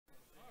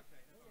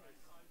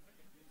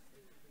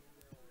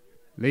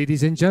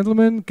Ladies and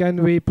gentlemen,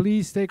 can we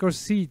please take our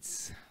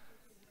seats?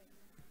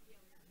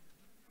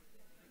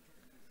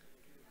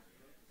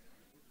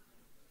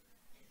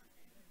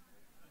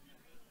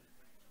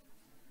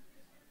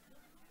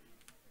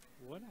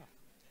 Voilà.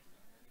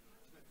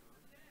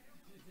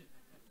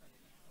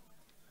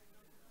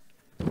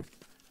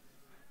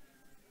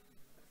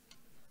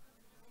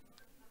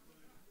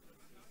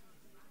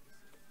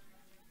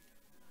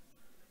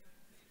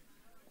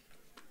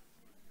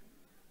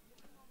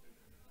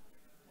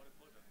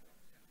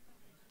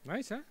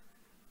 Nice, huh?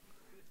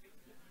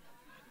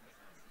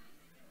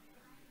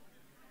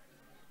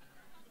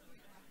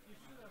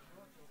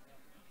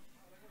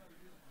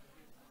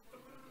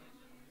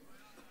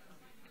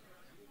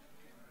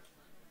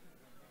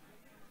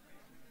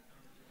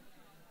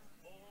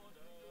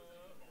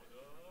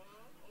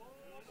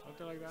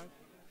 Something like that.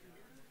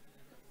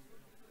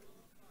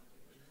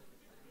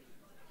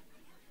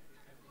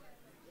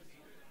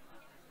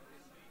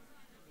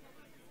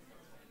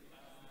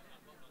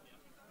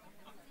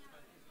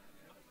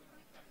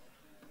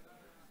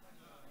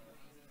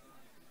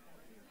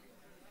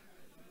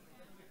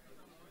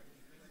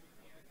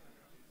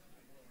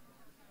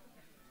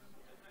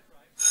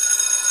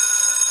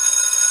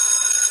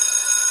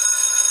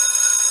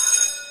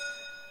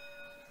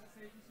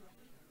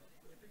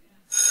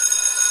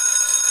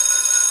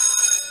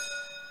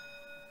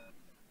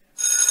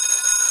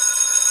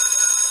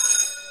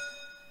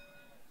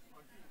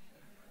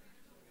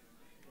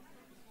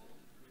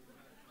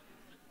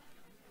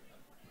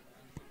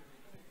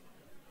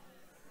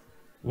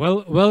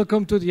 Well,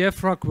 welcome to the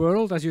EFRAG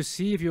world. As you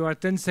see, if you are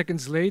 10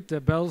 seconds late, the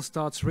bell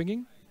starts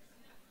ringing.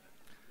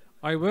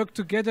 I worked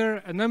together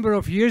a number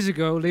of years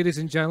ago, ladies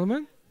and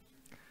gentlemen,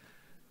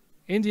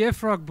 in the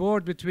EFRAG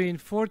board between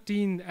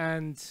 14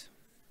 and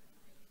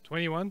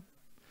 21.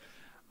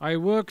 I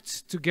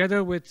worked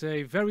together with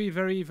a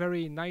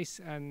very nice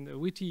and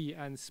witty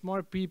and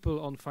smart people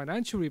on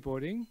financial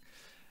reporting.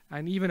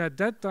 And even at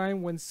that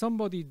time, when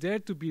somebody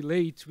dared to be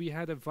late, we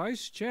had a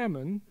vice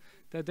chairman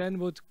that then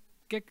would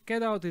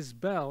get out his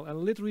bell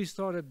and literally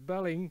started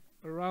belling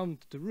around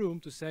the room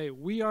to say,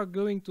 we are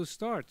going to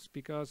start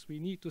because we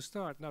need to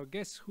start. Now,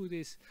 guess who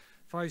this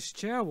vice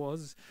chair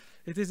was?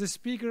 It is a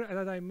speaker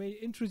that I may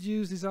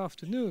introduce this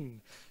afternoon.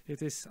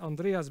 It is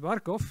Andreas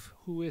Barckow,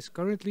 who is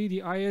currently the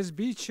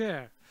IASB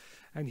Chair.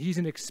 And he's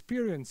an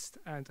experienced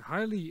and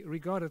highly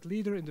regarded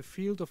leader in the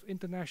field of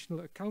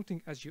international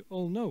accounting, as you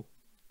all know.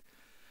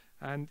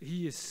 And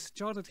he has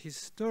started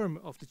his term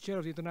of the chair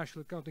of the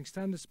International Accounting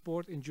Standards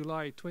Board in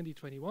July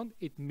 2021.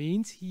 It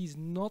means it's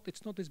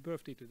not his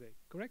birthday today,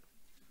 correct?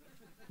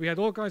 We had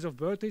all kinds of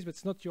birthdays, but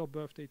it's not your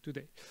birthday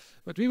today.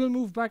 But we will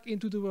move back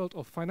into the world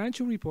of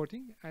financial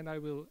reporting,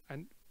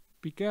 and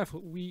be careful,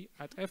 we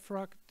at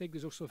EFRAG take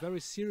this also very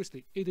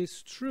seriously. It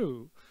is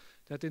true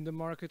that in the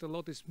market a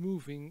lot is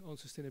moving on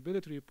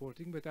sustainability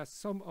reporting, but as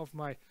some of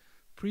my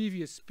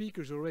previous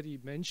speakers already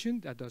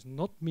mentioned, that does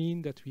not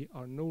mean that we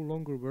are no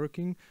longer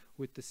working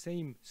with the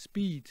same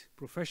speed,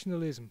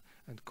 professionalism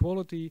and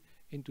quality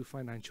into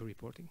financial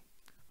reporting.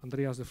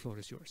 Andreas, the floor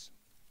is yours.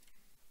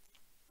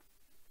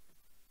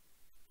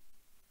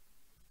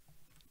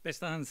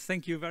 Best Hans,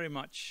 thank you very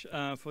much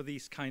for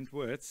these kind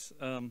words.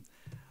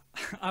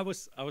 I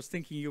was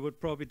thinking you would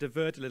probably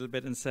divert a little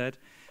bit and said,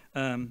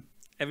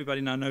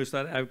 everybody now knows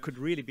that I could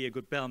really be a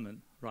good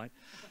bellman, right?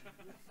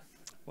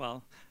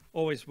 Well,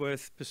 always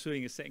worth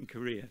pursuing a second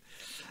career.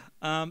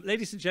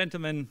 Ladies and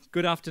gentlemen,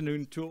 good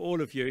afternoon to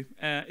all of you.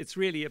 It's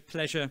really a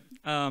pleasure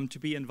to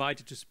be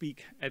invited to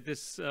speak at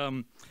this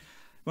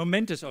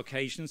momentous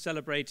occasion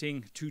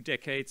celebrating 2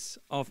 decades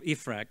of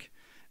EFRAG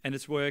and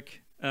its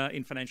work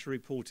in financial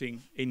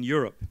reporting in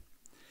Europe.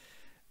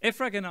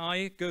 EFRAG and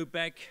I go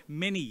back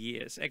many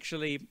years.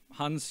 Actually,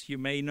 Hans, you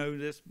may know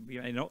this,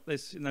 you may not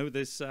know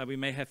this, we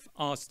may have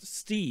asked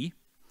Steve,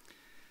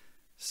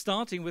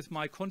 starting with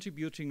my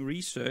contributing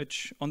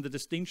research on the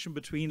distinction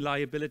between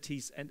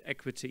liabilities and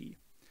equity.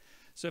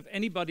 So if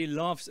anybody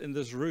laughs in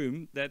this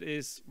room, that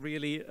is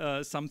really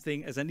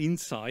something as an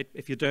insight.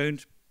 If you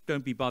don't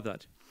be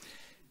bothered.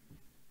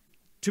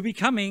 To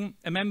becoming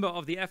a member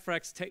of the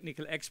EFRAG's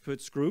technical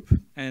experts group,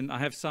 and I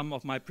have some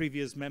of my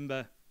previous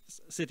members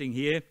sitting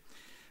here,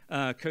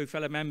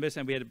 co-fellow members,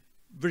 and we had a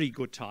very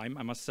good time,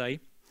 I must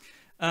say,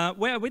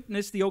 where I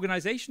witnessed the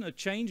organizational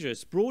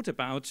changes brought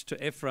about to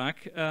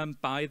EFRAG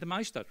by the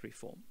Maestadt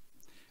reform.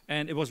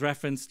 And it was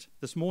referenced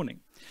this morning.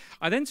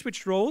 I then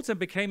switched roles and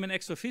became an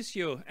ex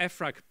officio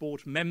EFRAG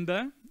board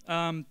member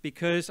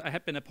because I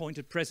had been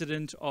appointed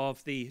president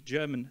of the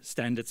German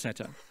standard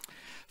setter.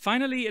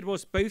 Finally, it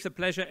was both a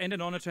pleasure and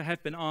an honor to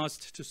have been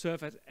asked to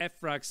serve as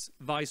EFRAG's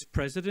vice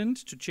president,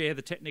 to chair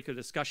the technical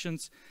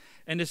discussions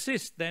and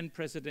assist then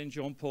President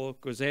Jean-Paul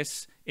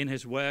Gauzès in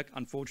his work.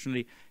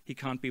 Unfortunately, he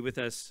can't be with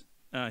us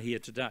here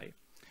today.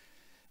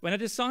 When I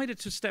decided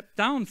to step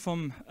down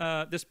from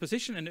this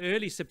position in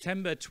early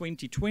September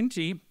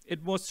 2020,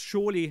 it was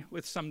surely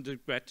with some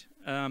regret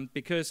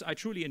because I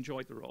truly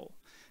enjoyed the role.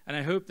 And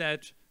I hope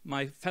that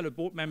my fellow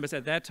board members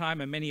at that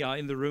time, and many are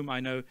in the room, I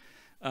know,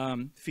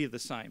 feel the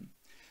same.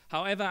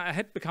 However, I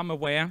had become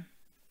aware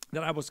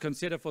that I was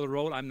considered for the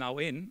role I'm now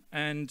in,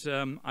 and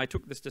I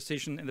took this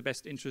decision in the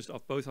best interest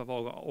of both of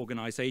our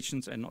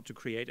organizations and not to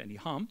create any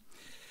harm.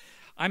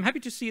 I'm happy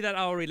to see that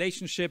our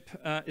relationship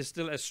is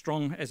still as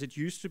strong as it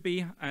used to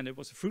be, and it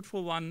was a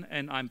fruitful one,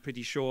 and I'm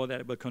pretty sure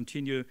that it will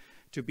continue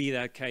to be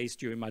that case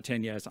during my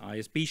tenure as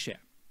IASB Chair.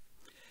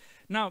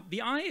 Now, the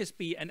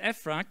IASB and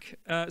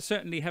EFRAG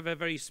certainly have a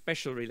very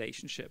special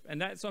relationship,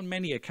 and that's on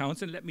many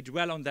accounts, and let me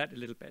dwell on that a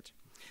little bit.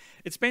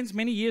 It spans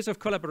many years of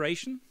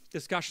collaboration,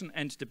 discussion,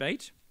 and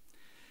debate.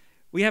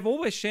 We have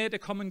always shared a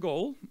common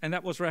goal, and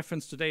that was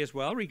referenced today as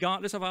well,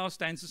 regardless of our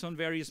stances on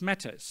various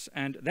matters.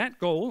 And that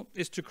goal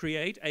is to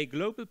create a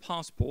global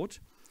passport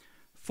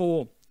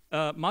for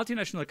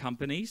multinational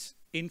companies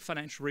in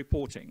financial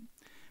reporting,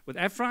 with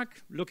EFRAG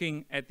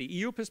looking at the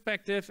EU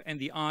perspective and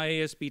the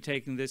IASB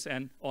taking this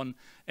on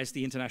as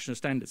the international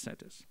standard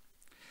setters.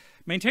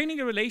 Maintaining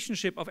a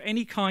relationship of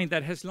any kind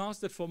that has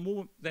lasted for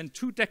more than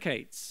 2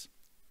 decades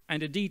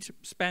and indeed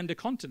spanned a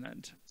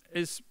continent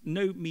is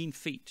no mean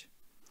feat.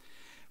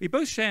 We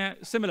both share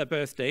similar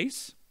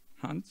birthdays,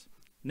 Hans.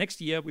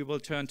 Next year we will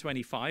turn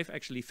 25,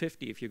 actually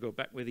 50 if you go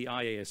back with the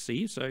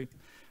IASC, so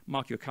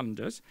mark your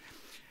calendars.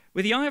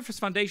 With the IFRS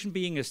Foundation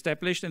being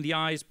established and the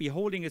IASB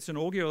holding its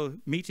inaugural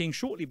meeting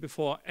shortly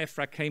before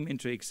EFRAG came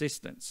into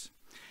existence,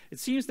 it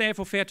seems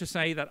therefore fair to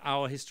say that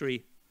our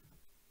history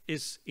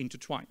is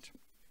intertwined.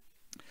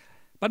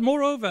 But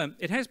moreover,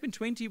 it has been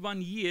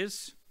 21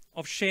 years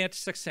of shared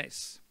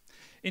success.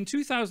 In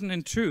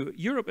 2002,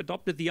 Europe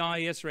adopted the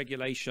IAS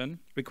regulation,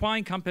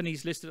 requiring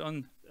companies listed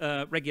on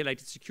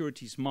regulated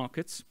securities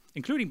markets,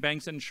 including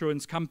banks and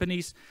insurance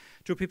companies,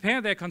 to prepare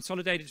their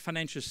consolidated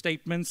financial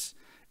statements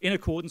in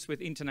accordance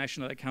with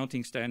international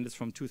accounting standards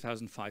from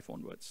 2005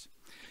 onwards.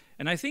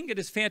 And I think it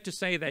is fair to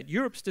say that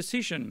Europe's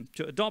decision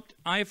to adopt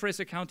IFRS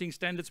accounting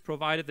standards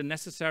provided the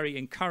necessary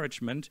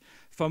encouragement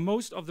for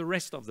most of the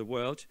rest of the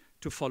world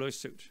to follow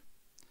suit.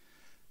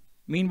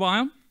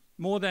 Meanwhile,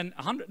 more than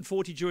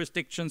 140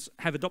 jurisdictions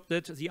have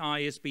adopted the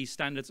IASB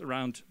standards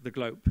around the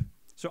globe.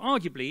 So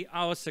arguably,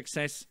 our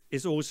success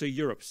is also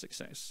Europe's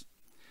success.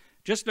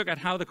 Just look at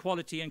how the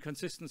quality and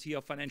consistency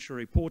of financial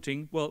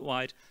reporting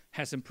worldwide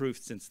has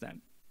improved since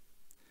then.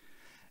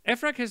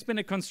 EFRAG has been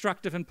a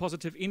constructive and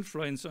positive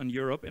influence on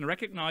Europe in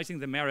recognizing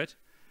the merit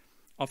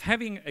of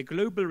having a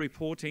global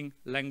reporting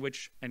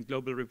language and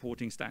global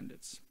reporting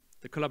standards.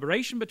 The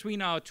collaboration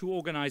between our 2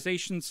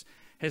 organizations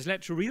has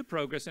led to real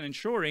progress in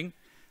ensuring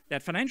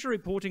that financial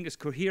reporting is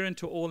coherent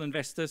to all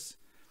investors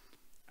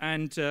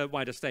and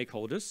wider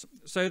stakeholders,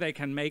 so they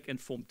can make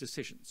informed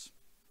decisions.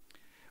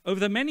 Over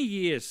the many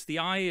years, the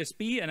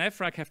IASB and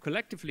EFRAG have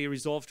collectively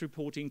resolved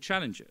reporting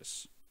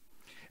challenges.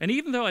 And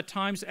even though at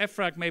times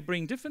EFRAG may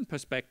bring different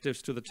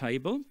perspectives to the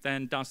table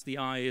than does the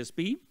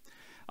IASB,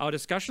 our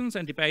discussions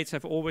and debates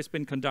have always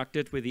been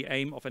conducted with the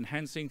aim of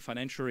enhancing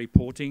financial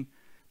reporting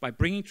by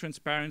bringing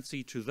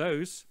transparency to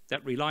those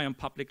that rely on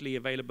publicly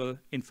available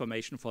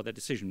information for their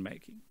decision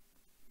making.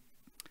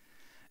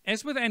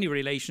 As with any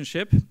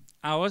relationship,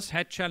 ours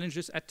had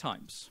challenges at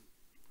times.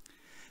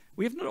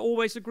 We have not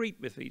always agreed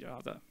with each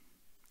other.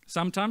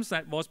 Sometimes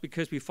that was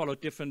because we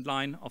followed different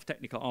line of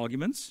technical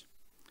arguments.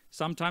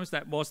 Sometimes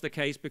that was the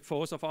case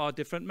because of our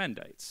different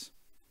mandates,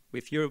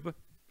 with Europe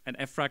and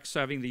EFRAG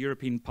serving the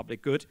European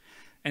public good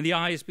and the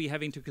IASB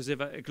having to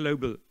consider a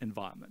global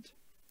environment.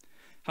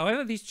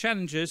 However, these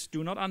challenges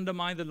do not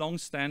undermine the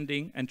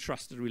long-standing and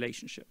trusted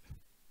relationship.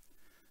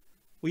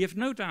 We have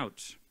no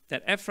doubt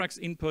that EFRAG's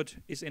input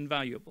is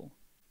invaluable,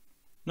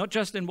 not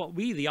just in what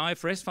we, the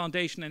IFRS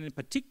Foundation, and in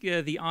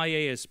particular the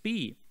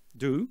IASB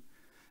do,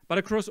 but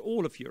across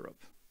all of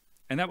Europe.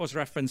 And that was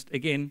referenced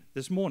again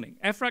this morning.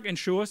 EFRAG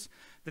ensures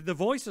that the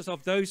voices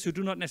of those who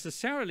do not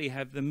necessarily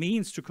have the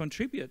means to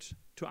contribute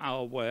to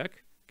our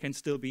work can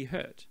still be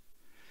heard.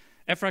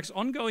 EFRAG's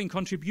ongoing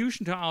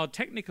contribution to our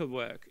technical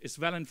work is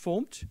well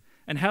informed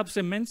and helps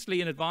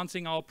immensely in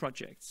advancing our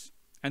projects.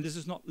 And this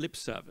is not lip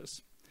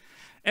service.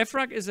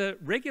 EFRAG is a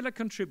regular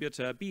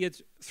contributor, be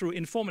it through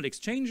informal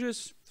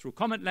exchanges, through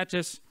comment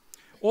letters,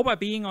 or by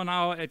being on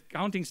our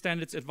Accounting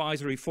Standards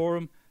Advisory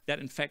Forum that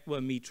in fact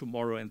will meet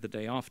tomorrow and the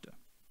day after.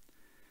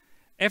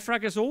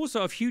 EFRAG is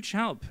also of huge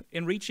help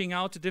in reaching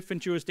out to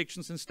different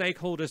jurisdictions and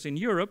stakeholders in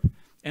Europe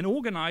and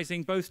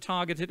organizing both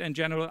targeted and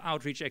general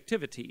outreach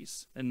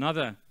activities,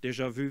 another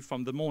déjà vu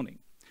from the morning.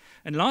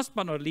 And last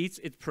but not least,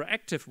 its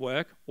proactive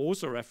work,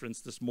 also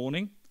referenced this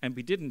morning, and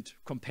we didn't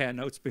compare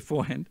notes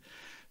beforehand,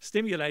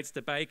 stimulates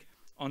debate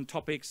on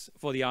topics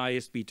for the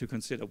IASB to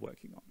consider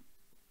working on.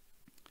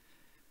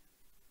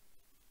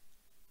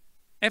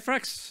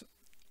 EFRAG's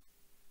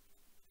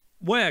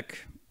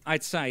work,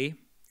 I'd say,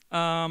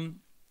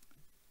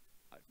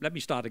 let me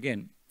start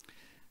again.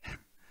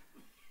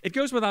 It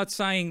goes without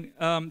saying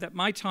that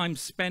my time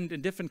spent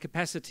in different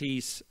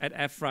capacities at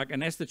EFRAG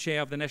and as the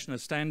chair of the National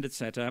Standard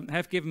Setter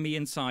have given me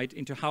insight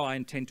into how I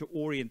intend to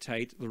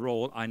orientate the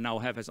role I now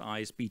have as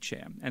IASB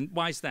chair. And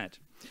why is that?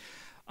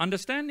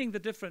 Understanding the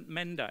different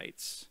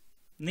mandates,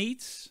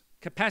 needs,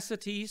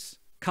 capacities,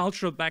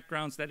 cultural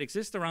backgrounds that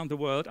exist around the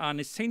world are an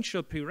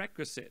essential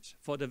prerequisite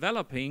for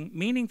developing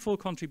meaningful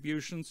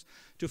contributions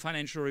to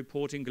financial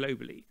reporting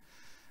globally.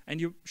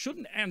 And you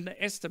shouldn't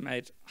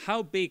underestimate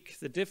how big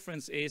the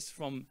difference is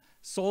from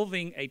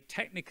solving a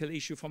technical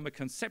issue from a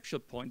conceptual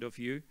point of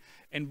view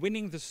and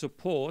winning the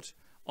support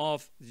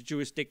of the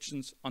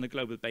jurisdictions on a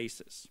global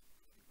basis.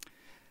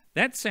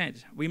 That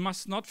said, we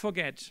must not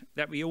forget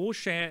that we all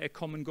share a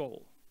common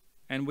goal,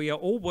 and we are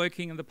all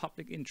working in the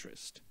public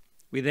interest.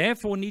 We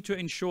therefore need to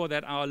ensure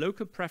that our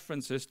local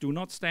preferences do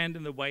not stand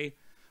in the way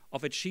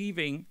of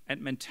achieving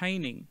and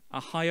maintaining a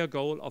higher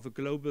goal of a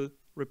global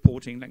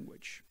reporting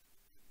language.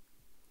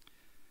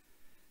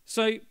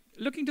 So,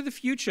 looking to the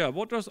future,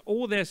 what does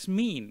all this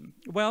mean?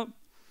 Well,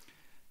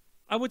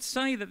 I would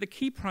say that the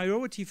key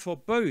priority for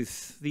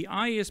both the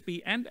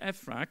IASB and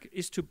EFRAG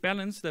is to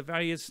balance the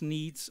various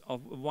needs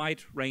of a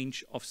wide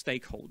range of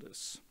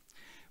stakeholders.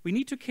 We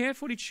need to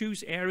carefully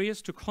choose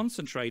areas to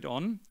concentrate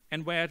on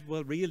and where it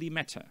will really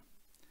matter.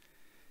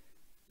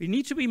 We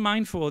need to be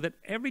mindful that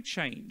every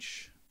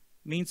change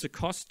means a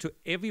cost to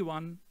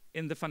everyone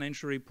in the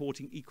financial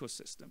reporting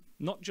ecosystem,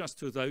 not just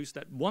to those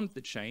that want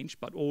the change,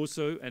 but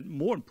also, and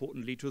more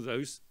importantly, to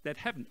those that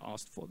haven't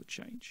asked for the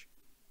change.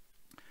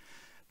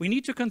 We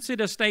need to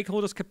consider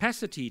stakeholders'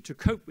 capacity to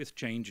cope with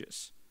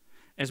changes,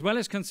 as well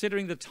as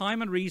considering the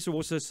time and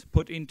resources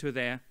put into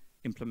their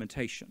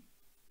implementation.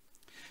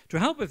 To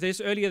help with this,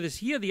 earlier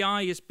this year, the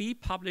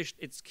IASB published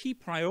its key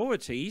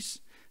priorities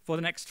for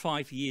the next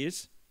 5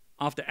 years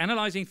after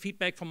analyzing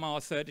feedback from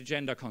our third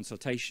agenda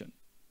consultation.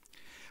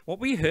 What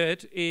we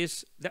heard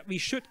is that we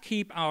should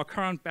keep our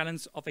current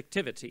balance of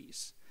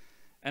activities.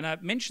 And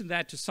I've mentioned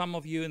that to some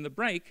of you in the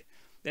break,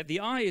 that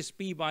the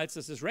IASB, whilst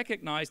this is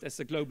recognized as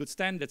the global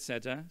standard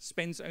setter,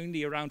 spends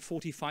only around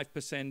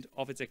 45%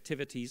 of its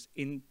activities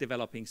in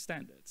developing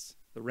standards.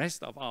 The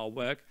rest of our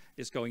work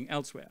is going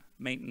elsewhere: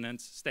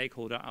 maintenance,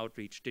 stakeholder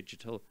outreach,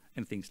 digital,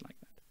 and things like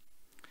that.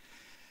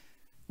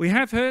 We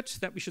have heard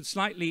that we should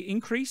slightly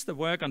increase the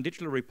work on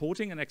digital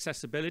reporting and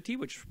accessibility,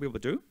 which we will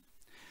do.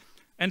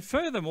 And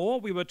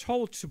furthermore, we were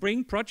told to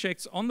bring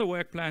projects on the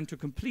work plan to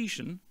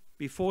completion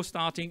before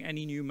starting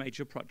any new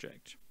major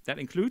project. That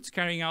includes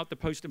carrying out the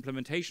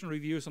post-implementation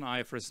reviews on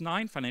IFRS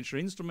 9, financial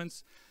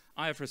instruments,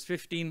 IFRS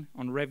 15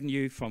 on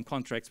revenue from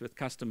contracts with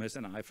customers,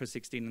 and IFRS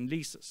 16 on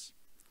leases.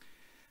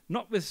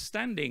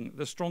 Notwithstanding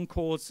the strong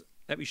calls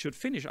that we should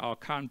finish our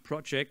current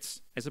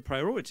projects as a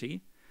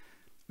priority,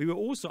 we were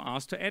also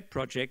asked to add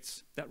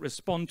projects that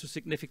respond to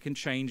significant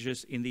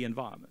changes in the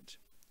environment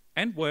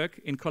and work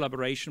in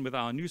collaboration with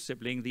our new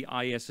sibling, the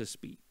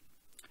IASB.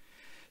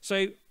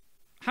 So,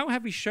 how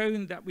have we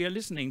shown that we are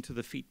listening to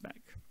the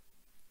feedback?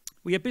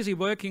 We are busy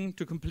working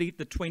to complete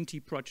the 20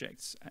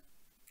 projects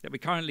that we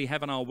currently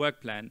have on our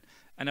work plan,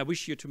 and I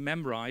wish you to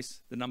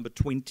memorize the number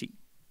 20.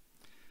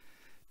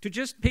 To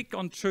just pick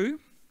on 2,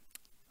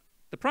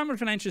 the primary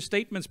financial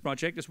statements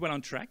project is well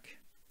on track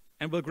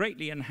and will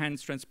greatly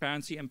enhance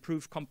transparency and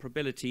improve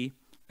comparability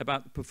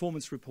about the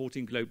performance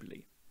reporting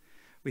globally.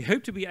 We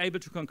hope to be able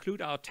to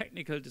conclude our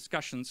technical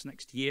discussions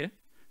next year,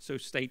 so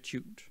stay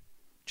tuned.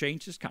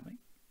 Change is coming.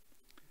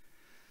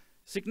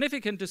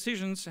 Significant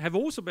decisions have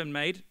also been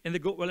made in the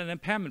Goodwill and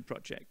Impairment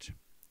project.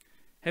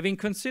 Having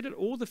considered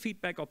all the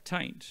feedback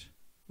obtained,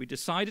 we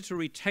decided to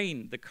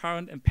retain the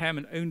current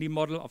impairment-only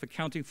model of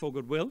accounting for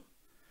goodwill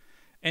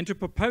and to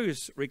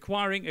propose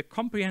requiring a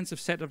comprehensive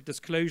set of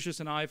disclosures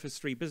in IFRS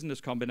 3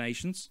 business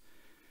combinations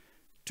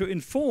to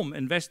inform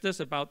investors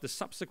about the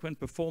subsequent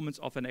performance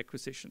of an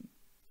acquisition.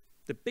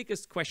 The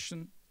biggest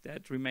question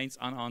that remains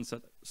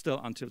unanswered still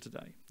until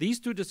today.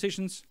 These 2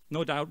 decisions,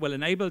 no doubt, will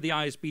enable the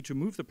IASB to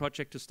move the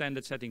project to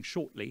standard setting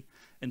shortly.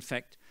 In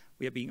fact,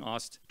 we are being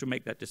asked to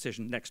make that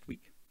decision next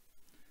week.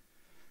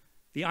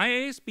 The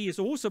IASB is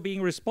also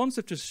being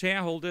responsive to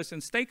shareholders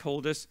and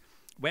stakeholders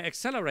where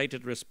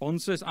accelerated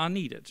responses are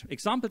needed.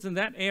 Examples in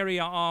that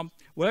area are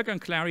work on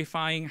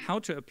clarifying how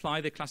to apply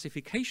the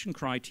classification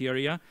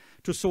criteria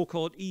to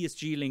so-called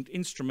ESG-linked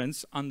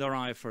instruments under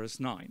IFRS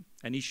 9,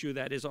 an issue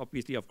that is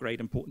obviously of great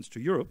importance to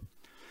Europe.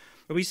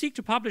 But we seek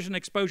to publish an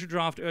exposure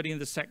draft early in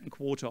the second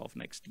quarter of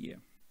next year.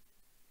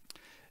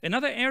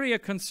 Another area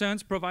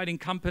concerns providing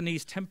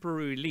companies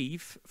temporary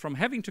relief from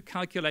having to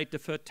calculate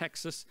deferred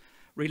taxes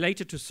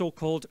related to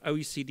so-called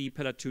OECD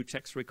Pillar 2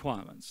 tax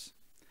requirements.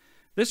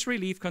 This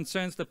relief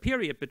concerns the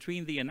period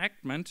between the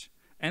enactment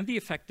and the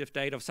effective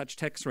date of such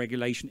tax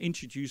regulation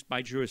introduced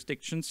by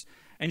jurisdictions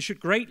and should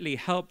greatly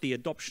help the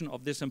adoption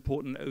of this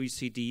important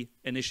OECD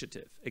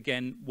initiative,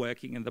 again,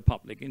 working in the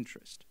public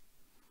interest.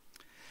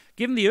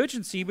 Given the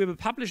urgency, we will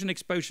publish an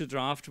exposure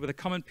draft with a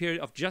comment period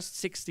of just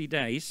 60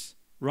 days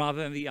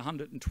rather than the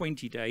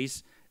 120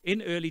 days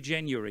in early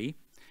January,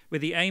 with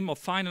the aim of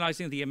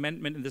finalizing the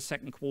amendment in the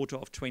second quarter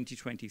of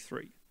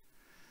 2023.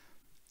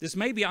 This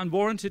may be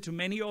unwarranted to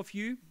many of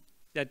you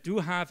that do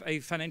have a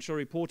financial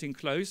reporting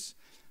close,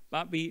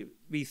 but we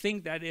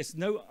think that there's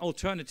no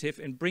alternative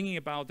in bringing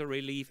about the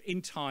relief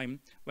in time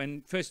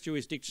when first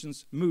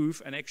jurisdictions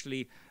move and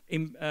actually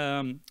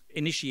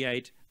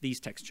initiate these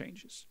tax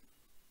changes.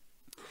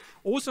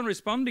 Also, in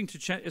responding to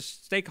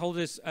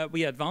stakeholders,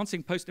 we are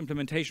advancing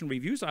post-implementation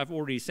reviews. I've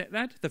already said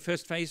that. The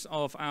first phase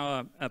of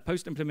our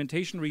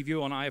post-implementation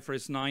review on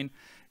IFRS 9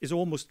 is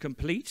almost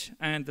complete,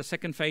 and the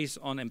second phase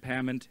on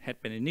impairment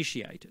had been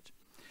initiated.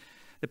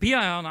 The PIR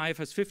on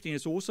IFRS 15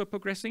 is also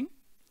progressing.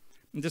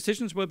 And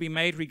decisions will be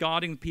made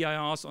regarding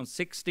PIRs on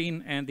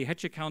 16 and the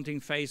hedge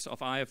accounting phase of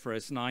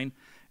IFRS 9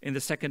 in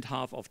the second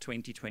half of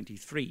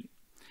 2023.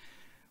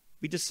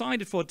 We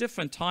decided for a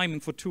different timing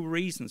for two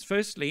reasons.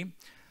 Firstly,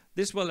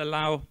 this will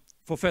allow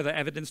for further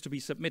evidence to be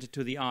submitted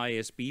to the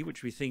IASB,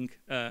 which we think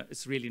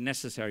is really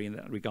necessary in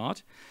that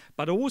regard.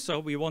 But also,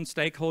 we want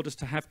stakeholders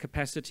to have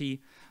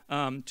capacity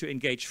to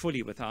engage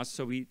fully with us.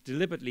 So we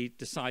deliberately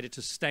decided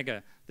to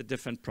stagger the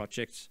different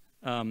projects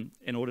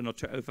in order not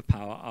to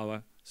overpower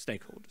our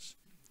stakeholders.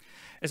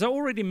 As I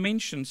already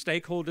mentioned,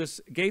 stakeholders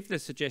gave their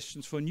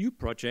suggestions for new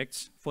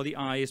projects for the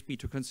IASB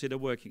to consider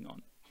working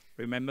on.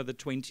 Remember the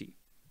 20.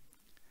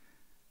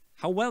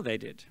 How well they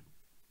did.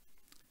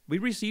 We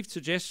received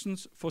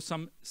suggestions for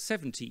some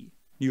 70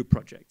 new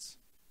projects.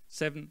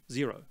 70.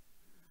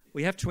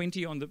 We have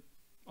 20 on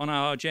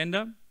our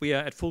agenda. We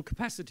are at full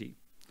capacity.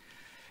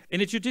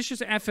 In a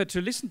judicious effort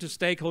to listen to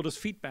stakeholders'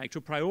 feedback to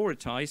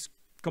prioritize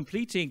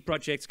completing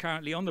projects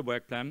currently on the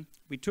work plan,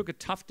 we took a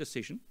tough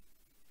decision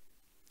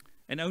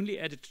and only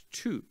added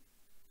 2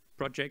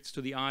 projects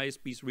to the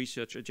IASB's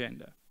research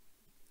agenda.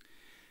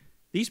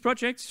 These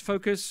projects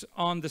focus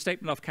on the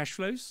statement of cash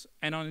flows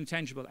and on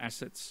intangible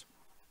assets,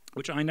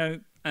 which I know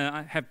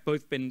have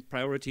both been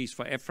priorities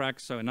for EFRAG,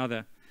 so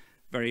another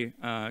very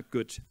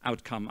good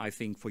outcome, I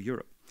think, for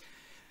Europe.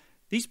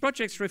 These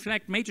projects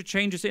reflect major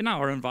changes in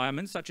our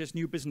environment, such as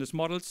new business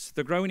models,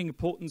 the growing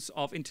importance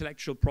of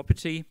intellectual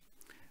property,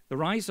 the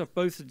rise of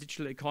both the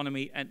digital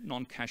economy and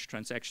non-cash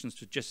transactions,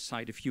 to just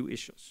cite a few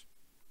issues.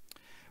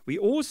 We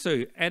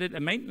also added a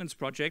maintenance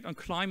project on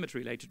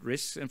climate-related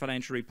risks in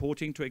financial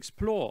reporting to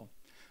explore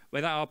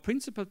whether our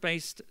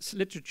principle-based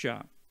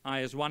literature,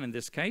 IAS1 in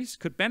this case,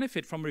 could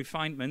benefit from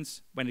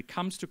refinements when it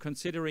comes to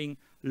considering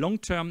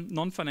long-term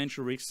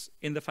non-financial risks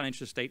in the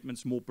financial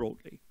statements more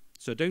broadly.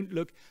 So don't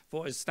look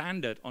for a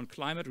standard on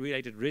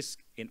climate-related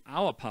risk in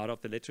our part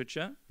of the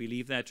literature. We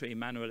leave that to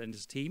Emmanuel and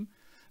his team.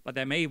 But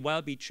there may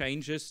well be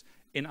changes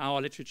in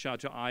our literature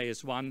to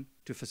IAS1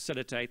 to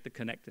facilitate the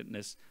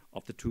connectedness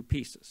of the two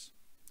pieces.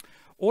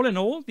 All in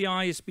all, the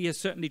IASB has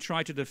certainly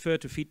tried to defer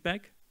to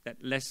feedback that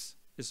less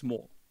is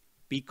more.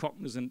 Be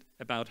cognizant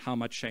about how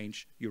much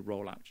change you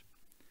roll out.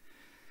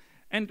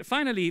 And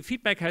finally,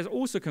 feedback has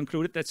also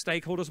concluded that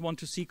stakeholders want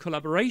to see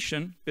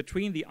collaboration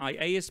between the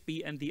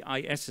IASB and the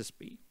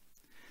ISSB.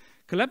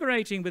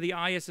 Collaborating with the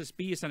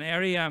ISSB is an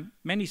area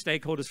many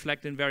stakeholders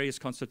flagged in various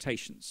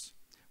consultations,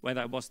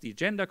 whether it was the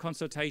agenda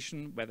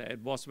consultation, whether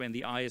it was when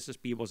the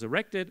ISSB was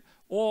erected,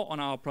 or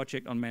on our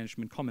project on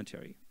management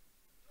commentary.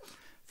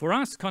 For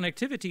us,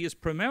 connectivity is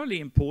primarily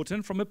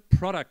important from a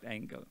product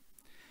angle,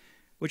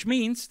 which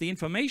means the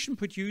information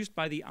produced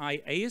by the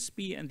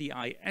IASB and the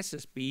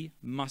ISSB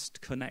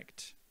must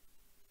connect.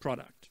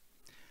 Product.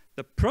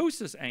 The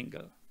process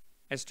angle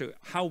as to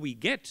how we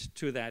get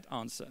to that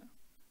answer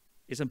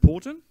is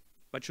important,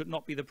 but should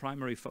not be the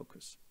primary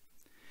focus.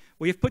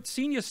 We have put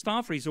senior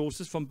staff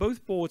resources from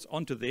both boards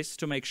onto this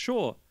to make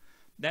sure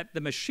that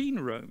the machine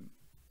room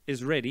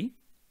is ready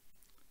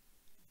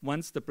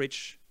once the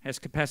bridge has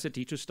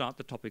capacity to start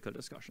the topical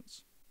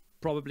discussions,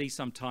 probably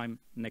sometime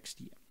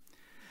next year.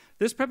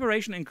 This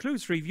preparation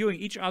includes reviewing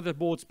each other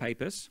board's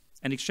papers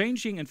and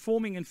exchanging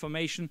informing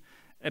information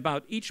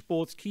about each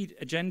board's key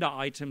agenda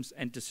items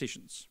and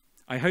decisions.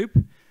 I hope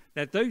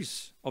that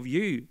those of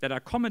you that are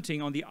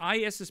commenting on the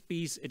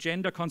ISSB's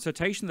agenda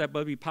consultation that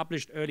will be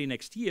published early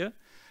next year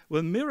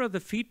will mirror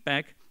the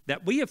feedback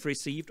that we have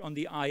received on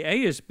the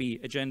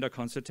IASB agenda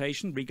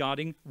consultation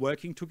regarding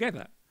working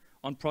together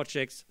on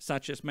projects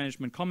such as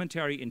management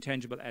commentary,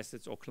 intangible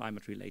assets, or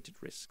climate-related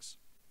risks.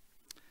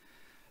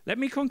 Let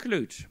me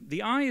conclude. The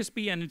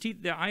IASB and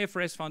indeed the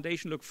IFRS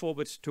Foundation look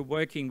forward to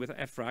working with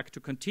EFRAG to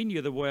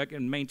continue the work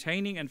in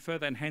maintaining and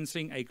further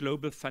enhancing a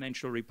global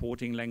financial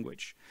reporting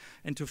language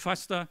and to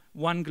foster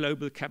one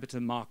global capital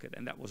market,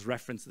 and that was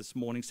referenced this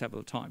morning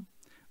several times.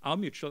 Our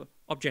mutual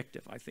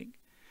objective, I think.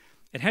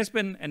 It has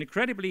been an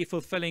incredibly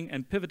fulfilling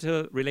and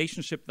pivotal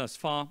relationship thus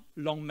far.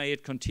 Long may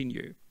it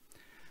continue.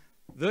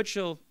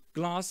 Virtual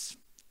glass,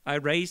 I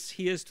raise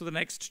here's to the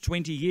next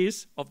 20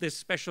 years of this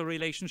special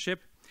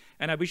relationship.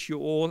 And I wish you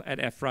all at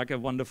EFRAG a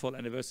wonderful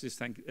anniversary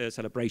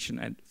celebration.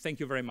 And thank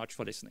you very much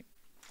for listening.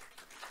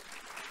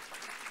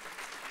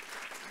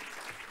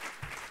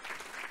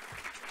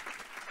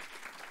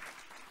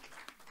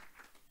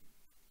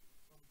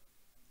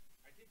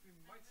 I think we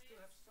might still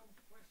have some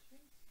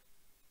questions.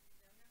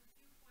 Yeah, we have a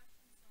few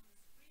questions on the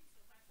screen, so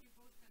perhaps you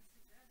both can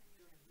sit there.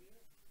 Andreas,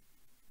 please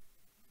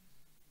sit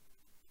there.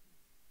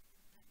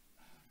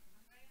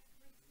 Can I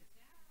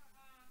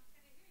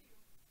hear you?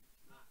 Yeah.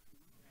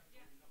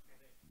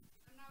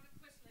 And now the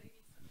quiz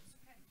lady. It's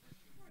okay.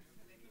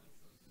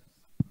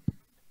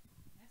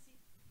 Merci.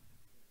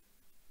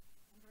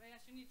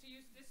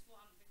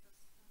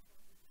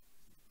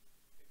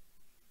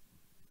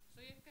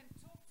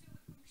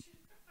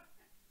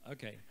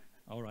 Okay,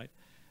 all right.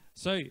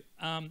 So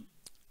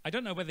I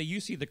don't know whether you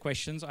see the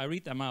questions. I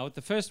read them out.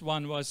 The first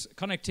one was,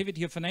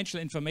 connectivity of financial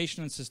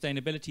information and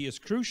sustainability is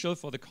crucial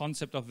for the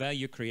concept of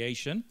value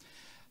creation.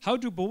 How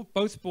do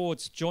both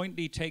boards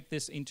jointly take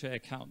this into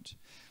account?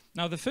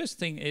 Now, the first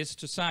thing is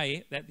to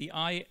say that the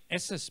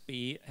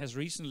IASB has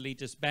recently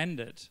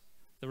disbanded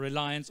the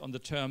reliance on the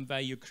term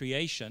value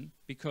creation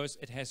because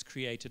it has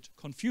created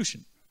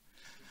confusion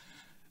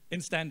in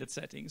standard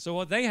setting. So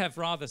what they have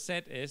rather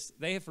said is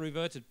they have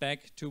reverted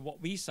back to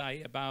what we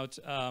say about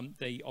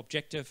the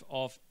objective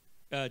of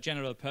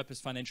general purpose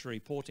financial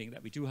reporting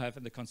that we do have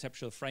in the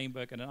conceptual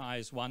framework and an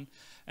IS1,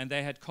 and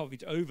they had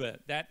copied over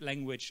that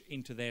language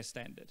into their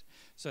standard.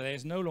 So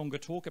there's no longer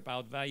talk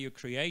about value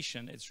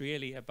creation. It's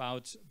really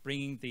about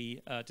bringing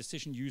the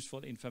decision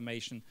useful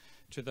information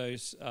to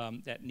those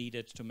that need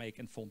it to make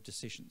informed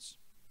decisions.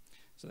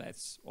 So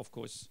that's, of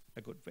course,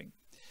 a good thing.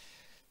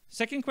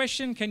 Second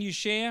question, can you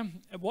share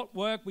what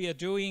work we are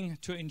doing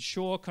to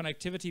ensure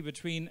connectivity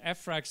between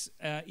EFRAG's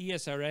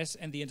ESRS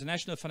and the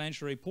International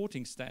Financial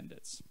Reporting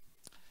Standards?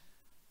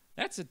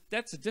 That's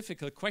a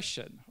difficult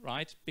question,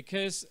 right?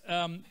 Because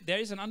there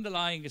is an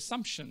underlying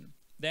assumption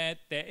that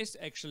there is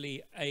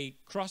actually a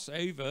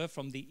crossover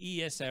from the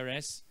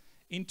ESRS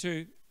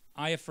into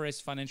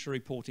IFRS financial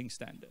reporting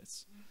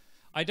standards.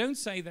 I don't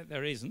say that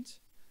there isn't.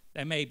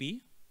 There may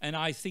be. And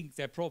I think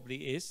there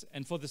probably is,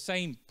 and for the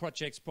same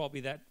projects probably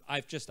that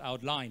I've just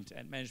outlined,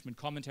 and management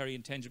commentary,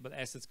 intangible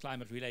assets,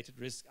 climate-related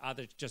risk, are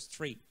there just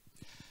three.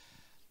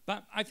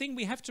 But I think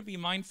we have to be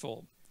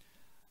mindful.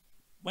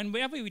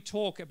 Whenever we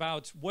talk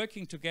about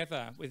working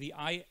together with the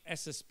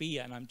IASB,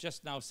 and I'm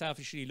just now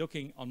selfishly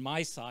looking on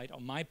my side,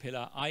 on my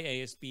pillar,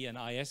 IASB and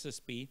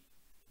ISSB,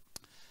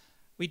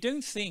 we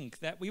don't think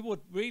that we would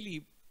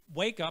really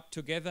wake up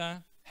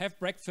together, have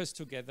breakfast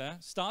together,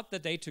 start the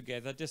day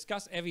together,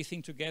 discuss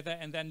everything together,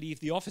 and then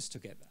leave the office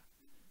together,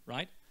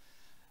 right?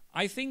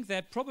 I think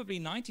that probably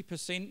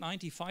 90%,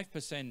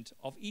 95%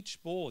 of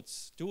each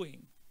board's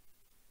doing,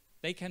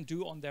 they can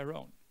do on their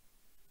own.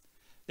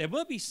 There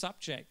will be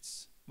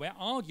subjects where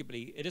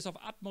arguably it is of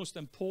utmost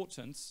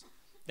importance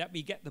that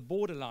we get the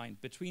borderline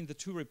between the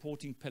two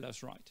reporting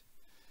pillars right.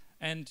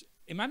 And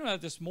Emmanuel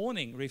this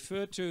morning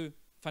referred to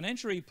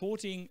financial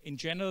reporting in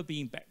general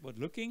being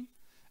backward-looking,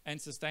 and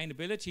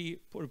sustainability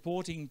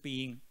reporting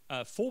being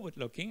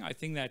forward-looking. I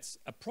think that's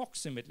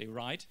approximately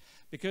right,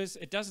 because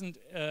it doesn't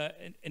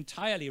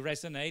entirely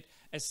resonate,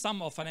 as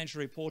some of financial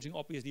reporting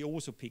obviously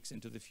also peeks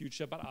into the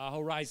future, but our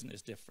horizon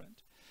is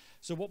different.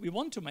 So what we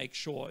want to make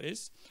sure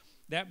is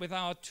that with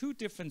our two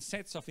different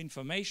sets of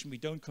information, we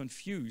don't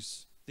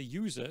confuse the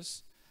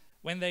users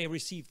when they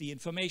receive the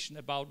information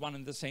about one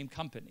and the same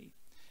company.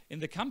 In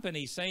the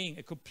company saying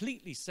a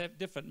completely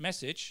different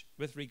message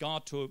with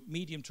regard to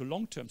medium to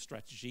long-term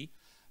strategy,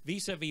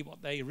 vis-a-vis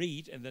what they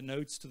read in the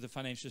notes to the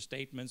financial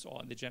statements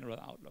or in the general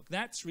outlook.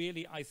 That's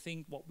really, I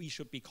think, what we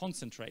should be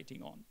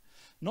concentrating on.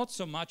 Not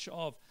so much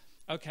of,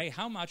 okay,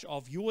 how much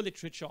of your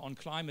literature on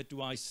climate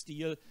do I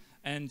steal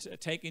and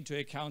take into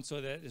account so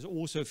that it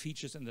also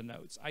features in the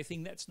notes. I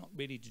think that's not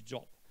really the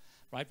job,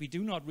 right? We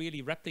do not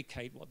really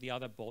replicate what the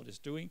other board is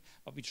doing,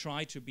 but we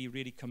try to be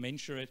really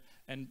commensurate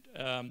and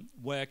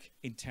work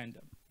in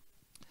tandem.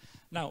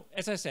 Now,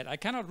 as I said, I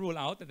cannot rule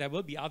out that there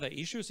will be other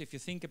issues. If you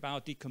think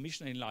about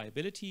decommissioning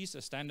liabilities,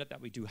 a standard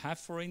that we do have,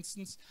 for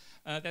instance,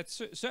 that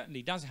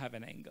certainly does have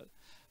an angle.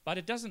 But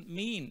it doesn't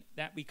mean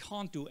that we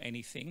can't do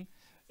anything.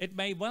 It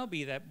may well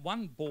be that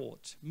one board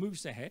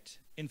moves ahead,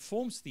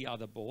 informs the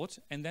other board,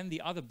 and then the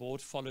other board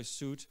follows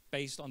suit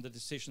based on the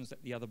decisions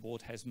that the other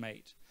board has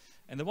made.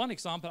 And the one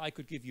example I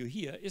could give you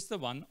here is the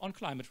one on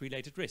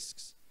climate-related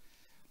risks.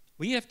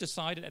 We have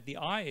decided at the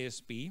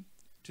IASB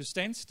to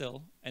stand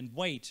still and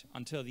wait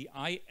until the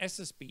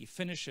ISSB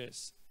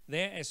finishes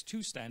their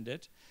S2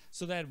 standard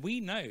so that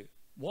we know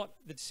what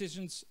the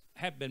decisions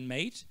have been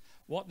made,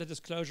 what the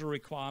disclosure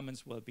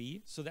requirements will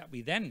be, so that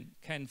we then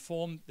can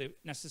form the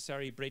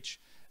necessary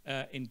bridge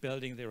in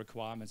building the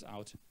requirements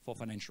out for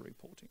financial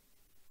reporting.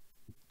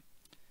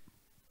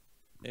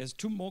 There's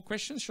two more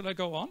questions. Shall I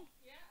go on?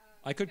 Yeah,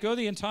 I could go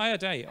the entire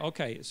day.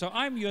 Okay, so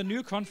I'm your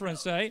new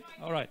conference day.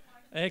 All right,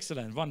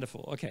 excellent,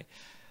 wonderful. Okay.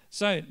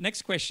 So,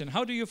 next question.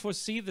 How do you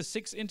foresee the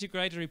 6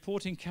 integrated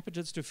reporting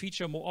capitals to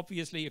feature more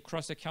obviously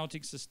across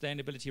accounting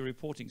sustainability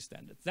reporting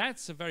standards?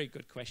 That's a very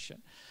good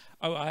question.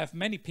 Oh, I have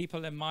many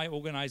people in my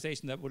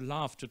organization that would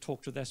love to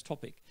talk to this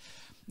topic.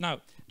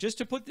 Now, just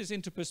to put this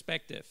into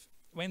perspective,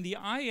 when the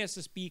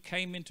IASB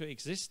came into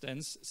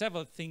existence,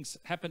 several things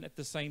happened at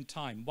the same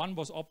time. One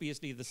was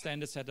obviously the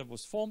standard setter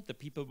was formed, the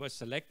people were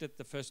selected,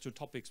 the first 2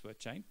 topics were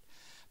changed.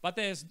 But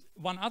there's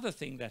one other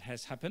thing that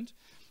has happened,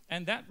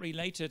 and that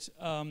related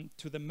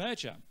to the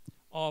merger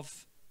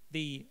of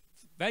the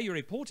Value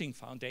Reporting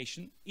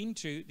Foundation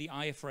into the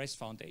IFRS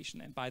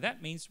Foundation. And by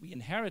that means we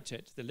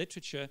inherited the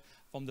literature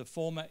from the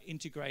former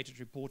Integrated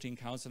Reporting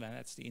Council, and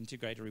that's the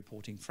Integrated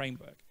Reporting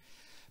Framework.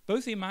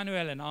 Both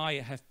Emmanuel and I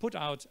have put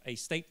out a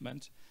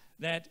statement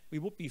that we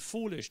would be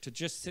foolish to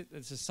just sit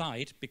this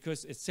aside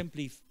because it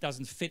simply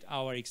doesn't fit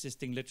our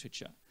existing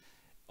literature.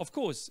 Of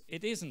course,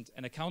 it isn't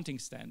an accounting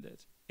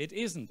standard. It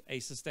isn't a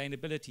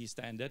sustainability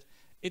standard.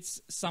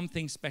 It's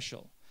something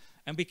special.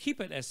 And we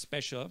keep it as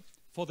special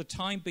for the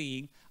time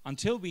being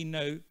until we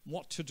know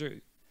what to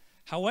do.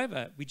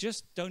 However, we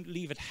just don't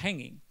leave it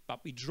hanging,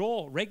 but we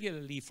draw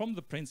regularly from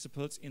the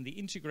principles in the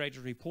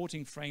integrated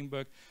reporting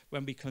framework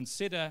when we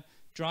consider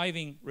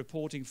driving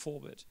reporting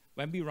forward,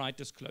 when we write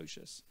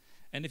disclosures.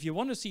 And if you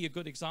want to see a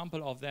good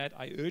example of that,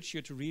 I urge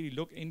you to really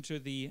look into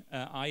the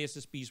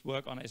IASB's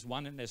work on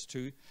S1 and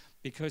S2,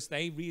 because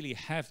they really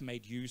have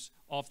made use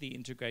of the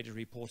integrated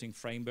reporting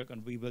framework,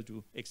 and we will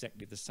do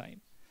exactly the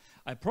same.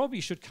 I probably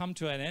should come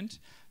to an end,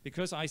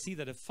 because I see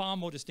that a far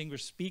more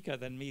distinguished speaker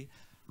than me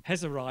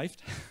has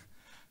arrived.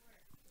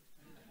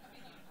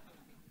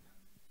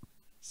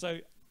 So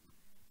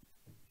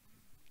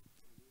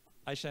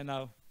I shall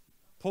now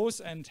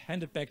pause and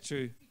hand it back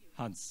to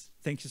Hans.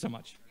 Thank you so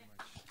much.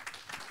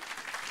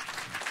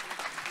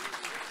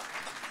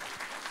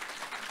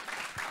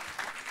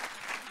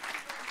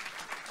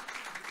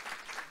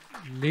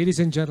 Ladies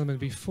and gentlemen,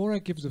 before I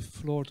give the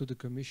floor to the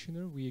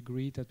Commissioner, we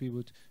agreed that we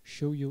would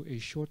show you a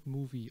short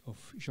movie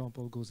of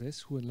Jean-Paul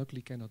Gauzès, who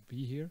unluckily cannot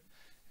be here.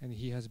 And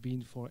he has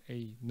been for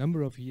a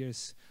number of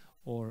years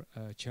our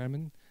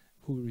chairman,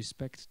 who we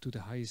respect to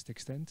the highest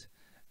extent.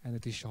 And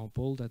it is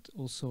Jean-Paul that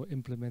also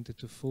implemented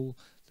the full,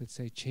 let's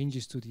say,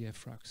 changes to the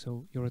EFRAG.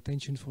 So your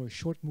attention for a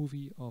short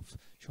movie of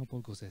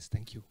Jean-Paul Gauzès.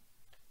 Thank you.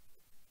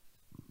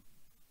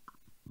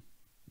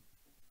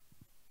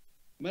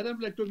 Madame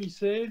la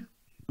Commissaire,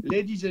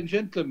 ladies and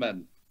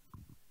gentlemen,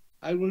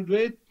 I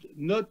regret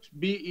not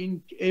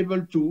being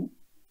able to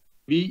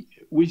be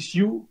with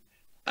you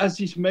at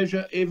this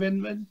major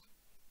event,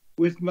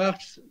 which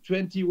marks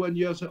 21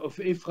 years of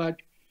EFRAG,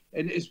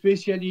 and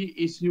especially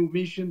its new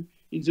mission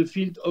in the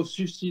field of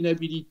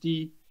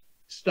sustainability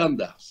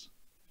standards.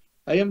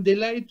 I am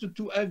delighted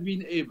to have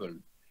been able,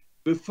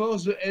 before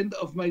the end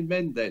of my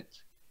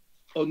mandate,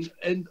 on the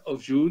end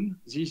of June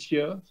this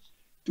year,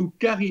 to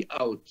carry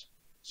out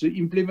the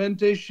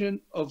implementation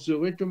of the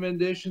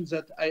recommendations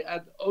that I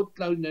had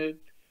outlined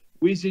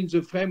within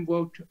the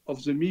framework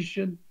of the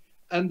mission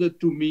handed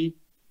to me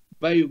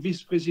by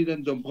Vice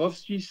President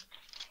Dombrovskis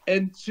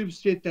and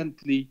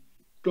subsequently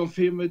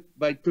confirmed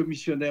by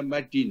Commissioner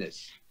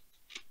McGuinness.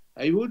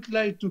 I would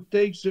like to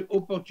take the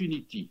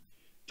opportunity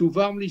to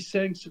warmly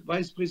thank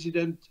Vice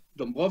President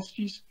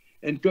Dombrovskis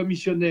and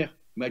Commissioner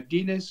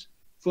McGuinness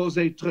for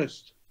their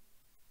trust.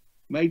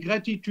 My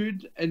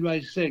gratitude and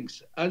my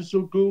thanks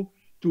also go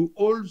to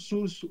all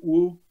those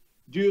who,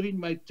 during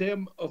my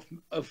term of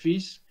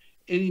office,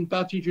 and in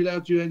particular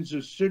during the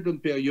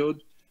second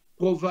period,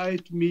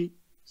 provide me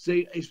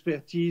their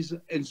expertise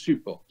and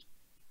support.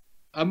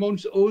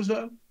 Amongst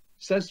others,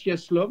 Saskia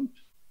Slomp,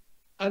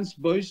 Hans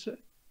Buysse.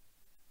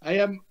 I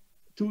am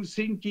too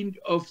thinking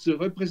of the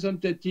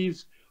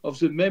representatives of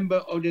the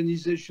member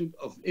organization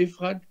of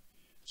EFRAG,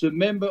 the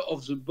member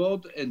of the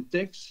board and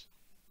TEX,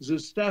 the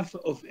staff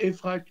of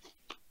EFRAG,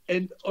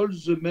 and all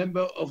the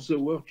members of the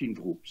working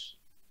groups.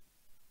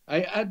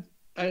 I had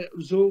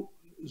also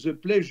the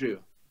pleasure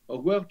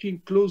of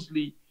working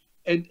closely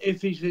and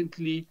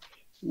efficiently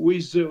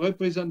with the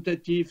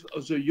representative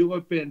of the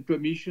European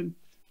Commission,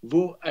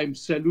 who I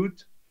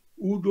salute,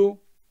 Udo,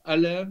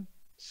 Alain,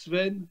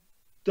 Sven,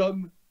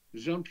 Tom,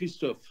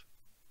 Jean-Christophe.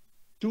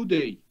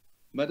 Today,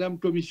 Madam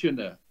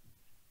Commissioner,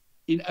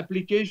 in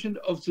application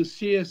of the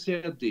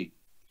CSRD,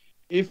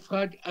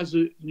 EFRAG has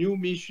a new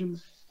mission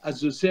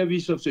at the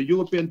service of the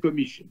European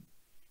Commission.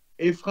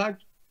 EFRAG,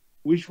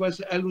 which was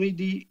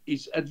already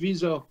its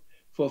advisor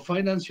for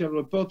financial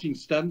reporting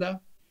standard,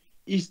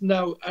 is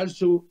now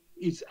also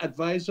its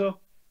advisor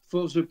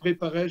for the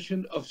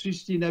preparation of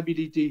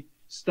sustainability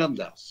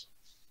standards.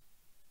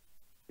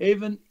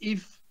 Even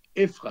if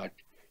EFRAG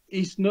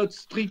is not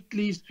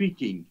strictly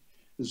speaking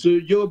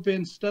the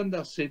European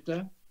standard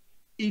setter,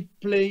 it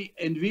plays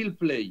and will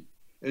play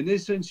an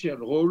essential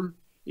role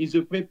in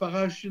the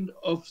preparation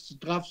of the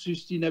draft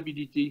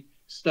sustainability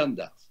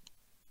standards,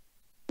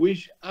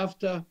 which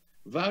after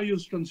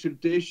various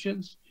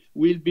consultations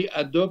will be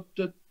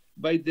adopted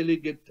by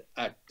delegate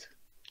act.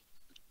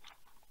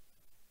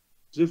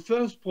 The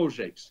first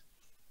projects,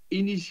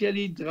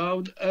 initially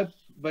drawn up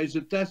by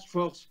the task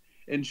force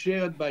and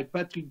chaired by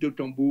Patrick de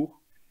Tambour,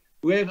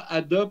 were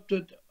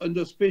adopted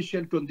under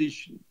special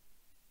conditions,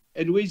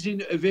 and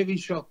within a very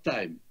short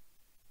time.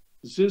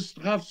 These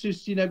draft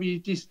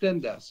sustainability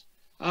standards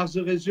are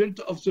the result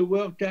of the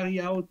work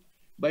carried out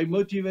by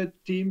motivated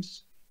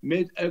teams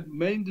made up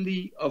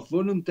mainly of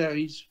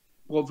voluntaries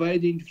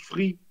providing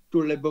free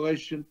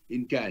collaboration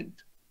in kind.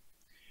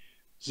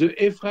 The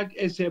EFRAG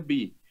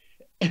SRB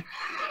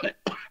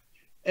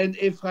and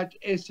EFRAG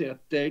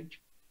SRTEG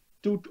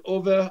took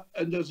over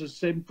under the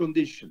same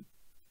condition.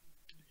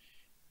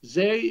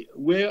 They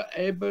were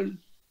able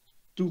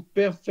to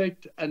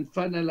perfect and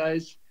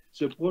finalize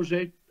the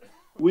project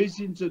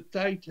within the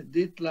tight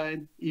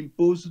deadline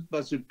imposed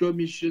by the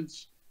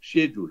Commission's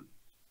schedule.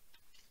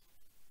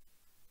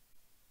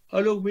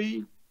 Allow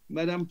me,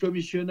 Madam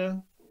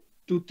Commissioner,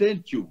 to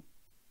thank you,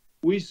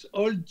 with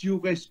all due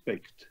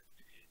respect,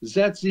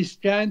 that this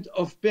kind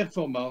of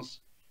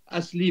performance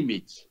has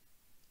limits.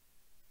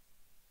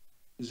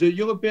 The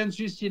European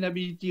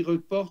Sustainability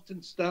Report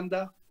and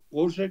Standard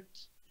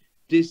projects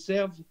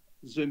deserve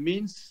the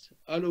means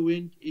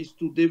allowing it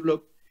to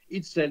develop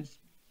itself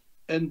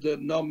under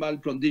normal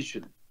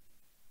conditions,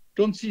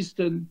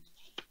 consistent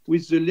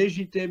with the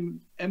legitimate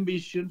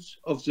ambitions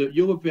of the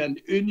European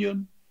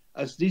Union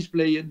as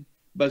displayed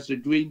by the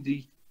Green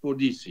Deal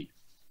policy.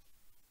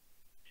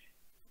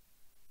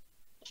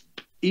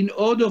 In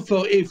order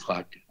for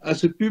EFRAG,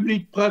 as a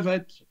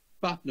public-private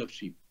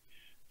partnership,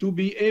 to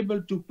be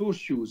able to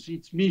pursue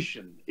its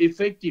mission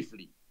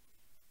effectively,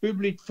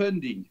 public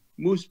funding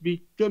must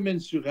be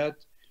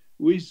commensurate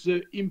with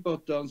the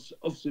importance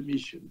of the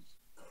mission,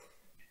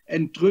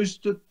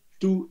 entrusted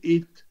to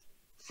it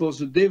for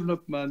the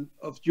development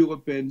of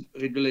European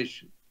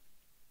regulation.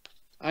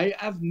 I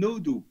have no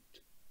doubt,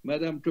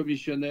 Madam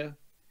Commissioner,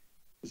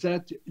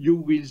 that you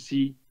will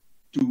see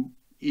to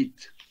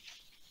it.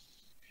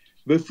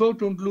 Before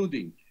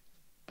concluding,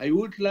 I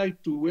would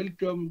like to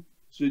welcome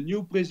the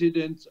new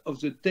president of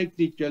the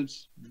Technical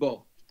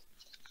Board.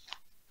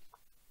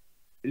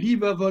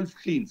 Lieber Wolf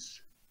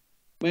Klinz,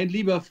 mein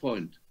lieber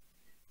Freund,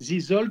 Sie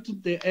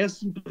sollten der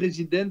ersten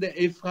Präsident der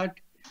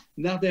EFRAG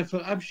nach der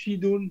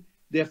Verabschiedung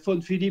der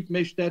von Philippe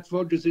Maystadt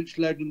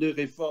vorgeschlagenen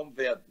Reform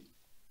werden.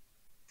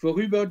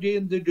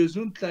 Vorübergehende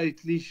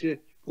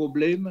gesundheitliche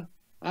Probleme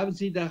haben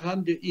Sie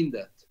daran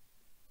gehindert.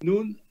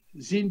 Nun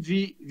sind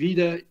wir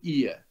wieder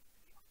hier,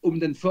 um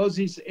den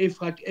Vorsitz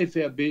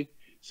EFRAG-FRB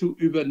zu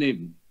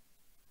übernehmen.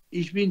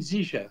 Ich bin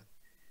sicher,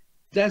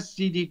 dass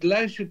Sie die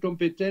gleiche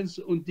Kompetenz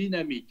und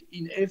Dynamik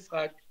in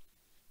EFRAG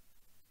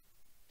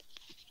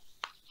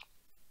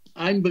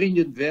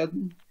einbringen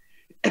werden,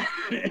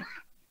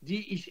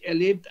 die ich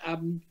erlebt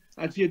habe,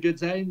 als wir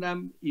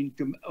gemeinsam im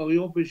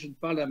Europäischen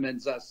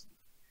Parlament saßen.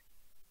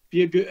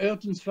 Wir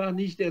gehörten zwar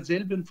nicht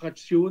derselben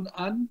Fraktion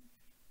an,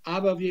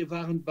 aber wir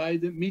waren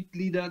beide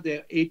Mitglieder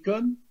der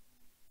ECON.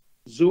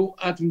 So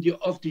hatten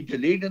wir oft die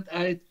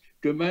Gelegenheit,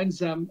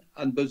 gemeinsam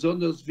an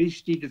besonders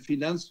wichtige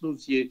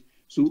Finanzdossiers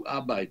zu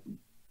arbeiten.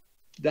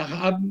 Da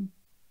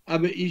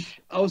habe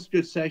ich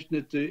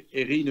ausgezeichnete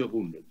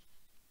Erinnerungen.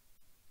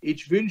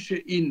 Ich wünsche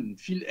Ihnen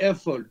viel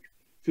Erfolg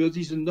für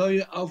diesen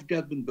neuen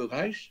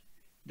Aufgabenbereich,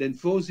 den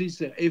Vorsitz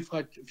der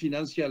EFRAG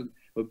Financial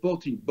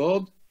Reporting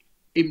Board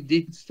im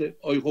Dienste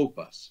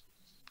Europas.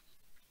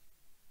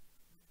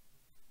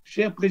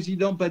 Cher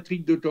Président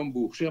Patrick de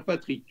Cambourg, cher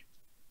Patrick,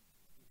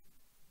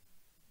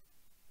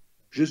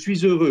 je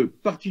suis heureux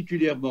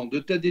particulièrement de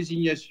ta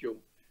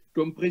désignation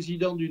comme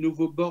président du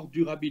nouveau board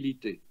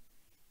durabilité.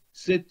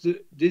 Cette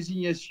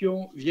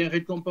désignation vient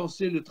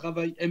récompenser le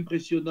travail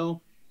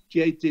impressionnant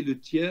qui a été le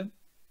tien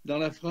dans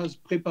la phase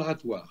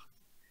préparatoire.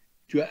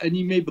 Tu as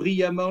animé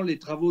brillamment les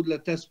travaux de la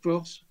task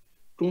force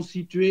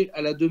constituée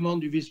à la demande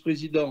du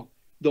vice-président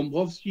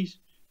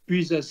Dombrovskis,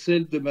 puis à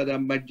celle de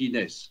Mme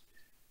McGuinness,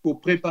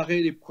 pour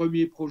préparer les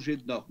premiers projets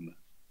de normes.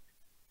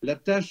 La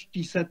tâche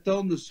qui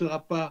s'attend ne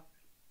sera pas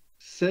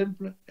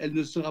simple, elle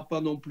ne sera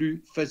pas non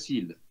plus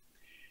facile.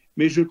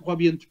 Mais je crois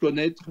bien te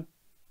connaître.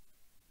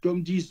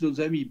 Comme disent nos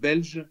amis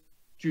belges,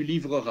 tu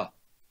livreras.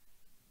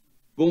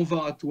 Bon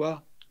vent à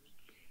toi,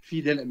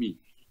 fidèle ami.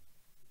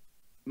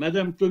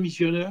 Madame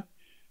Commissioner,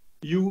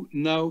 you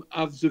now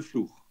have the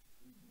floor.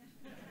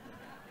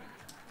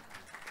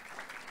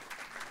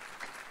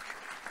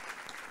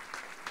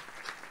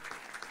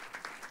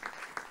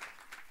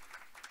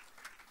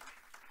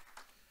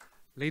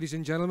 Ladies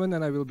and gentlemen,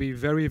 and I will be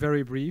very,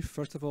 very brief.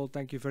 First of all,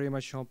 thank you very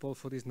much, Jean-Paul,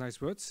 for these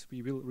nice words.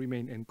 We will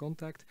remain in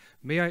contact.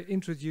 May I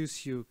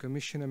introduce you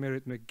Commissioner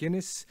Mairead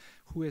McGuinness,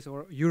 who is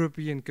our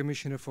European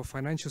Commissioner for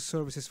Financial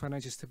Services,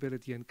 Financial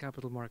Stability and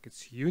Capital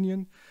Markets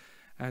Union.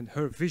 And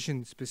her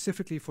vision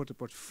specifically for the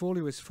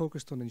portfolio is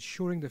focused on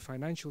ensuring the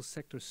financial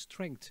sector's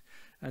strength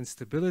and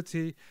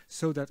stability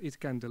so that it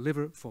can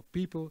deliver for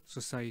people,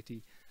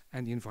 society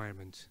and the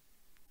environment.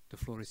 The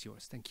floor is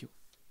yours. Thank you.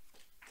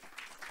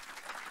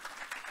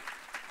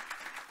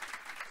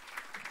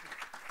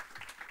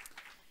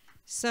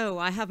 So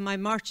I have my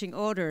marching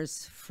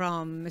orders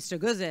from Mr.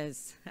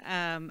 Gauzès,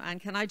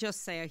 and can I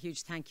just say a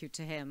huge thank you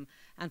to him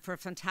and for a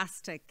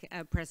fantastic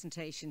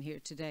presentation here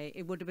today.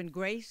 It would have been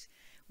great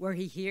were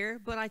he here,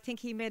 but I think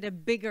he made a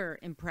bigger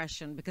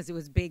impression because it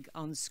was big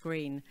on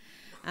screen.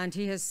 And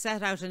he has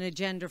set out an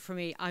agenda for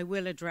me. I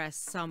will address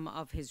some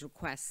of his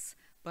requests,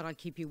 but I'll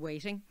keep you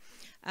waiting.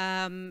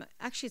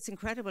 Actually, it's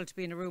incredible to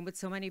be in a room with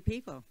so many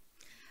people.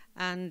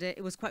 And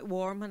it was quite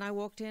warm when I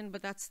walked in,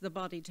 but that's the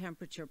body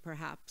temperature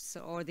perhaps,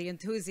 or the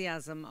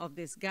enthusiasm of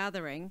this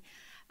gathering.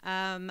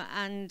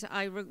 And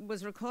I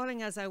was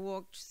recalling as I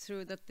walked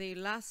through that the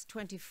last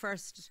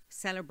 21st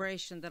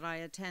celebration that I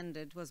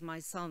attended was my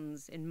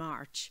son's in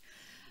March.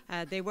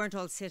 They weren't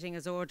all sitting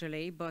as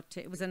orderly, but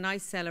it was a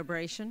nice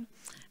celebration.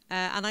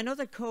 And I know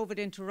that COVID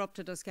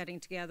interrupted us getting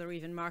together,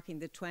 even marking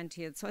the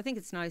 20th. So I think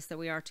it's nice that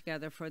we are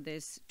together for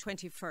this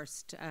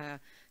 21st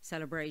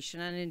celebration,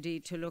 and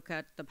indeed to look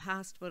at the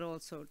past, but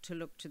also to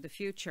look to the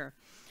future.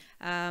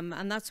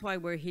 And that's why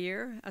we're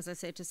here, as I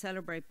say, to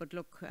celebrate, but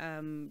to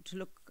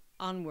look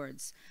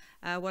onwards.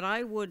 What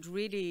I would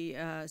really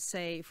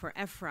say for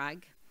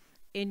EFRAG,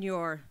 in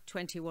your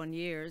 21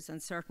 years,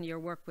 and certainly your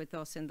work with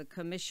us in the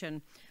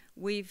Commission,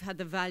 we've had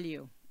the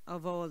value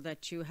of all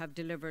that you have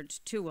delivered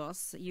to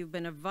us. You've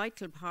been a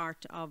vital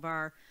part of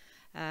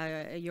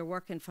your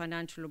work in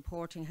financial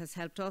reporting has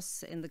helped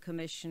us in the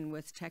Commission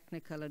with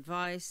technical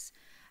advice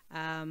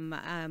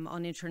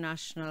on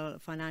international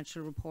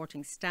financial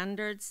reporting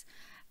standards.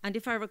 And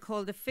if I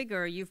recall the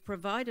figure, you've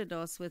provided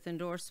us with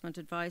endorsement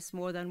advice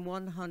more than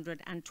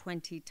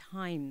 120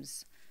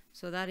 times.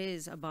 So that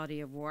is a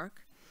body of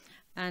work.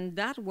 And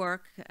that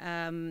work,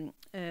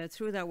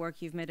 through that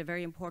work, you've made a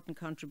very important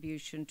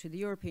contribution to the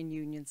European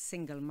Union's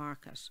single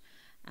market.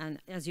 And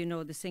as you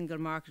know, the single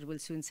market will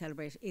soon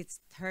celebrate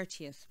its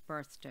 30th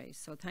birthday.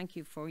 So thank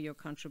you for your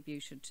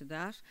contribution to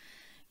that.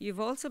 You've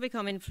also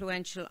become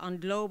influential on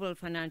global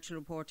financial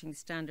reporting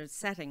standard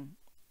setting,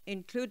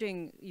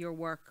 including your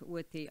work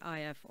with the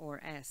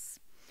IFRS.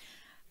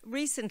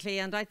 Recently,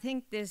 and I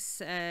think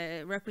this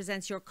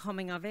represents your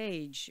coming of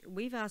age,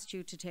 we've asked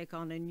you to take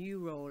on a new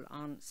role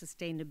on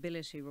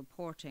sustainability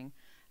reporting.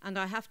 And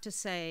I have to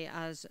say,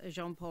 as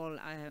Jean-Paul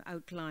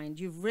outlined,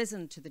 you've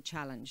risen to the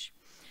challenge,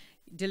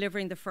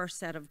 delivering the first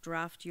set of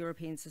draft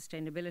European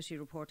sustainability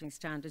reporting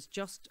standards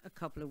just a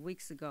couple of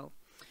weeks ago.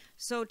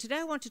 So today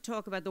I want to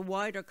talk about the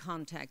wider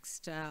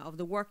context of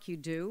the work you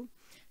do,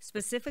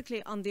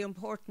 specifically on the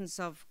importance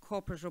of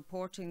corporate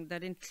reporting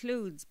that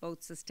includes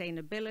both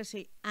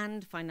sustainability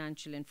and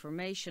financial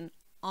information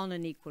on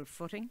an equal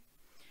footing,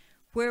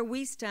 where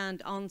we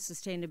stand on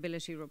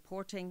sustainability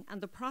reporting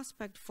and the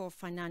prospect for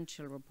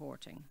financial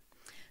reporting.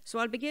 So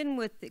I'll begin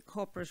with the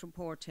corporate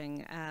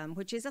reporting,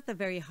 which is at the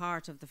very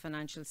heart of the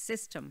financial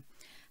system.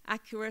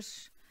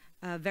 Accurate,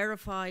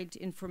 verified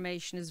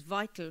information is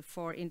vital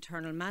for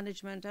internal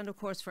management and, of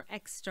course, for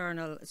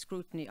external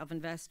scrutiny of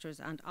investors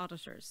and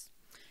auditors.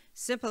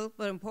 Simple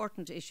but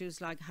important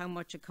issues like how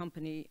much a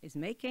company is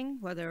making,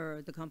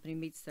 whether the company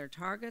meets their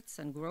targets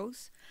and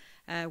growth,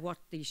 what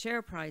the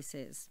share price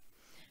is.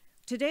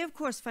 Today, of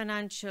course,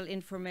 financial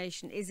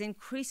information is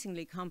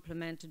increasingly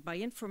complemented by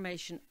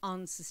information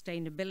on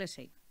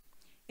sustainability,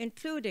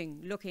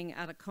 including looking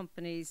at a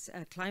company's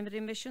climate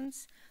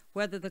emissions,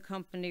 whether the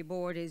company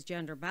board is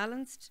gender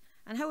balanced,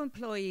 and how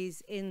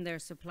employees in their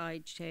supply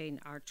chain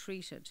are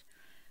treated.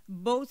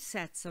 Both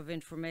sets of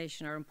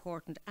information are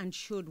important and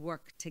should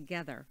work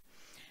together.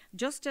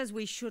 Just as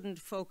we shouldn't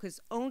focus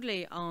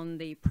only on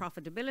the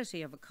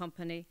profitability of a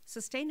company,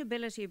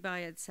 sustainability by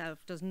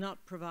itself does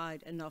not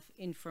provide enough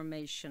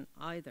information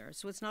either.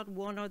 So it's not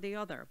one or the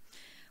other.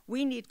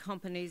 We need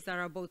companies that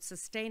are both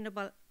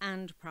sustainable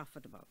and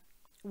profitable.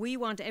 We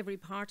want every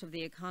part of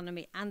the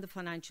economy and the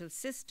financial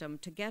system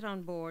to get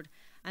on board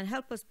and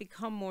help us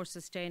become more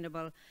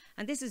sustainable.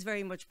 And this is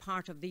very much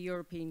part of the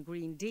European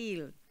Green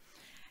Deal.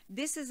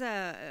 This is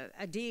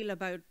a deal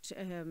about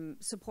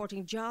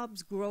supporting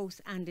jobs, growth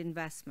and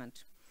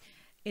investment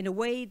in a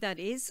way that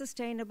is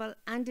sustainable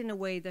and in a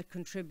way that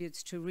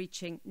contributes to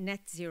reaching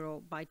net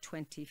zero by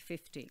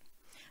 2050.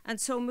 And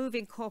so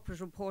moving corporate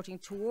reporting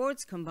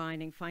towards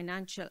combining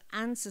financial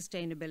and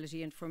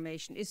sustainability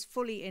information is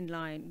fully in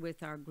line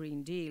with our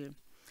Green Deal.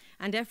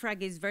 And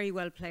EFRAG is very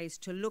well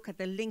placed to look at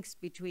the links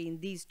between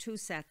these two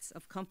sets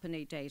of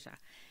company data,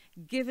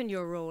 given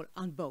your role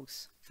on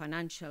both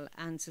financial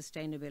and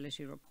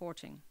sustainability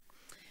reporting.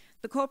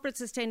 The Corporate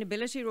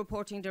Sustainability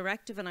Reporting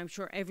Directive, and I'm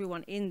sure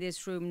everyone in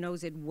this room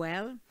knows it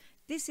well,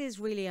 this is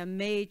really a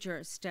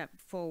major step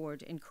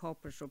forward in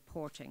corporate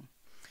reporting.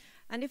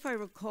 And if I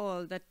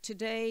recall that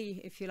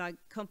today, if you like,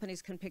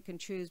 companies can pick and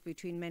choose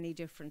between many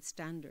different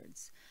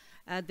standards.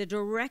 The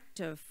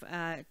directive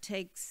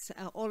takes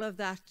all of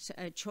that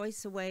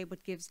choice away,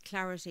 but gives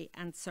clarity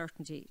and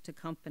certainty to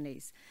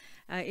companies.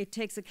 It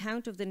takes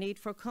account of the need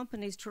for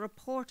companies to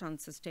report on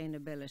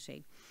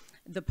sustainability.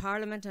 The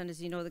Parliament, and as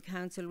you know, the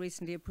Council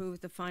recently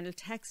approved the final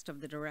text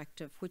of the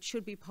directive, which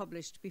should be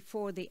published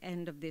before the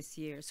end of this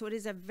year. So it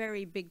is a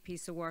very big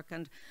piece of work,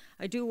 and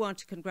I do want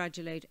to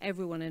congratulate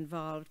everyone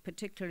involved,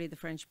 particularly the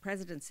French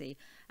presidency,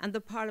 and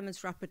the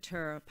Parliament's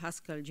rapporteur,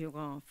 Pascal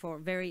Durand, for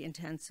very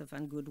intensive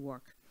and good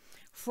work.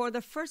 For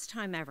the first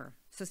time ever,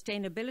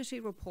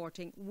 sustainability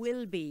reporting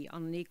will be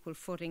on an equal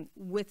footing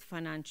with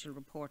financial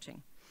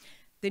reporting.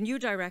 The new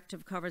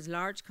directive covers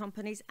large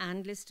companies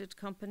and listed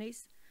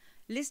companies.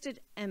 Listed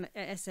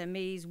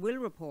SMEs will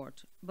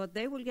report, but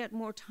they will get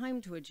more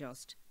time to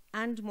adjust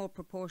and more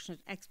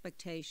proportionate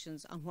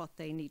expectations on what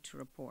they need to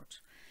report.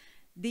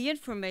 The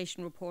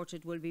information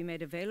reported will be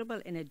made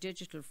available in a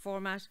digital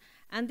format,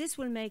 and this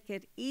will make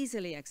it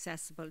easily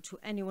accessible to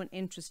anyone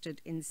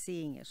interested in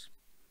seeing it.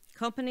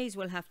 Companies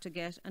will have to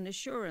get an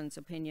assurance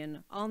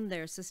opinion on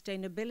their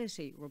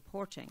sustainability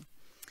reporting.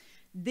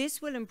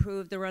 This will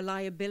improve the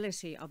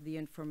reliability of the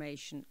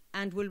information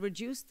and will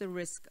reduce the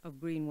risk of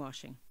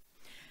greenwashing.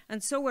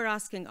 And so we're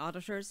asking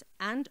auditors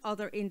and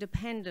other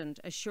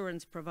independent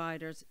assurance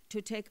providers to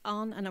take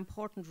on an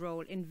important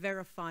role in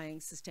verifying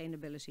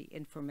sustainability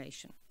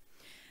information.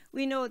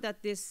 We know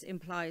that this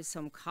implies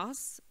some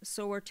costs,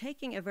 so we're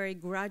taking a very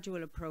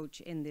gradual approach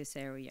in this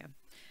area.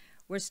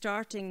 We're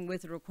starting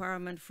with a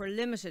requirement for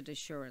limited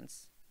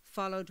assurance,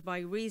 followed by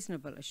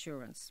reasonable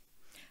assurance.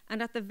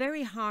 And at the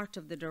very heart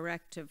of the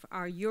directive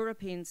are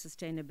European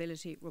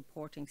sustainability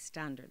reporting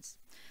standards.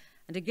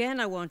 And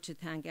again, I want to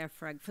thank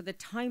EFRAG for the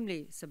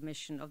timely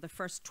submission of the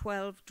first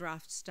 12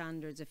 draft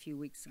standards a few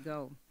weeks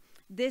ago.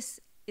 This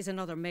is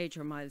another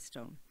major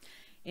milestone.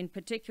 In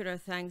particular,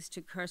 thanks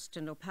to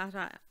Kirsten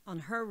Opata on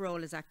her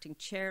role as acting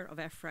chair of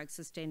EFRAG's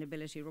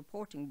Sustainability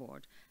Reporting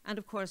Board. And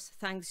of course,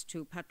 thanks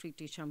to Patrick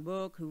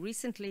Duchambourg, who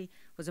recently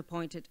was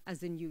appointed as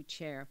the new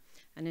chair.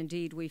 And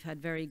indeed, we've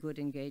had very good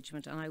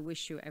engagement, and I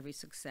wish you every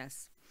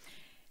success.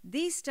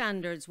 These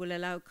standards will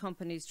allow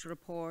companies to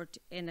report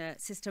in a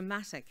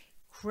systematic,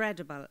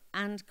 credible,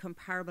 and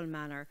comparable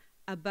manner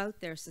about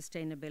their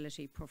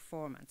sustainability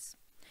performance.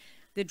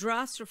 The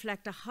drafts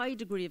reflect a high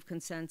degree of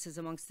consensus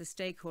amongst the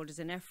stakeholders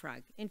in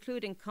EFRAG,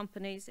 including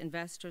companies,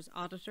 investors,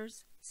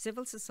 auditors,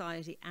 civil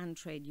society and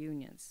trade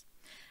unions.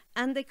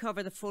 And they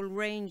cover the full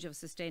range of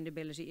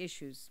sustainability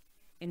issues: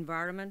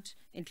 environment,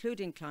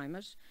 including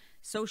climate,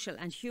 social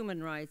and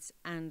human rights,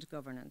 and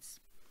governance.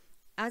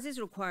 As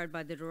is required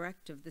by the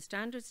directive, the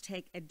standards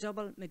take a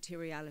double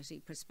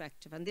materiality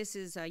perspective, and this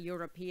is a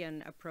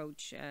European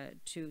approach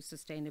to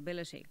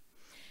sustainability.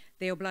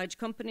 They oblige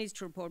companies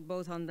to report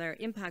both on their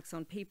impacts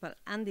on people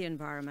and the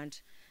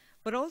environment,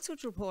 but also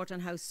to report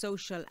on how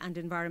social and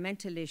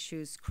environmental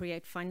issues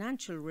create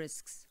financial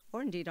risks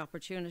or indeed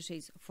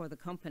opportunities for the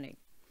company.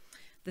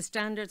 The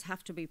standards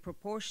have to be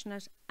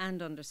proportionate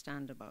and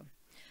understandable.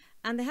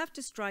 And they have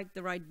to strike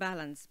the right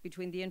balance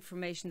between the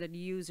information that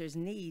users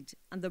need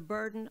and the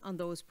burden on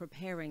those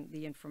preparing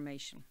the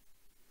information.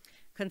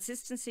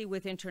 Consistency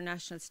with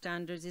international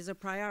standards is a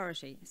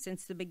priority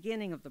since the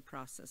beginning of the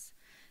process.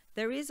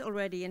 There is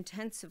already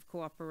intensive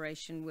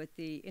cooperation with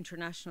the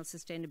International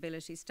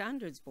Sustainability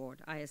Standards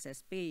Board,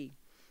 IASB.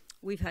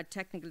 We've had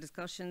technical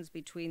discussions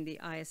between the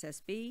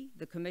IASB,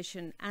 the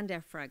Commission and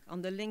EFRAG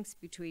on the links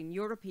between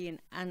European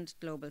and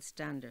global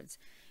standards.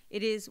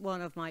 It is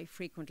one of my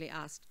frequently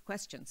asked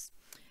questions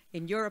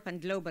in Europe and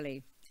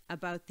globally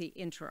about the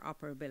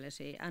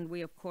interoperability, and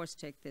we of course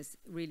take this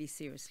really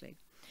seriously.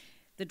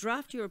 The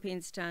draft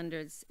European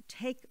standards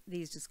take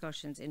these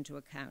discussions into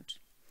account.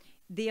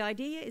 The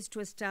idea is to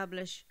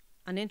establish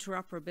an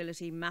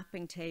interoperability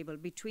mapping table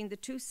between the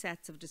two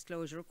sets of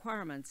disclosure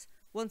requirements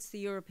once the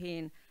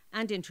European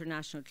and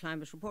international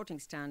climate reporting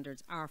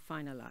standards are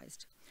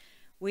finalised.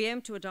 We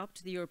aim to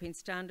adopt the European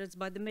standards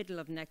by the middle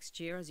of next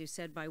year, as you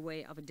said, by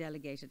way of a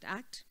delegated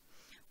act.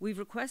 We've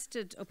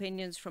requested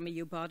opinions from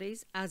EU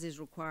bodies, as is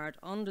required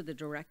under the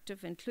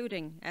directive,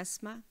 including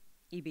ESMA,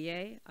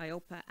 EBA,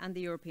 IOPA and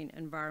the European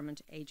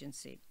Environment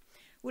Agency.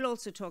 We'll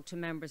also talk to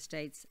Member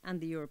States and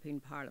the European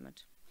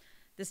Parliament.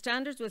 The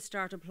standards will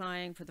start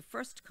applying for the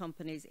first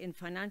companies in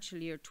financial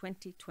year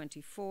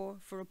 2024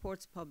 for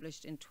reports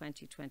published in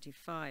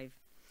 2025.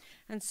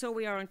 And so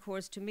we are on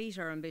course to meet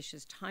our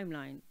ambitious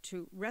timeline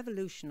to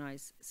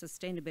revolutionise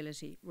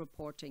sustainability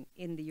reporting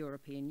in the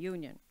European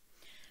Union.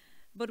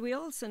 But we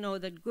also know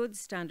that good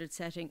standard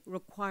setting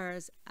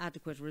requires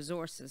adequate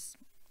resources.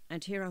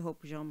 And here I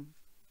hope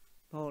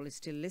Jean-Paul is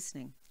still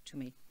listening to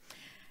me.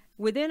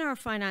 Within our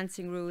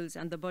financing rules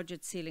and the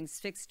budget ceilings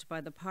fixed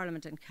by the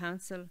Parliament and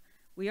Council,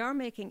 we are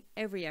making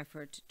every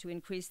effort to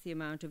increase the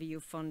amount of EU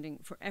funding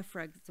for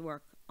EFRAG's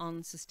work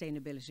on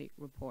sustainability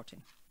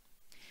reporting.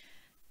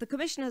 The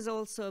Commission has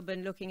also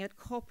been looking at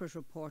corporate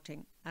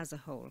reporting as a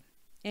whole,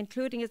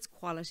 including its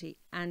quality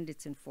and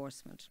its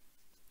enforcement.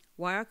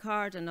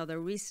 Wirecard and other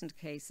recent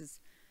cases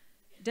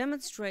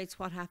demonstrates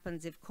what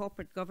happens if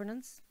corporate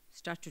governance,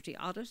 statutory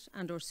audit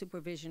and/or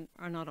supervision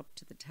are not up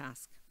to the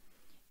task.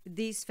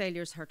 These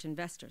failures hurt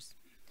investors.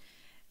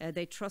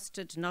 They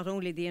trusted not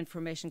only the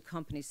information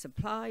companies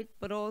supplied,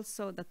 but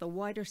also that the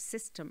wider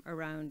system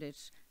around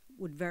it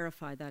would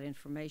verify that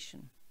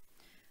information.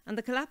 And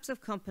the collapse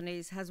of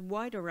companies has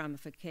wider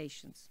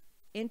ramifications,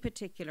 in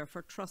particular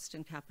for trust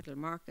in capital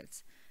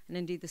markets. And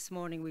indeed, this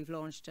morning we've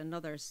launched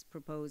another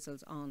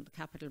proposals on the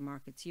Capital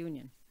Markets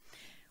Union.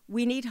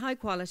 We need high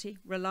quality,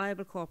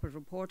 reliable corporate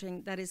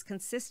reporting that is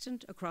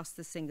consistent across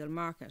the single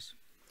market.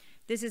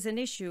 This is an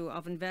issue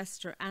of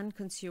investor and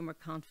consumer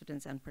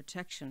confidence and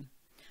protection.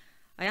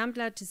 I am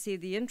glad to see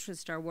the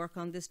interest our work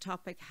on this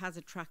topic has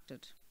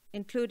attracted,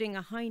 including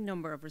a high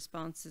number of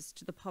responses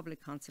to the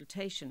public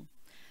consultation.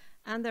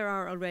 And there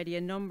are already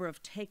a number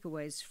of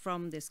takeaways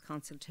from this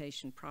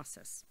consultation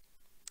process.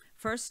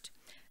 First,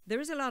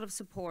 there is a lot of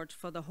support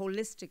for the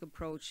holistic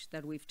approach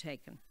that we've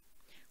taken.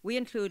 We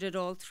included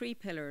all three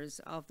pillars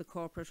of the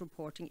corporate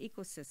reporting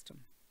ecosystem: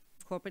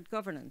 corporate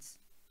governance,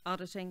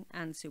 auditing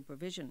and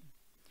supervision.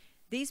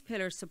 These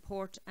pillars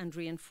support and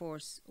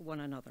reinforce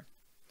one another.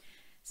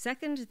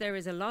 Second, there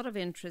is a lot of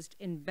interest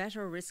in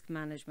better risk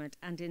management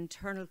and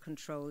internal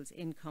controls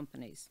in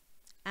companies,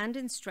 and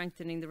in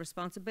strengthening the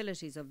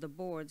responsibilities of the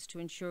boards to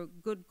ensure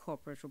good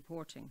corporate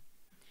reporting.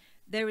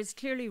 There is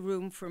clearly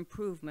room for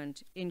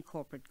improvement in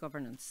corporate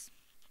governance.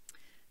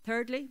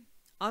 Thirdly,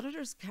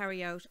 auditors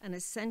carry out an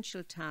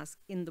essential task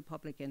in the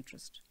public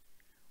interest.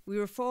 We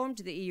reformed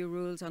the EU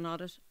rules on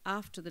audit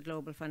after the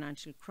global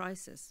financial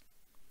crisis.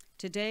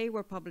 Today,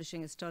 we're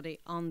publishing a study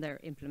on their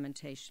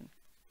implementation.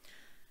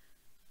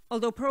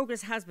 Although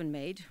progress has been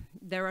made,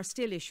 there are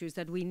still issues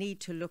that we need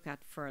to look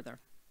at further.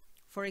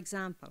 For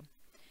example,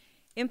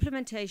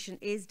 implementation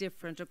is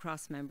different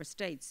across member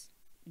states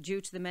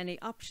due to the many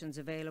options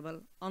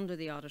available under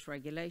the audit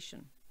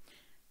regulation.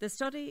 The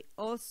study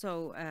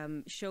also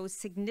shows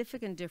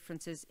significant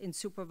differences in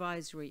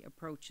supervisory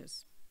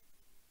approaches.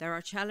 There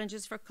are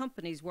challenges for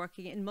companies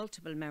working in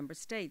multiple member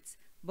states,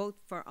 both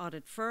for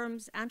audit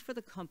firms and for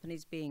the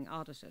companies being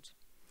audited.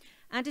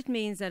 And it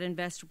means that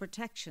investor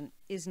protection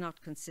is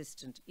not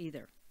consistent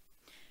either.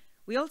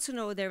 We also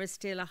know there is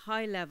still a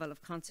high level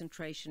of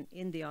concentration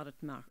in the audit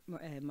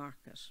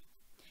market.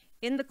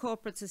 In the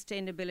Corporate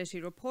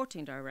Sustainability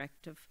Reporting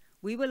Directive,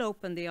 we will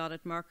open the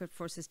audit market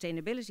for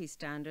sustainability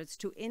standards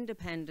to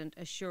independent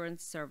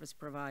assurance service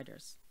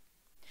providers.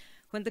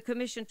 When the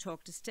Commission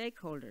talked to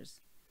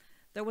stakeholders,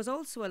 there was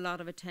also a lot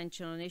of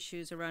attention on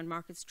issues around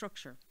market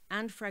structure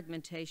and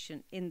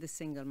fragmentation in the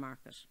single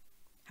market.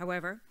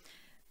 However,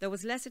 there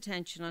was less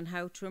attention on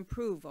how to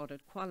improve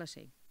audit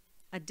quality,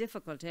 a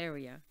difficult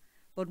area,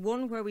 but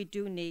one where we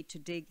do need to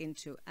dig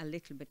into a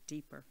little bit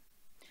deeper.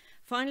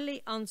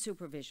 Finally, on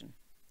supervision,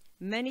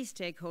 many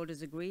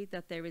stakeholders agree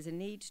that there is a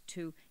need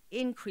to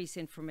increase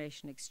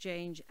information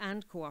exchange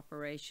and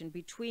cooperation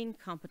between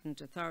competent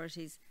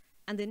authorities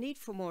and the need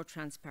for more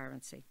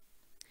transparency.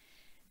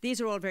 These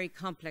are all very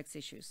complex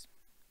issues.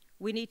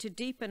 We need to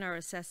deepen our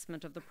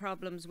assessment of the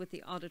problems with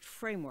the audit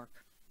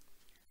framework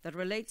that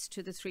relates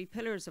to the 3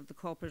 pillars of the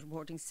corporate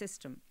reporting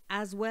system,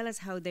 as well as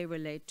how they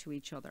relate to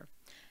each other.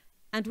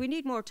 And we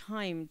need more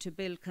time to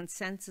build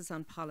consensus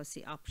on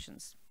policy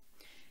options.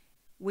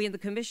 We in the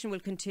Commission will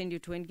continue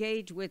to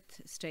engage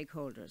with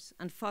stakeholders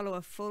and follow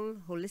a full,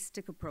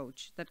 holistic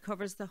approach that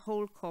covers the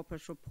whole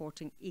corporate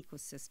reporting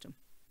ecosystem.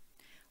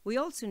 We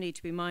also need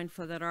to be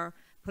mindful that our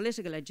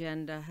political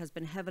agenda has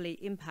been heavily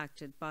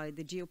impacted by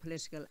the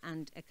geopolitical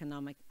and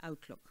economic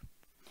outlook.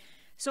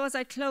 So as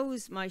I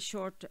close my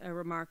short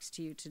remarks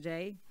to you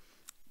today,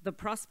 the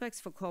prospects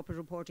for corporate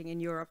reporting in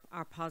Europe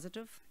are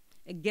positive.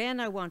 Again,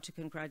 I want to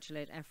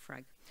congratulate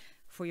EFRAG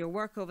for your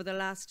work over the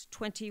last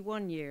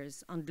 21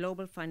 years on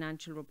global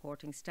financial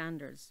reporting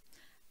standards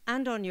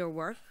and on your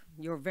work,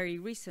 your very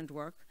recent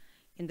work,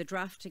 in the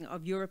drafting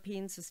of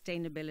European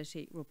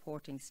sustainability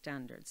reporting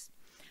standards.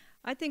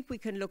 I think we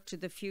can look to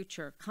the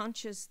future,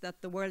 conscious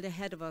that the world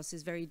ahead of us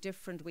is very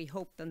different, we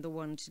hope, than the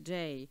one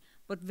today,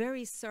 but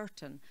very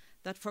certain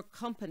that for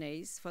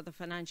companies, for the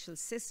financial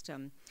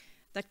system,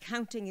 that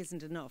counting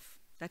isn't enough,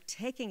 that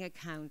taking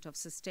account of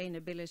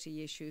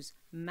sustainability issues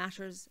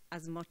matters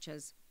as much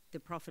as the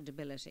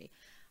profitability.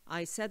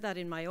 I said that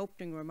in my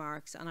opening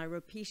remarks, and I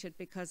repeat it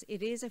because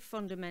it is a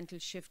fundamental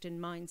shift in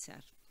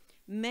mindset.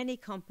 Many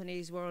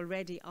companies were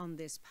already on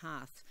this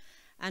path,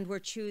 and we're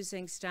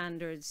choosing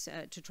standards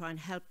to try and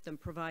help them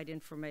provide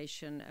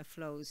information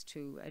flows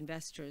to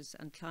investors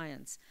and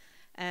clients.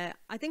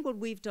 I think what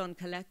we've done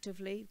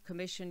collectively,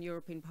 Commission,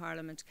 European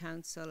Parliament,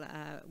 Council,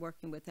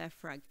 working with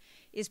EFRAG,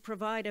 is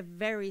provide a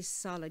very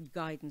solid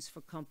guidance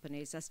for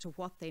companies as to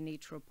what they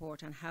need to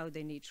report and how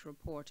they need to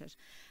report it.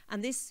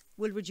 And this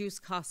will reduce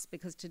costs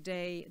because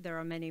today there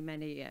are many,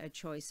 many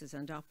choices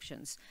and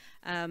options.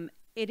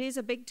 It is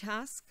a big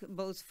task,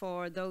 both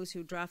for those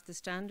who draft the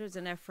standards,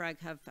 and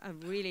EFRAG have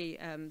really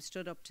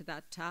stood up to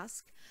that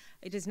task.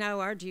 It is now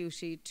our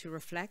duty to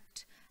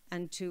reflect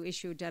and to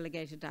issue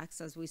delegated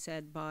acts, as we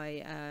said,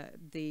 by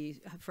the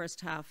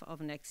first half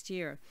of next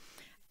year.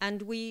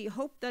 And we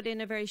hope that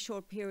in a very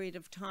short period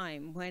of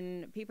time,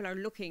 when people are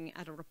looking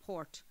at a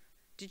report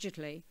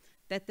digitally,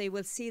 that they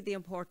will see the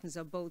importance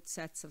of both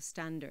sets of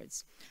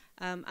standards.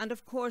 And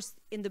of course,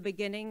 in the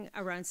beginning,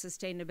 around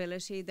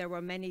sustainability, there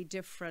were many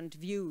different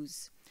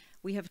views.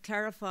 We have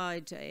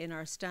clarified in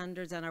our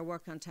standards and our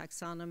work on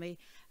taxonomy,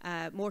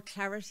 more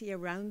clarity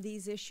around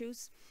these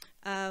issues.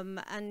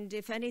 And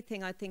if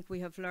anything, I think we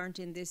have learned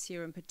in this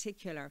year in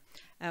particular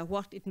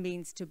what it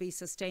means to be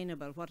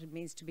sustainable, what it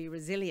means to be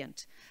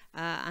resilient.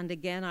 And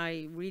again,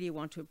 I really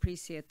want to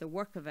appreciate the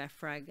work of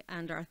EFRAG,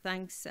 and our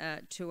thanks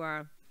to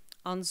our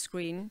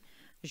on-screen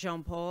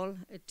Jean-Paul,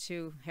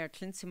 to Herr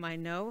Klintz, whom I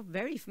know,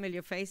 very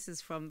familiar faces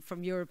from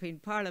European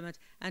Parliament,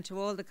 and to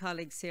all the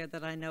colleagues here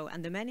that I know,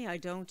 and the many I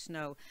don't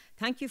know.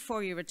 Thank you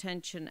for your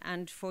attention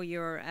and for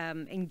your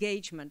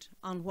engagement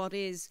on what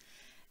is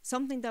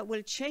something that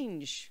will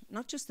change,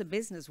 not just the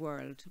business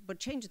world, but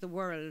change the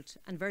world,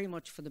 and very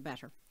much for the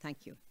better.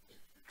 Thank you.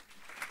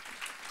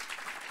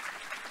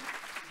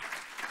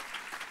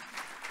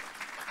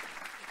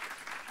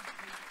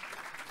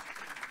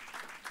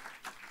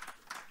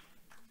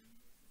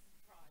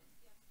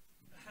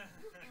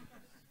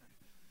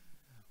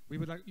 We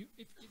would like, if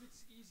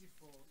it's easy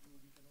for you,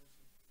 we can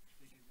also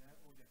take it there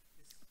or there.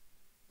 Yes.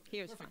 Okay,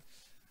 Here's perfect.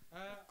 fine.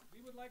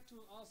 We would like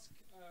to ask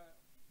a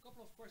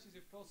couple of questions,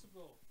 if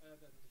possible.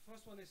 The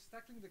first one is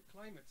tackling the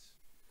climate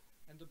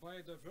and the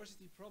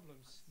biodiversity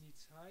problems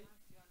needs high.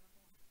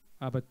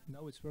 But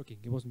now it's working.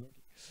 It wasn't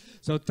working.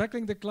 So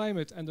tackling the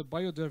climate and the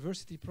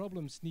biodiversity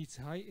problems needs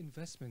high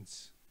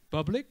investments,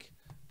 public,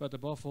 but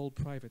above all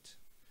private.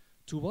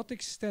 To what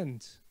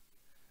extent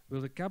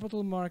will the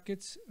capital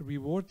markets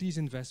reward these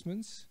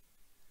investments?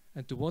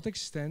 And to what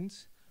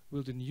extent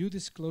will the new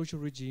disclosure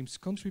regimes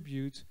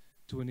contribute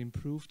to an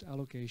improved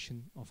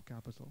allocation of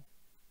capital?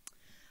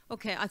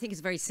 Okay, I think it's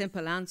a very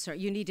simple answer.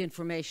 You need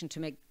information to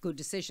make good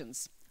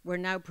decisions. We're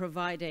now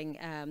providing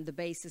the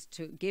basis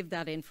to give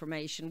that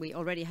information. We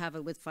already have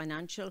it with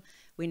financial.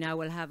 We now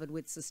will have it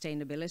with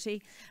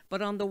sustainability.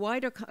 But on the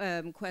wider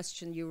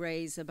question you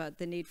raise about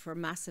the need for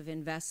massive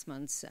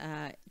investments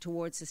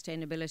towards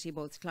sustainability,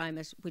 both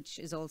climate, which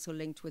is also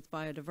linked with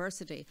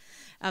biodiversity,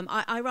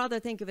 I rather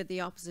think of it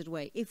the opposite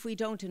way. If we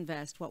don't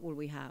invest, what will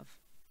we have?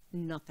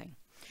 Nothing.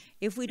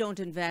 If we don't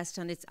invest,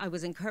 and I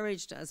was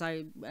encouraged as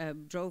I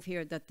drove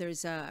here that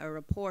there's a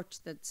report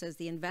that says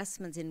the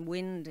investments in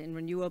wind, in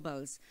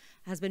renewables,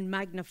 has been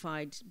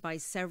magnified by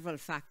several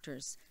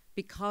factors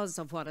because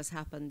of what has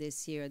happened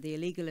this year. The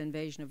illegal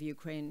invasion of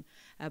Ukraine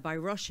by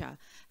Russia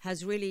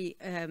has really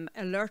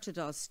alerted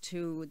us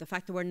to the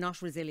fact that we're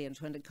not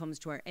resilient when it comes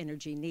to our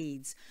energy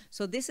needs.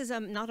 So this is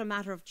not a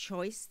matter of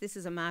choice, this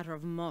is a matter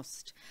of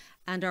must.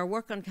 And our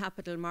work on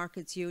Capital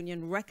Markets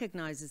Union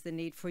recognises the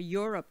need for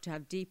Europe to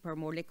have deeper,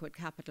 more liquid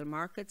capital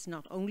markets,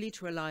 not only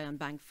to rely on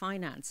bank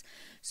finance.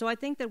 So I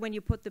think that when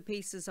you put the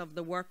pieces of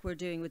the work we're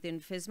doing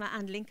within FISMA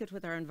and link it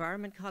with our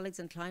environment colleagues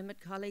and climate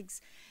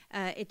colleagues,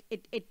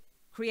 it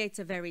creates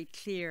a very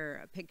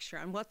clear picture.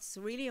 And what's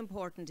really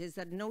important is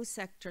that no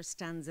sector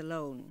stands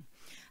alone.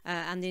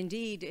 And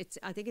indeed,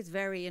 I think it's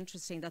very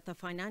interesting that the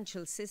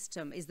financial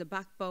system is the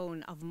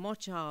backbone of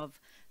much of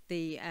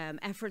the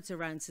efforts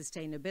around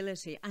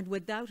sustainability. And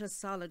without a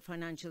solid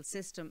financial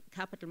system,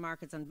 capital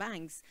markets and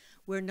banks,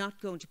 we're not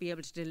going to be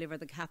able to deliver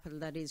the capital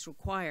that is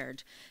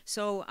required.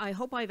 So I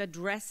hope I've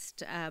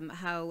addressed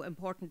how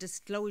important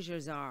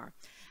disclosures are.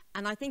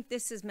 And I think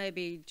this is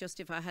maybe, just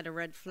if I had a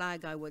red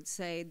flag, I would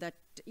say that,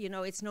 you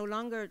know, it's no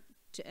longer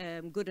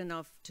good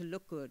enough to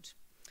look good.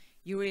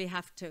 You really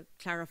have to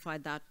clarify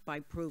that by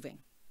proving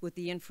with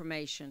the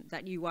information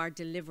that you are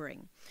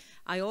delivering.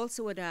 I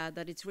also would add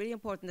that it's really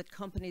important that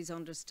companies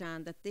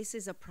understand that this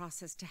is a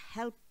process to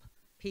help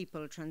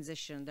people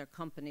transition their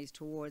companies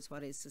towards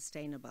what is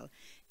sustainable.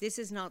 This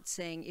is not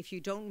saying if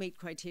you don't meet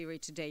criteria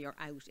today, you're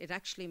out. It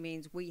actually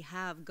means we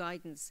have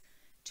guidance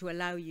to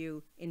allow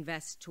you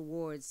invest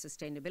towards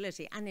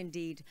sustainability. And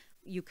indeed,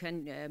 you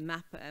can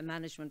map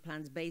management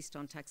plans based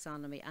on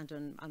taxonomy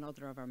and on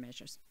other of our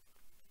measures.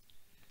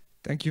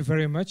 Thank you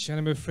very much. And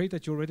I'm afraid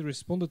that you already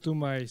responded to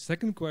my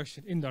second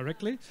question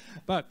indirectly.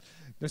 But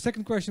the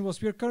second question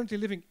was, we are currently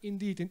living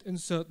indeed in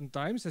uncertain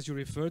times, as you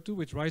referred to,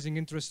 with rising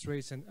interest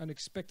rates and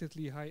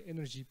unexpectedly high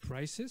energy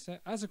prices.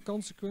 As a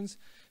consequence,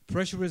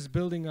 pressure is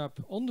building up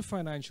on the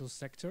financial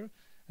sector.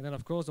 And then,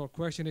 of course, our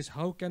question is,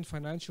 how can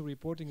financial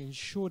reporting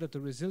ensure that the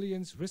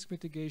resilience, risk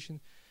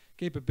mitigation,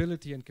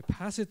 capability and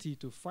capacity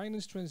to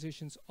finance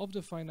transitions of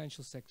the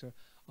financial sector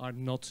are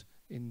not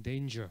in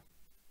danger?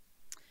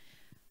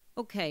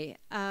 Okay,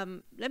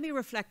 let me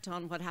reflect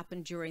on what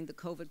happened during the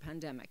COVID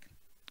pandemic.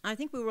 I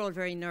think we were all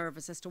very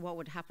nervous as to what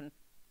would happen,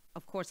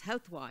 of course,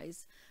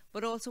 health-wise,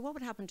 but also what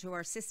would happen to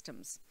our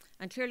systems.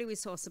 And clearly we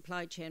saw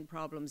supply chain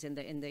problems in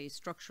the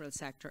structural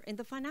sector. In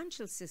the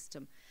financial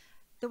system,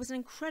 there was an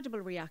incredible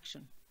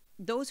reaction.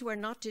 Those who were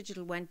not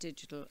digital went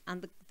digital,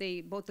 and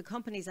both the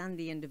companies and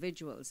the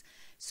individuals.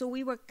 So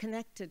we were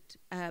connected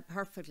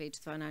perfectly to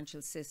the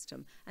financial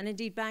system. And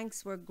indeed,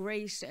 banks were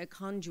great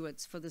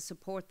conduits for the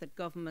support that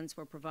governments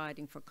were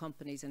providing for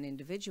companies and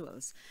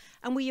individuals.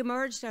 And we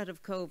emerged out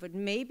of COVID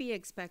maybe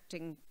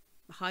expecting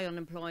high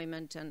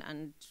unemployment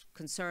and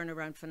concern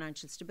around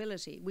financial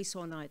stability. We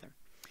saw neither.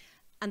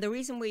 And the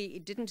reason we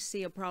didn't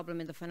see a problem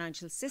in the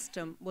financial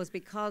system was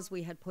because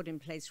we had put in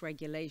place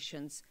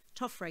regulations,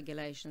 tough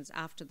regulations,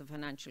 after the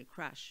financial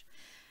crash.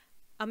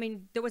 I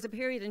mean, there was a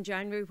period in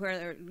January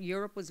where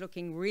Europe was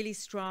looking really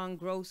strong,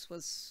 growth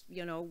was,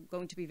 you know,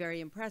 going to be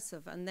very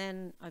impressive. And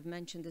then I've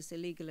mentioned this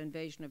illegal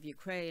invasion of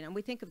Ukraine. And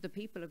we think of the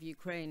people of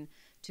Ukraine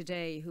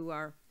today who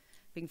are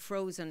being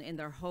frozen in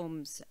their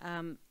homes.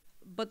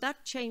 But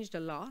that changed a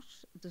lot.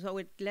 So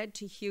it led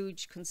to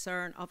huge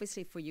concern,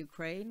 obviously, for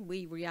Ukraine.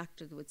 We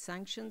reacted with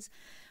sanctions.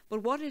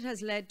 But what it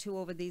has led to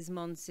over these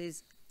months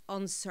is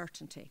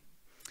uncertainty.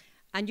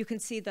 And you can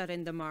see that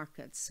in the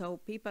markets. So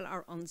people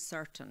are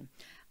uncertain.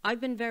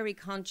 I've been very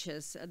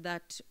conscious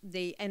that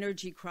the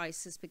energy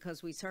crisis,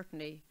 because we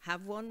certainly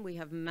have one, we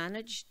have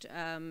managed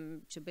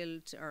to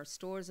build our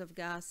stores of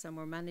gas, and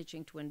we're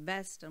managing to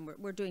invest, and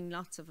we're doing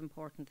lots of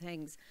important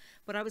things.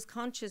 But I was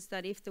conscious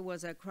that if there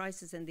was a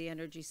crisis in the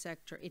energy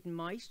sector, it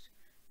might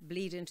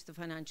bleed into the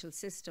financial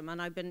system.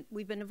 And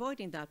we've been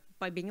avoiding that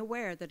by being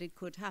aware that it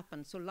could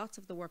happen. So lots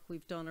of the work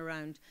we've done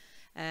around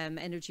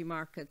energy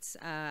markets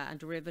and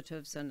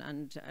derivatives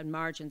and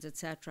margins,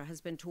 etc.,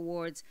 has been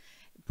towards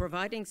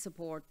providing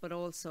support, but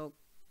also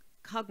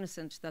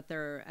cognizant that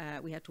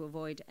we had to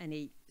avoid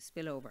any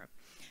spillover.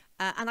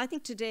 And I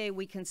think today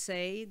we can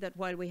say that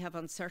while we have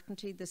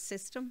uncertainty, the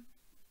system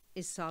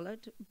is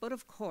solid, but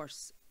of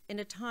course, in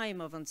a time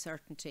of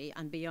uncertainty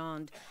and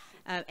beyond,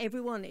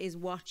 everyone is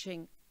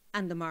watching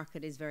and the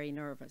market is very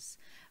nervous.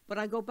 But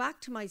I go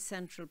back to my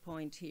central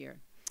point here.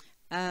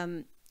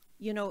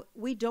 You know,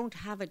 we don't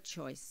have a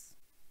choice.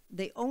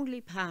 The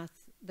only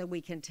path that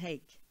we can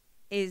take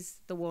is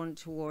the one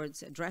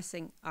towards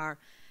addressing our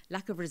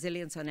lack of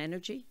resilience on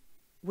energy,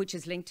 which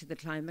is linked to the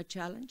climate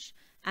challenge,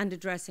 and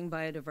addressing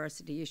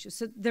biodiversity issues.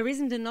 So there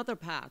isn't another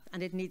path,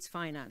 and it needs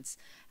finance.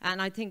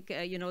 And I think,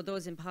 you know,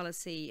 those in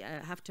policy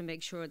have to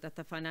make sure that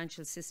the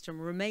financial system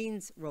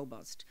remains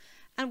robust.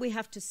 And we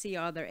have to see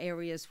are there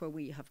areas where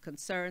we have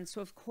concerns.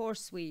 So of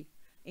course we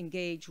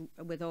engage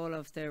with all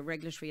of the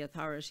regulatory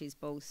authorities,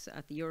 both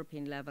at the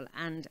European level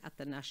and at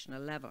the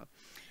national level.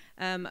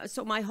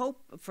 So my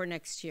hope for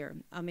next year,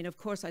 I mean, of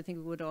course, I think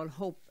we would all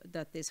hope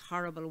that this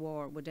horrible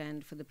war would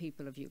end for the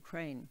people of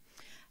Ukraine.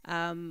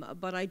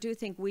 But I do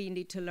think we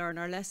need to learn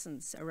our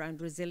lessons around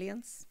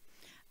resilience,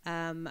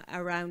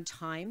 around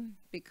time,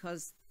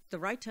 because the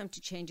right time to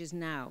change is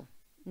now,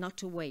 not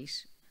to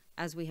wait,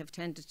 as we have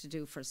tended to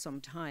do for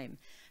some time,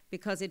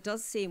 because it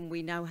does seem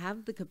we now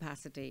have the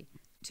capacity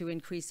to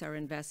increase our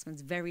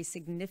investments very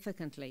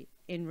significantly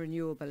in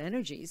renewable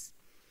energies.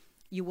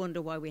 You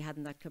wonder why we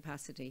hadn't that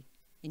capacity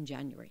in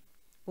January.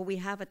 But we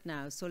have it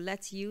now, so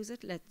let's use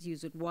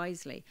it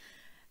wisely.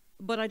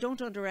 But I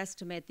don't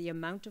underestimate the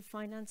amount of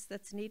finance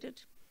that's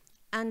needed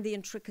and the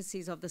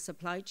intricacies of the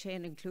supply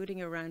chain,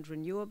 including around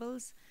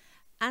renewables,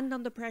 and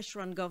on the pressure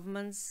on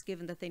governments,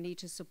 given that they need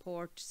to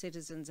support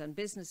citizens and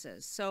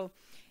businesses. So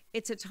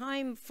it's a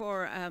time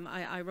for,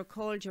 I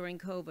recall during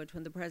COVID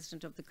when the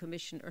President of the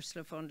Commission,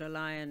 Ursula von der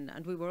Leyen,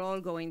 and we were all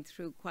going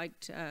through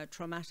quite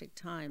traumatic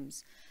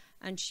times,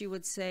 and she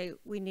would say,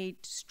 we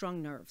need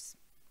strong nerves.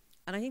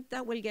 And I think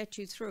that will get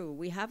you through.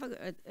 We have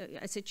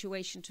a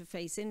situation to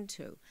face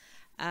into,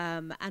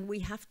 and we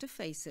have to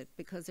face it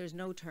because there's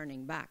no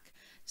turning back.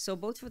 So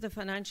both for the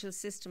financial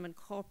system and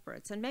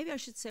corporates, and maybe I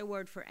should say a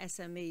word for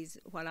SMEs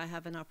while I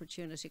have an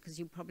opportunity, because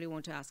you probably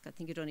won't ask. I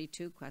think you'd only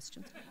 2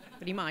 questions,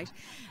 but you might.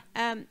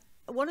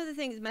 One of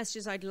the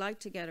messages I'd like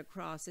to get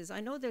across is I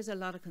know there's a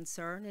lot of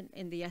concern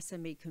in the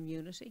SME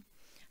community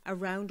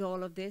around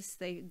all of this.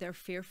 They're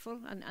fearful,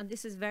 and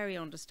this is very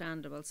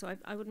understandable. So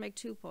I would make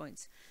 2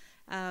 points.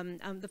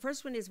 The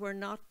first one is we're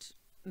not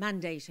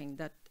mandating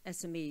that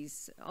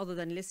SMEs, other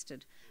than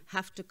listed,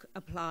 have to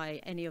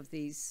apply any of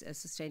these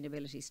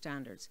sustainability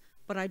standards.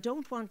 But I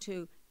don't want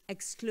to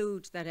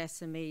exclude that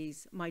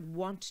SMEs might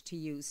want to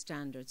use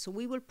standards. So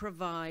we will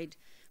provide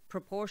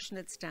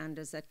proportionate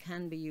standards that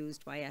can be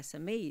used by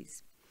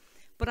SMEs.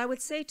 But I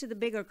would say to the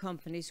bigger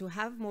companies who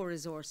have more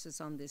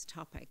resources on this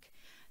topic,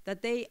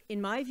 that they,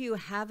 in my view,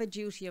 have a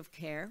duty of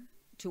care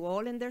to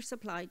all in their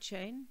supply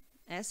chain,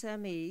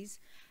 SMEs,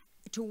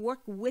 to work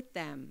with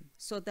them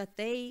so that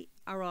they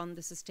are on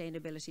the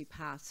sustainability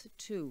path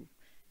too,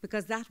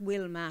 because that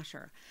will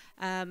matter.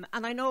 And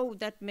I know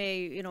that may,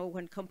 you know,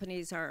 when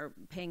companies are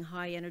paying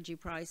high energy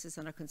prices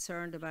and are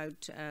concerned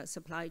about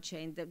supply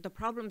chain, the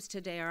problems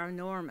today are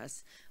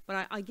enormous.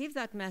 But I give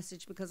that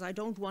message because I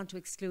don't want to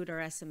exclude our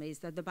SMEs.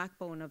 They're the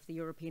backbone of the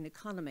European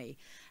economy.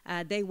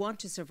 They want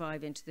to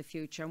survive into the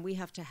future, and we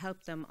have to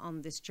help them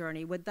on this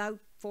journey without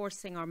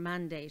forcing or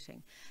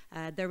mandating.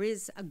 There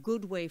is a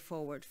good way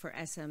forward for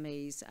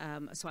SMEs,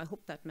 so I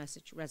hope that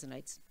message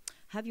resonates.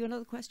 Have you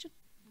another question?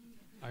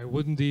 I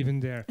wouldn't even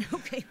dare.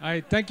 Okay.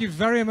 I thank you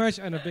very much,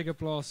 and a big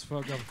applause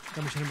for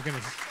Commissioner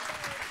McGuinness.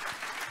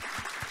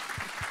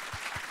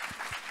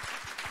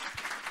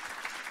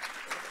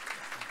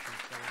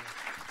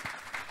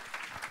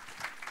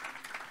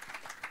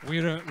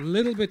 We're a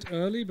little bit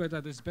early, but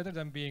that is better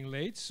than being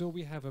late. So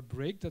we have a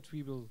break that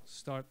we will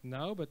start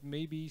now, but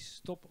maybe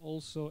stop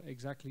also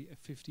exactly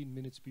 15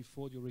 minutes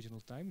before the original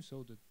time.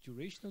 So the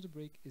duration of the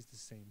break is the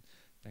same.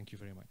 Thank you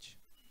very much.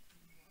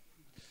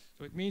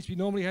 So it means we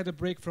normally had a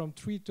break from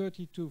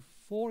 3:30 to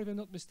 4, if I'm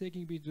not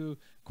mistaken. We do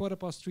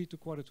 3:15 to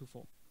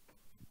 4:45.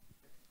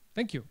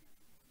 Thank you.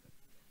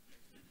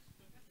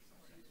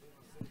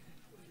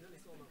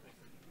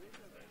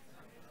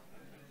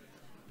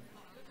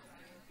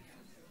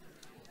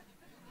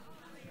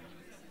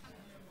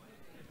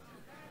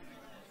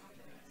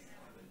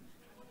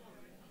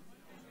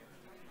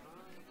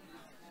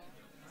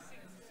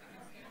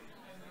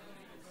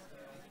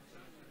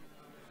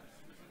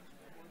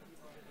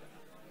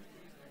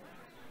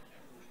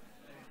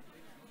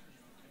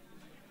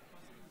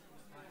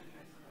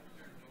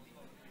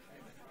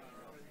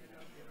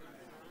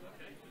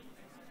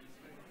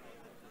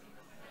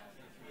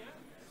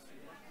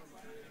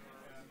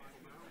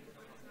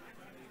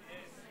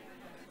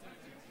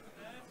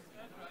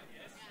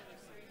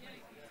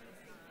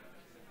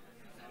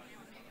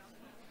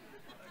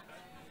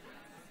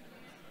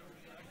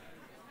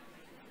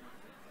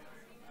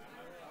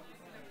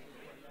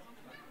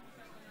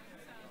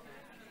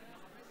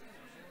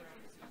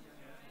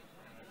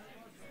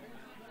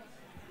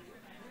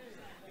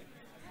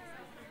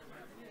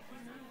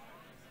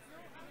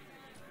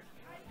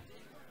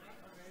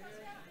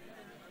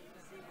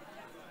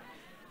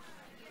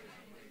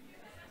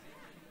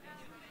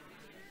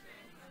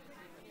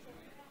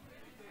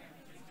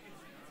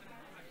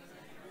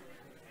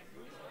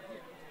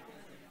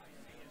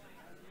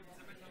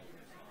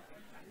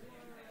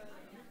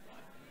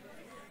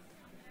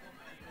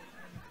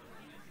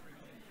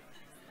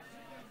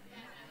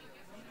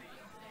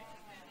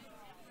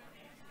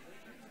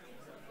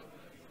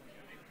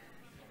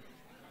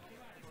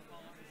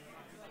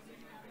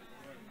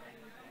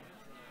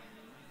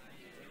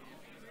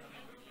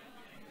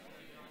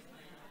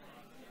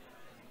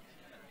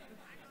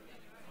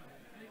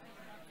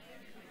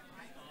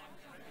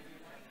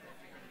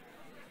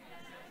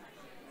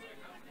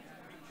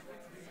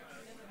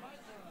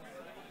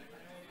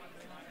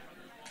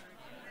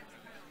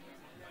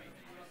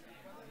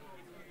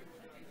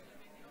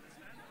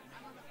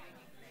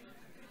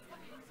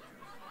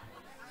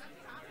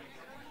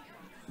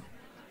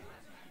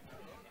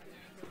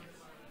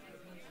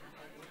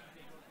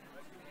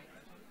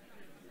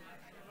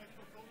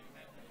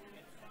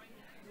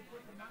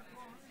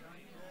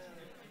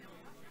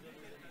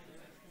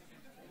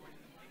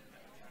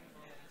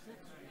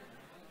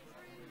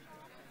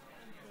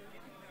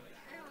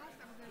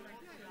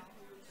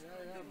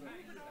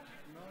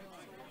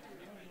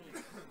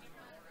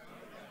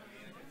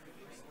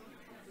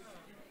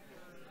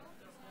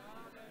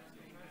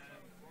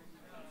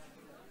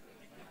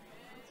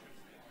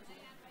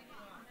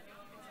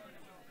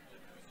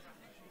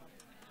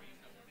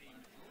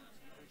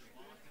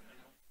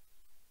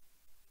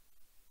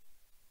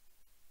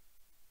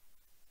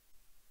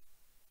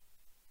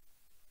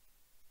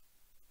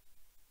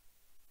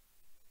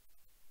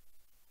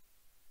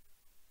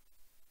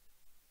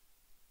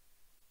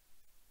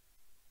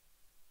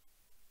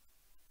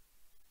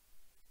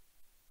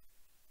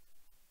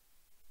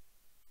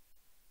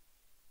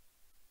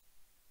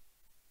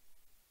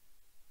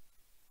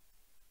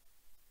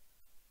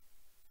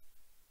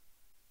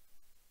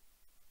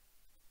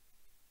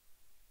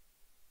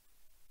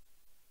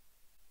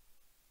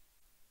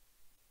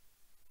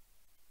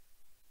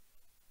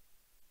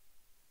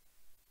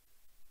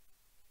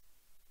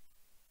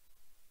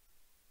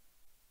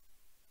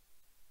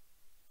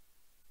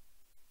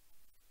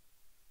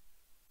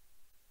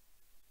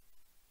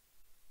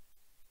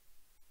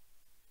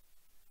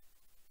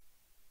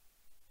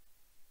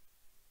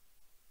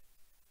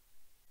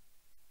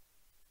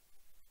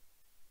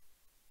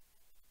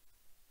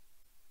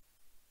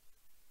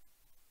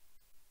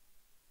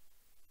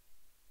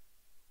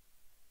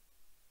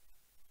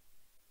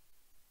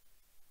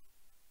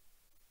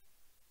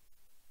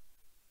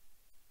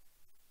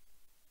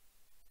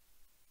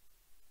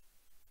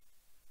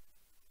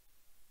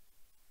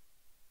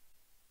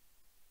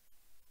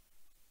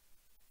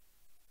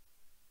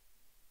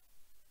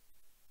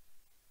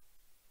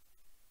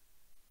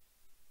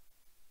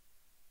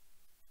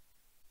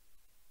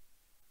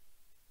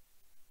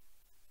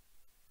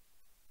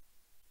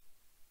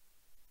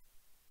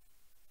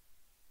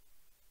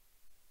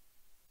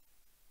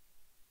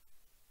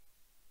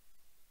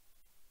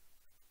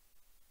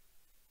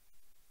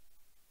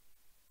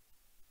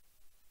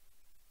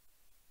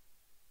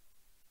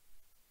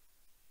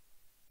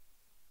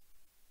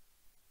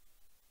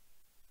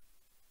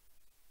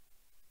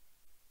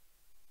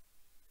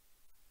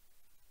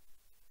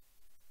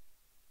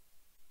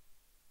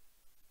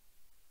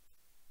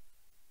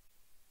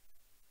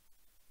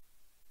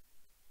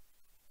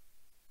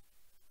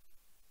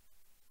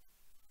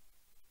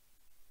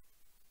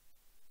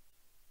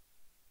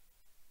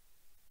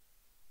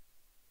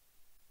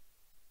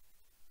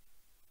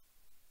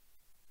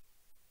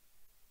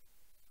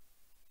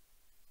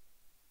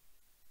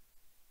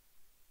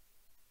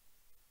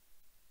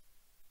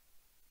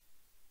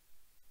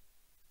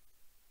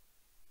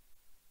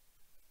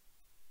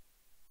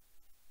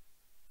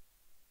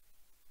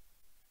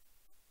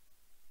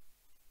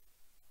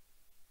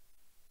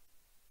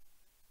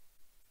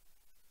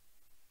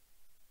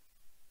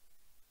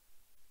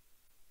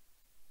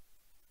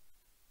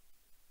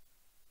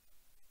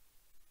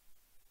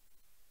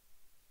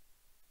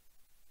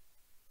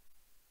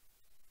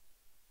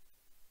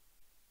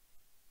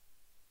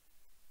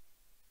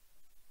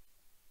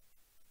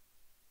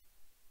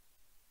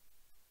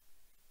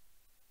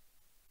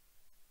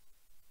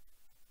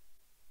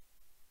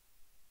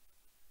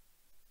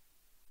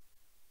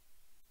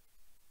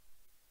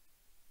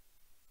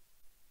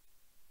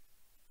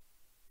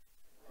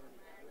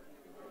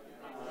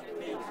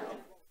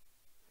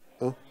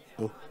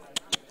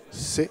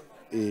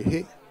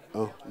 Et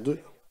 1, 2.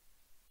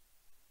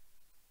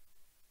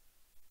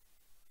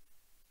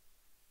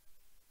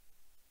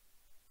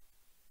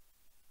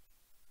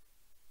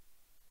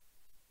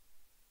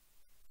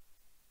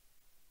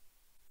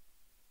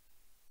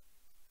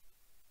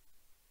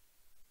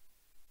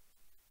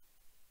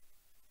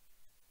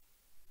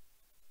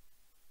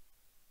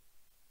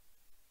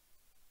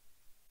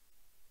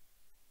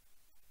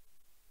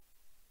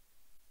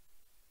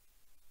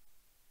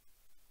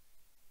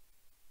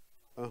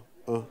 Un,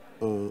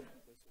 un.